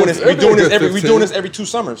 We doing this every 2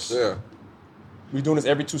 summers. Yeah. We're doing this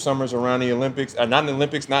every 2 summers around the Olympics. Not the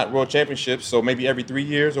Olympics, not World Championships. So maybe every 3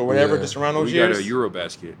 years or whatever, just around those years. We got a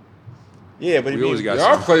Eurobasket. Yeah, but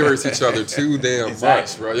y'all play versus each other too damn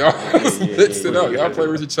much, bro. Y'all mix it up. Y'all play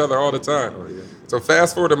versus each other all the time. So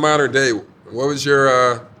fast forward to modern day. What's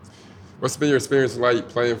been your experience like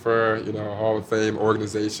playing for a Hall of Fame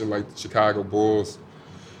organization like the Chicago Bulls?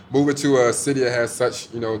 Moving to a city that has such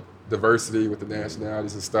diversity with the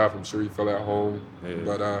nationalities and stuff. I'm sure you feel at home. Yeah.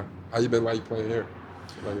 But how you been playing here?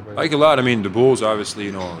 A lot. I mean, the Bulls, obviously,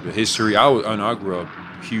 the history. I grew up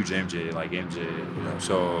huge MJ,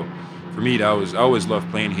 so for me, I always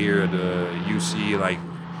loved playing here at the UC,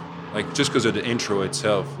 just because of the intro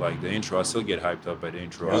itself. The intro, I still get hyped up by the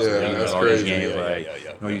intro. That's crazy.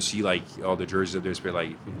 You see all the jerseys up there,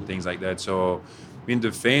 things like that. So I mean,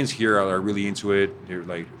 the fans here are really into it. They're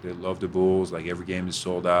they love the Bulls. Every game is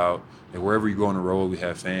sold out. Wherever you go on the road, we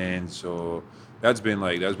have fans. So that's been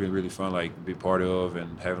really fun, like be part of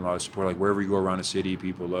and having a lot of support. Like wherever you go around the city,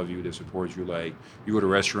 people love you, they support you. Like you go to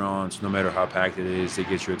restaurants, no matter how packed it is, they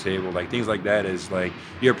get you a table. Like things like that is like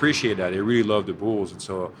you appreciate that. They really love the Bulls, and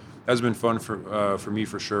so that's been fun for me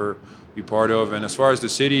for sure. Be part of. And as far as the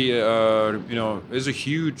city, there's a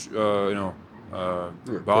huge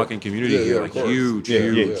Balkan community here, like huge.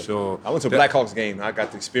 So I went to a Blackhawks game. I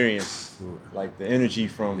got to experience like the energy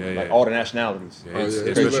from like all the nationalities.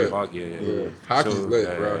 Especially hockey. Hockey's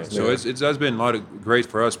lit, bro. So it's been a lot of great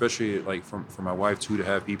for us, especially like for my wife too, to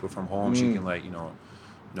have people from home she can like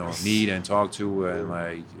meet and talk to,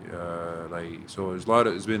 and so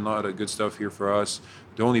it's been a lot of good stuff here for us.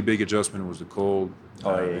 The only big adjustment was the cold.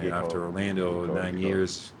 After Orlando, 9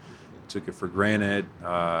 years. Took it for granted.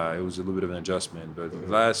 It was a little bit of an adjustment, but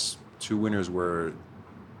the last 2 winters were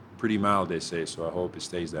pretty mild, they say. So I hope it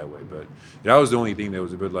stays that way. But that was the only thing that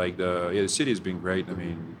was a bit like the city has been great. I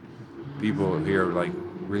mean, people here like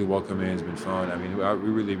really welcoming. It's been fun. I mean, we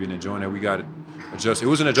really been enjoying it. We got adjusted. It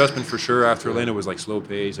was an adjustment for sure. After Orlando, it was like slow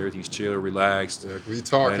pace. Everything's chill, relaxed. Yeah, we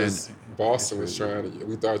talked because Boston was trying to.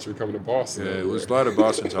 We thought you were coming to Boston. Yeah, it was a lot of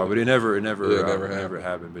Boston talk, but it never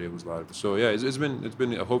happened. But it was a lot. So yeah, it's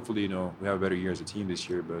been hopefully we have a better year as a team this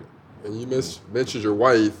year. But and you mentioned your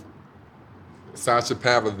wife, Sasha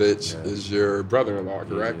Pavlovich is your brother-in-law,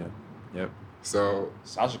 correct? Yep. So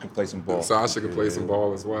Sasha can play some ball. Sasha can play some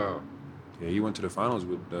ball as well. Yeah, he went to the finals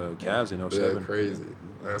with the Cavs in 07. Yeah, crazy.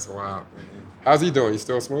 That's wild. How's he doing? He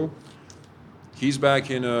still smooth? He's back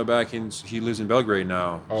in he lives in Belgrade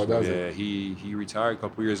now. Oh, does he? He retired a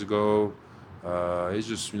couple years ago. He's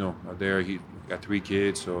just out there. He got 3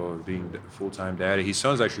 kids, so being full-time daddy. His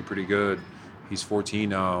son's actually pretty good. He's 14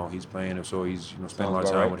 now. He's playing, so he's spending a lot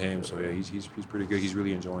of time with him. So yeah, he's pretty good. He's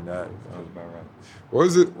really enjoying that. Sounds about right.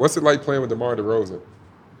 What's it like playing with DeMar DeRozan?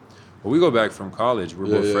 Well, we go back from college. We're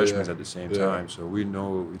both freshmen at the same time, so we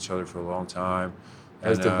know each other for a long time.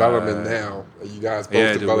 As development now, you guys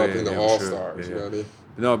both developed into all-stars. You know what I mean?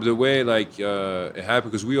 No, but the way it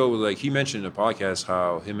happened, because we always he mentioned in the podcast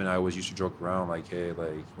how him and I always used to joke around hey,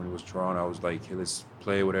 when he was Toronto, I was like, hey, let's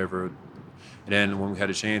play whatever. And then when we had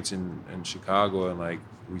a chance in Chicago and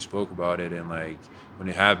we spoke about it, and when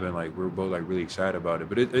it happened, we were both really excited about it.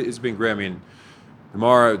 But it's been great. I mean,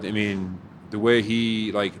 DeMar, the way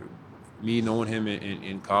he me knowing him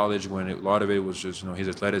in college, when a lot of it was just his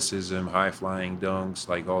athleticism, high flying dunks,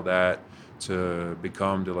 all that, to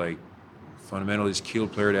become the fundamentally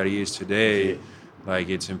skilled player that he is today.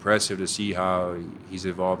 It's impressive to see how he's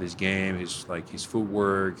evolved his game, his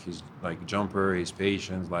footwork, his jumper, his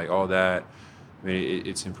patience, all that. I mean,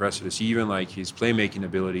 it's impressive to see even his playmaking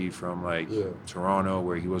ability from Toronto,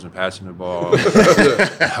 where he wasn't passing the ball.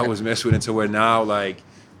 I was messed with until where now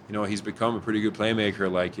he's become a pretty good playmaker.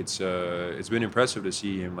 It's been impressive to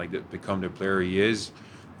see him become the player he is.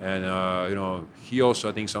 And he also,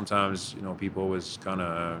 I think sometimes people always kind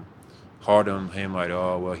of hard on him,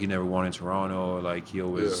 oh well, he never won in Toronto. He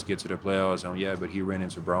always get to the playoffs. And but he ran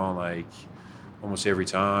into Brown almost every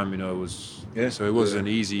time. It was so it wasn't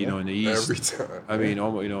easy. In the East, every time. I mean,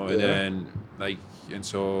 almost, and then and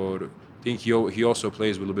so. I think he also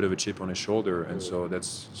plays with a little bit of a chip on his shoulder, and so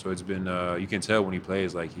it's been you can tell when he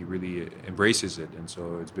plays he really embraces it, and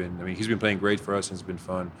so it's been he's been playing great for us, and it's been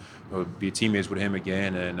fun be teammates with him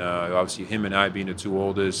again, and obviously him and I being the 2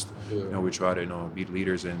 oldest, we try to be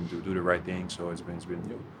leaders and do the right thing, so it's been.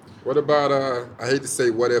 What about I hate to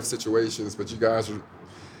say what if situations, but you guys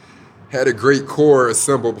had a great core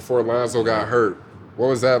assembled before Lonzo got hurt. What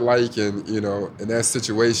was that like? And in that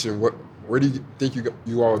situation, where do you think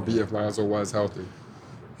you all would be if Lonzo was healthy?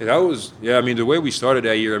 Yeah, that was I mean, the way we started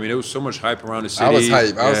that year, there was so much hype around the city. I was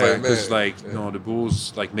hyped. I was man, because the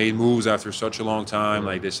Bulls made moves after such a long time.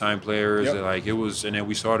 They signed players. It was, and then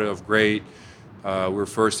we started off great. We were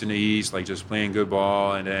first in the East, just playing good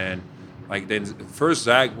ball, and then first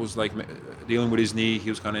Zach was dealing with his knee. He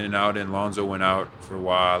was kind of in and out, and Lonzo went out for a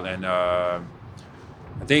while, and I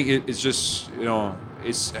think it's just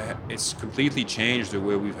it's completely changed the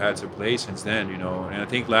way we've had to play since then, And I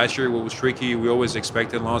think last year what was tricky, we always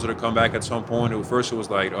expected Lonzo to come back at some point. At first it was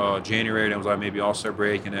January, and it was maybe All-Star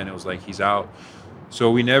break, and then it was he's out. So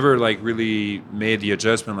we never really made the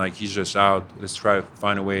adjustment he's just out. Let's try to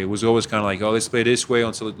find a way. It was always kind of let's play this way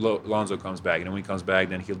until Lonzo comes back, and then when he comes back,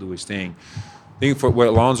 then he'll do his thing. I think for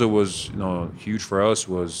what Lonzo was, huge for us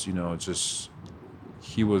was, just.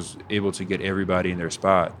 He was able to get everybody in their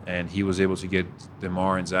spot, and he was able to get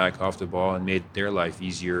DeMar and Zach off the ball and made their life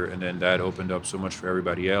easier, and then that opened up so much for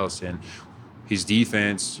everybody else. And his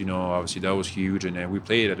defense, obviously that was huge, and then we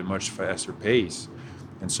played at a much faster pace.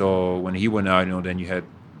 And so when he went out, then you had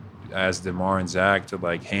asked DeMar and Zach to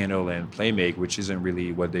like handle and play make, which isn't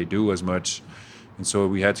really what they do as much. And so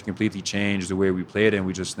we had to completely change the way we played, and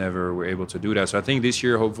we just never were able to do that. So I think this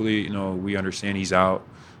year, hopefully, we understand he's out.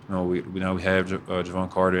 We now we have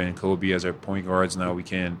Javon Carter and Kobe as our point guards. Now we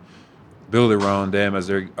can build around them as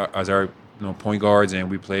our point guards,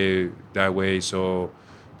 and we play that way. So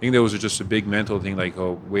I think there was just a big mental thing, like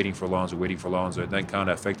waiting for Lonzo. That kind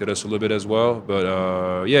of affected us a little bit as well.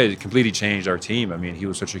 But it completely changed our team. I mean, he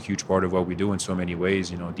was such a huge part of what we do in so many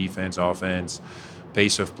ways. Defense, offense,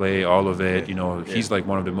 pace of play, all of it. He's like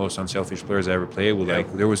one of the most unselfish players I ever played with.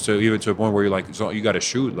 Like there was even to a point where you're like, you got to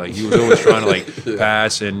shoot. Like he was always trying to like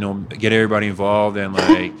pass and get everybody involved, and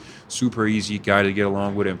like super easy guy to get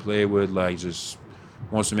along with and play with. Like just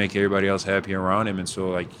wants to make everybody else happy around him. And so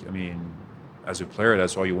like as a player,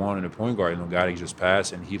 that's all you want in a point guard. Guy that just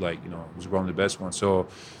pass, and he was one of the best ones. So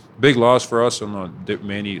big loss for us on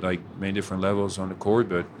many different levels on the court.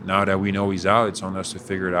 But now that we know he's out, it's on us to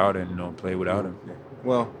figure it out and play without him.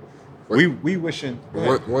 Well, we wishing.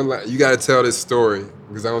 You got to tell this story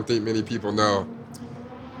because I don't think many people know.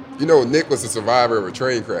 Nick was a survivor of a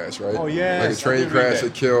train crash, right? Oh yeah, like a train crash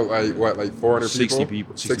that killed 400 60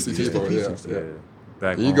 people. 60 people. Yeah.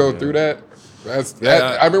 Back you home, go through that.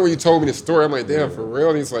 I remember when you told me the story. I'm like, damn, for real?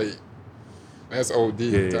 And he's like, that's OD.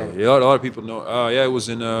 Yeah, a lot of people know. It was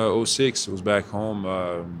in 06. It was back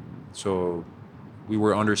home. So we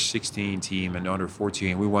were under 16 team and under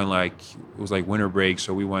 14. We went it was like winter break,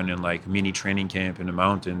 so we went in like mini training camp in the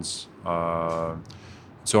mountains.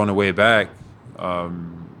 So on the way back,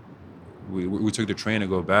 we took the train to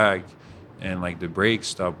go back, and like the brakes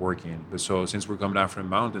stopped working. But so since we're coming down from the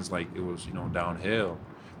mountains, like it was downhill,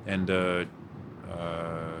 and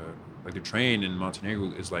like the train in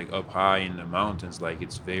Montenegro is like up high in the mountains, like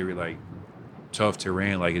it's very like tough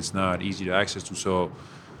terrain, like it's not easy to access to. So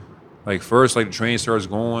like first like the train starts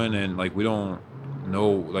going, and like we don't know,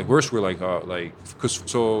 like first we're because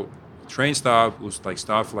so train stop was like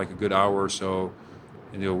stopped for like a good hour or so,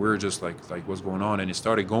 and we're just like what's going on, and it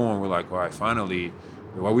started going. We're like, all right, finally.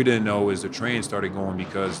 What we didn't know is the train started going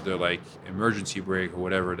because the like emergency brake or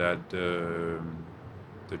whatever that the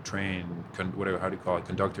train, whatever, how do you call it,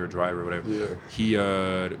 conductor, driver, whatever. Yeah. He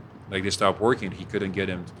they stopped working. He couldn't get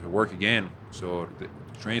him to work again. So the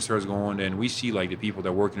train starts going, and we see like the people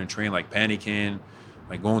that work in the train like panicking,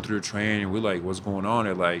 like going through the train, and we're like, what's going on?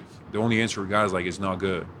 And like the only answer we got is like, it's not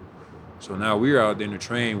good. So now we're out in the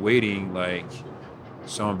train waiting, like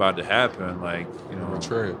something about to happen, like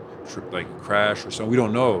train. Like a crash or something. We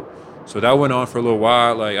don't know. So that went on for a little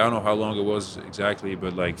while. Like I don't know how long it was exactly,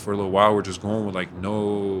 but like for a little while we're just going with like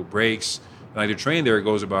no brakes. Like the train there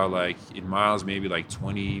goes about like in miles, maybe like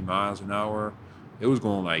 20 miles an hour. It was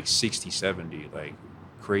going like 60, 70, like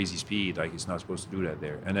crazy speed. Like it's not supposed to do that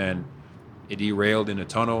there. And then it derailed in a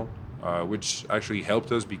tunnel, which actually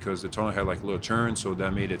helped us because the tunnel had like a little turn, so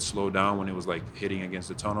that made it slow down when it was like hitting against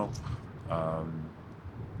the tunnel.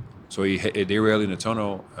 So it derailed in the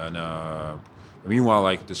tunnel, and meanwhile,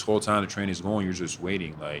 like this whole time the train is going, you're just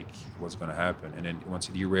waiting, like what's gonna happen. And then once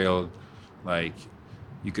it derailed, like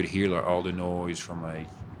you could hear like all the noise from like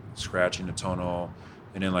scratching the tunnel.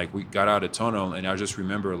 And then like we got out of the tunnel, and I just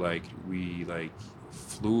remember like we like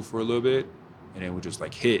flew for a little bit, and then we just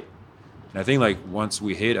like hit. And I think like once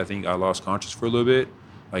we hit, I think I lost conscious for a little bit.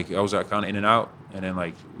 Like I was kind of in and out, and then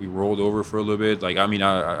like we rolled over for a little bit. Like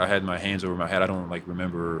I had my hands over my head. I don't like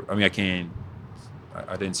remember. I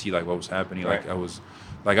didn't see like what was happening. Right.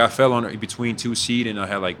 Like I fell on between two seats, and I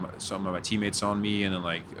had like some of my teammates on me, and then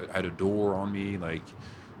like I had a door on me, like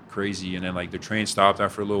crazy. And then like the train stopped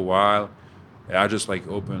after a little while. And I just like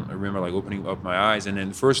I remember like opening up my eyes, and then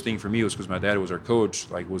the first thing for me was because my dad was our coach,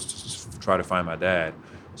 like was to just try to find my dad.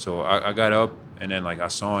 So I got up, and then like I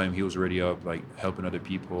saw him. He was already up, like helping other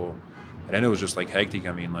people. And then it was just like hectic.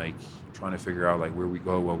 I mean, like trying to figure out like where we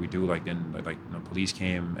go, what we do. Like then like police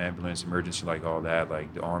came, ambulance, emergency, like all that.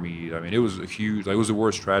 Like the army. I mean, it was a huge. Like it was the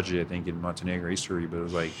worst tragedy I think in Montenegro history. But it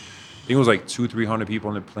was like I think it was like 200-300 people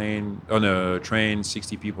on the train.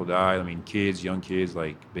 60 people died. I mean, kids, young kids,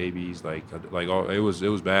 like babies, like all. It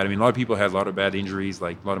was bad. I mean, a lot of people had a lot of bad injuries.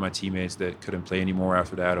 Like a lot of my teammates that couldn't play anymore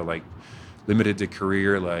after that, or like limited their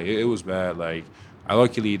career. Like it was bad. Like I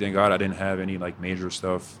luckily, thank God, I didn't have any like major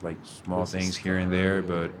stuff, like small things here and there,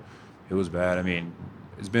 but it was bad. I mean,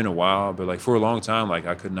 it's been a while, but like for a long time, like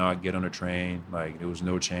I could not get on a train. Like there was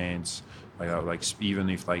no chance. Like even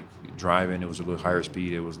if like driving, it was a little higher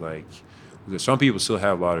speed. It was like some people still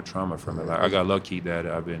have a lot of trauma from it. Like I got lucky that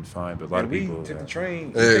I've been fine, but a lot of people. We took the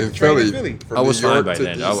train. In Philly. I was fine by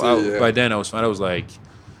then. By then I was fine. I was like.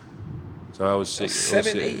 So I was 6,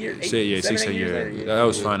 7, 8 years. 6 years. I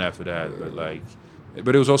was fine after that, but like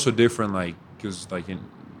but it was also different, like, because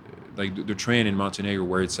like the train in Montenegro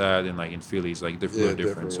where it's at, and like in Philly, it's like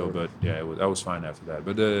different. So, but yeah, I was fine after that.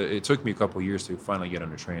 But it took me a couple of years to finally get on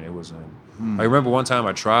the train. It wasn't. I remember one time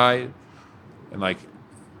I tried, and like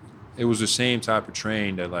it was the same type of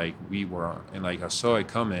train that like we were on, and like I saw it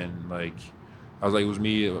coming. Like I was like, it was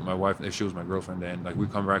me, my wife, if she was my girlfriend, then like we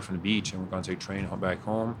come back from the beach and we're gonna take train back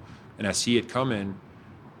home, and I see it coming,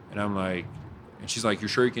 and I'm like. And she's like, "You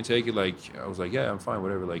sure you can take it?" Like, I was like, "Yeah, I'm fine,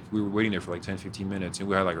 whatever." Like, we were waiting there for like 10, 15 minutes, and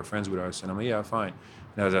we had like our friends with us, and I'm like, "Yeah, I'm fine."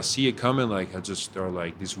 And as I see it coming, like, I just start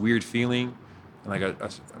like this weird feeling, and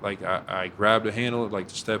like I grabbed the handle like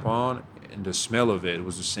to step on, and the smell of it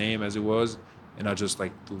was the same as it was, and I just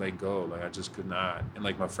like let go, like I just could not, and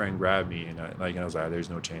like my friend grabbed me, and I was like, "There's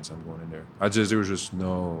no chance I'm going in there." There was just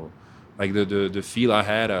no, like the feel I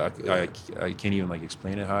had, I can't even like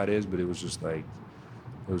explain it how it is, but it was just like.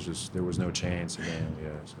 It was just there was no chance, and then,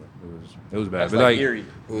 so it was bad. That's but like eerie.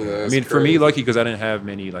 I mean, for me, lucky because I didn't have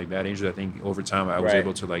many like bad injuries. I think over time I was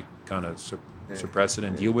able to like kind of suppress it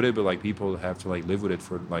and deal with it. But like people have to like live with it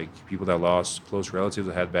for like people that lost close relatives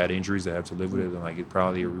that had bad injuries that have to live with it, and like it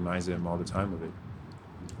probably reminds them all the time of it.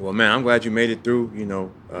 Well, man, I'm glad you made it through. You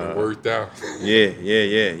know, it worked out.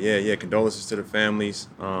 Yeah. Condolences to the families.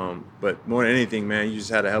 But more than anything, man, you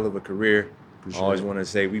just had a hell of a career. I always want to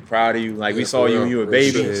say we proud of you. Like we saw you when you were a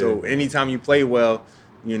baby. Sure. So anytime you play well,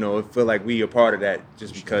 you know, it feel like we a part of that.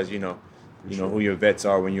 Just because you know who your vets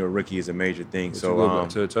are when you're a rookie is a major thing. It's so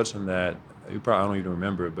to touch on that, you probably I don't even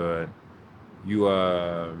remember, but you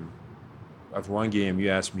after one game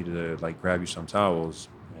you asked me to like grab you some towels,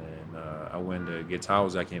 and I went to get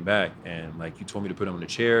towels. I came back and like you told me to put them in the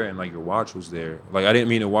chair, and like your watch was there. Like I didn't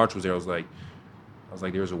mean the watch was there. I was like,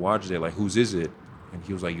 there's a watch there. Like whose is it? And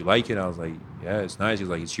he was like, "You like it?" I was like, "Yeah, it's nice." He was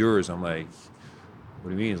like, "It's yours." I'm like, "What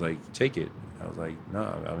do you mean?" He's like, "Take it." I was like, "No."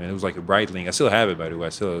 I mean, it was like a Breitling. I still have it, by the way. I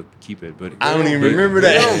still keep it. But I don't even remember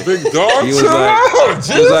that. Big dog. He was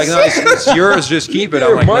like, "No, it's yours. Just keep it."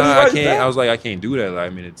 I'm like, "Nah, I can't." I was like, "I can't do that." Like, I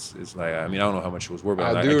mean, it's like, I mean, I don't know how much it was worth,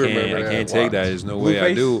 but I can't take that. There's no way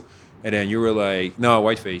I do. And then you were like, "No,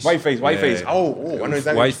 white face." White face. Oh, I know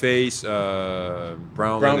exactly. White face, brown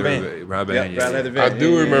band. Brown leather band. I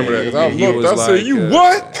do remember that because I said, "You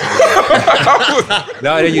what?"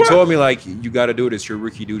 No, then you told me like you got to do it. It's your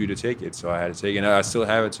rookie duty to take it. So I had to take it. And I still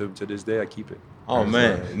have it to this day. I keep it. Oh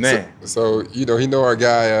man. So you know our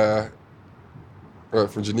guy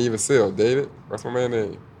from Geneva Seal, David. What's my man's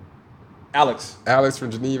name? Alex from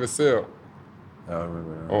Geneva Seal. I don't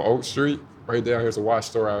remember that. On Oak Street. Right down here's a watch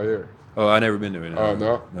store out here. Oh, I never been there. Oh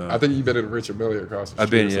no? I think you've been in Richard Mille across the street. I've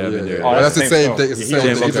been there. Oh, that's the same thing. It's the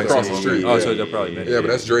same thing. He's across the street. Oh, so they'll probably been. Yeah, but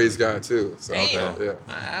that's Dre's guy too. So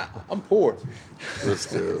yeah. I'm poor.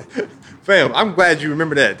 Still. Fam, I'm glad you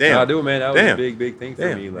remember that. Damn. I do, man. That was a big thing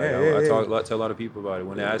for me. Like I tell a lot of people about it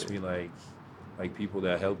when they ask me like people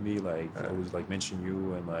that helped me, like I always like mention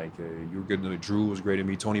you, and like you were good. Drew was great to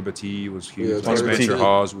me. Tony Batty was huge. Spencer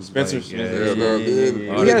Hawes was Spencer. Like,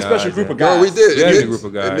 we had a special group of guys. No, we did. We had a group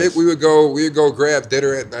of guys. We would go grab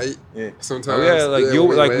dinner at night. Yeah. Sometimes. Oh,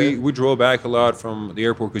 yeah, like we drove back a lot from the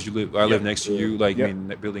airport because I live next to you. Like I mean,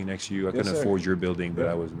 that building next to you. I couldn't afford your building, but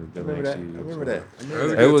I was in the building next to you. I remember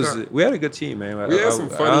that. We had a good team, man. We had some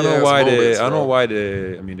funny I don't know why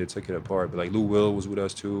they they took it apart. But like Lou Will was with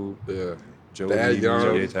us too. Yeah. Joe Thad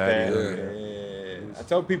Young. I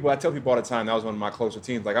tell people all the time that was one of my closer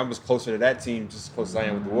teams. Like I was closer to that team, just as close as I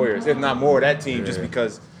am with the Warriors, if not more that team, just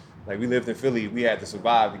because like we lived in Philly, we had to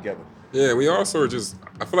survive together. Yeah, we also just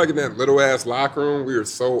I feel like in that little ass locker room, we were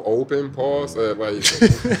so open, pause, that like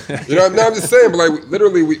you know, I'm just saying, but like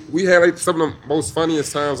literally we had like some of the most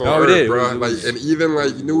funniest times on earth, bro. Like and even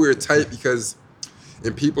like you knew we were tight because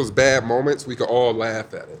in people's bad moments, we could all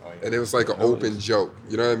laugh at it, and it was like an open joke.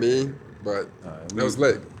 You know what I mean? But that was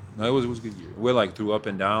lit. No, it was a good year. We're like through up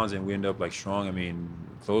and downs, and we ended up like strong. I mean,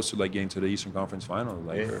 close to like getting to the Eastern Conference Final,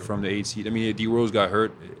 like from the 8 seed. I mean, D Rose got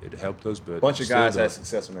hurt; it helped us, but a bunch of guys had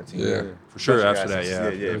success on that team. Yeah, for sure. After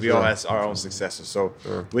that, we all had our own successes. So,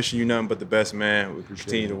 wishing you nothing but the best, man. We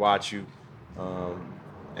continue to watch you,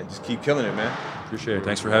 and just keep killing it, man. Appreciate it.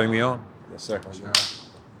 Thanks for having me on. Yes, sir.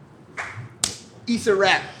 It's a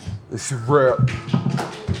wrap. It's a wrap.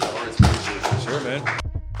 Sure, man.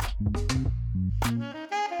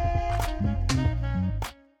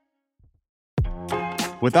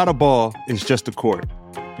 Without a ball, it's just a court.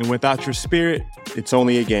 And without your spirit, it's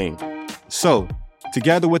only a game. So,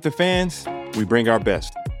 together with the fans, we bring our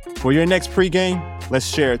best. For your next pregame, let's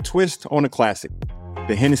share a twist on a classic,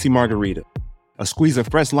 the Hennessy Margarita. A squeeze of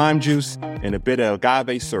fresh lime juice and a bit of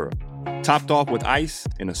agave syrup, topped off with ice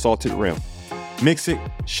and a salted rim. Mix it,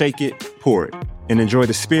 shake it, pour it, and enjoy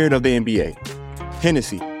the spirit of the NBA.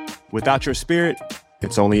 Hennessy. Without your spirit,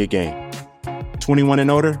 it's only a game. 21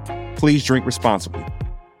 and older, please drink responsibly.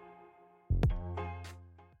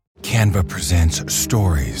 Canva presents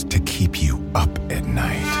stories to keep you up at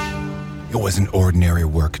night. It was an ordinary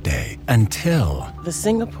workday until The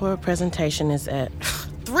Singapore presentation is at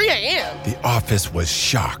 3 a.m. the office was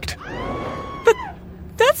shocked. But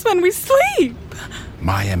that's when we sleep.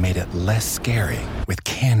 Maya made it less scary with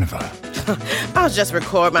Canva. I'll just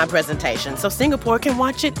record my presentation so Singapore can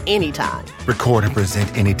watch it anytime. Record and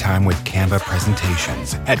present anytime with Canva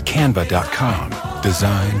presentations at canva.com.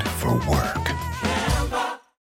 Designed for work.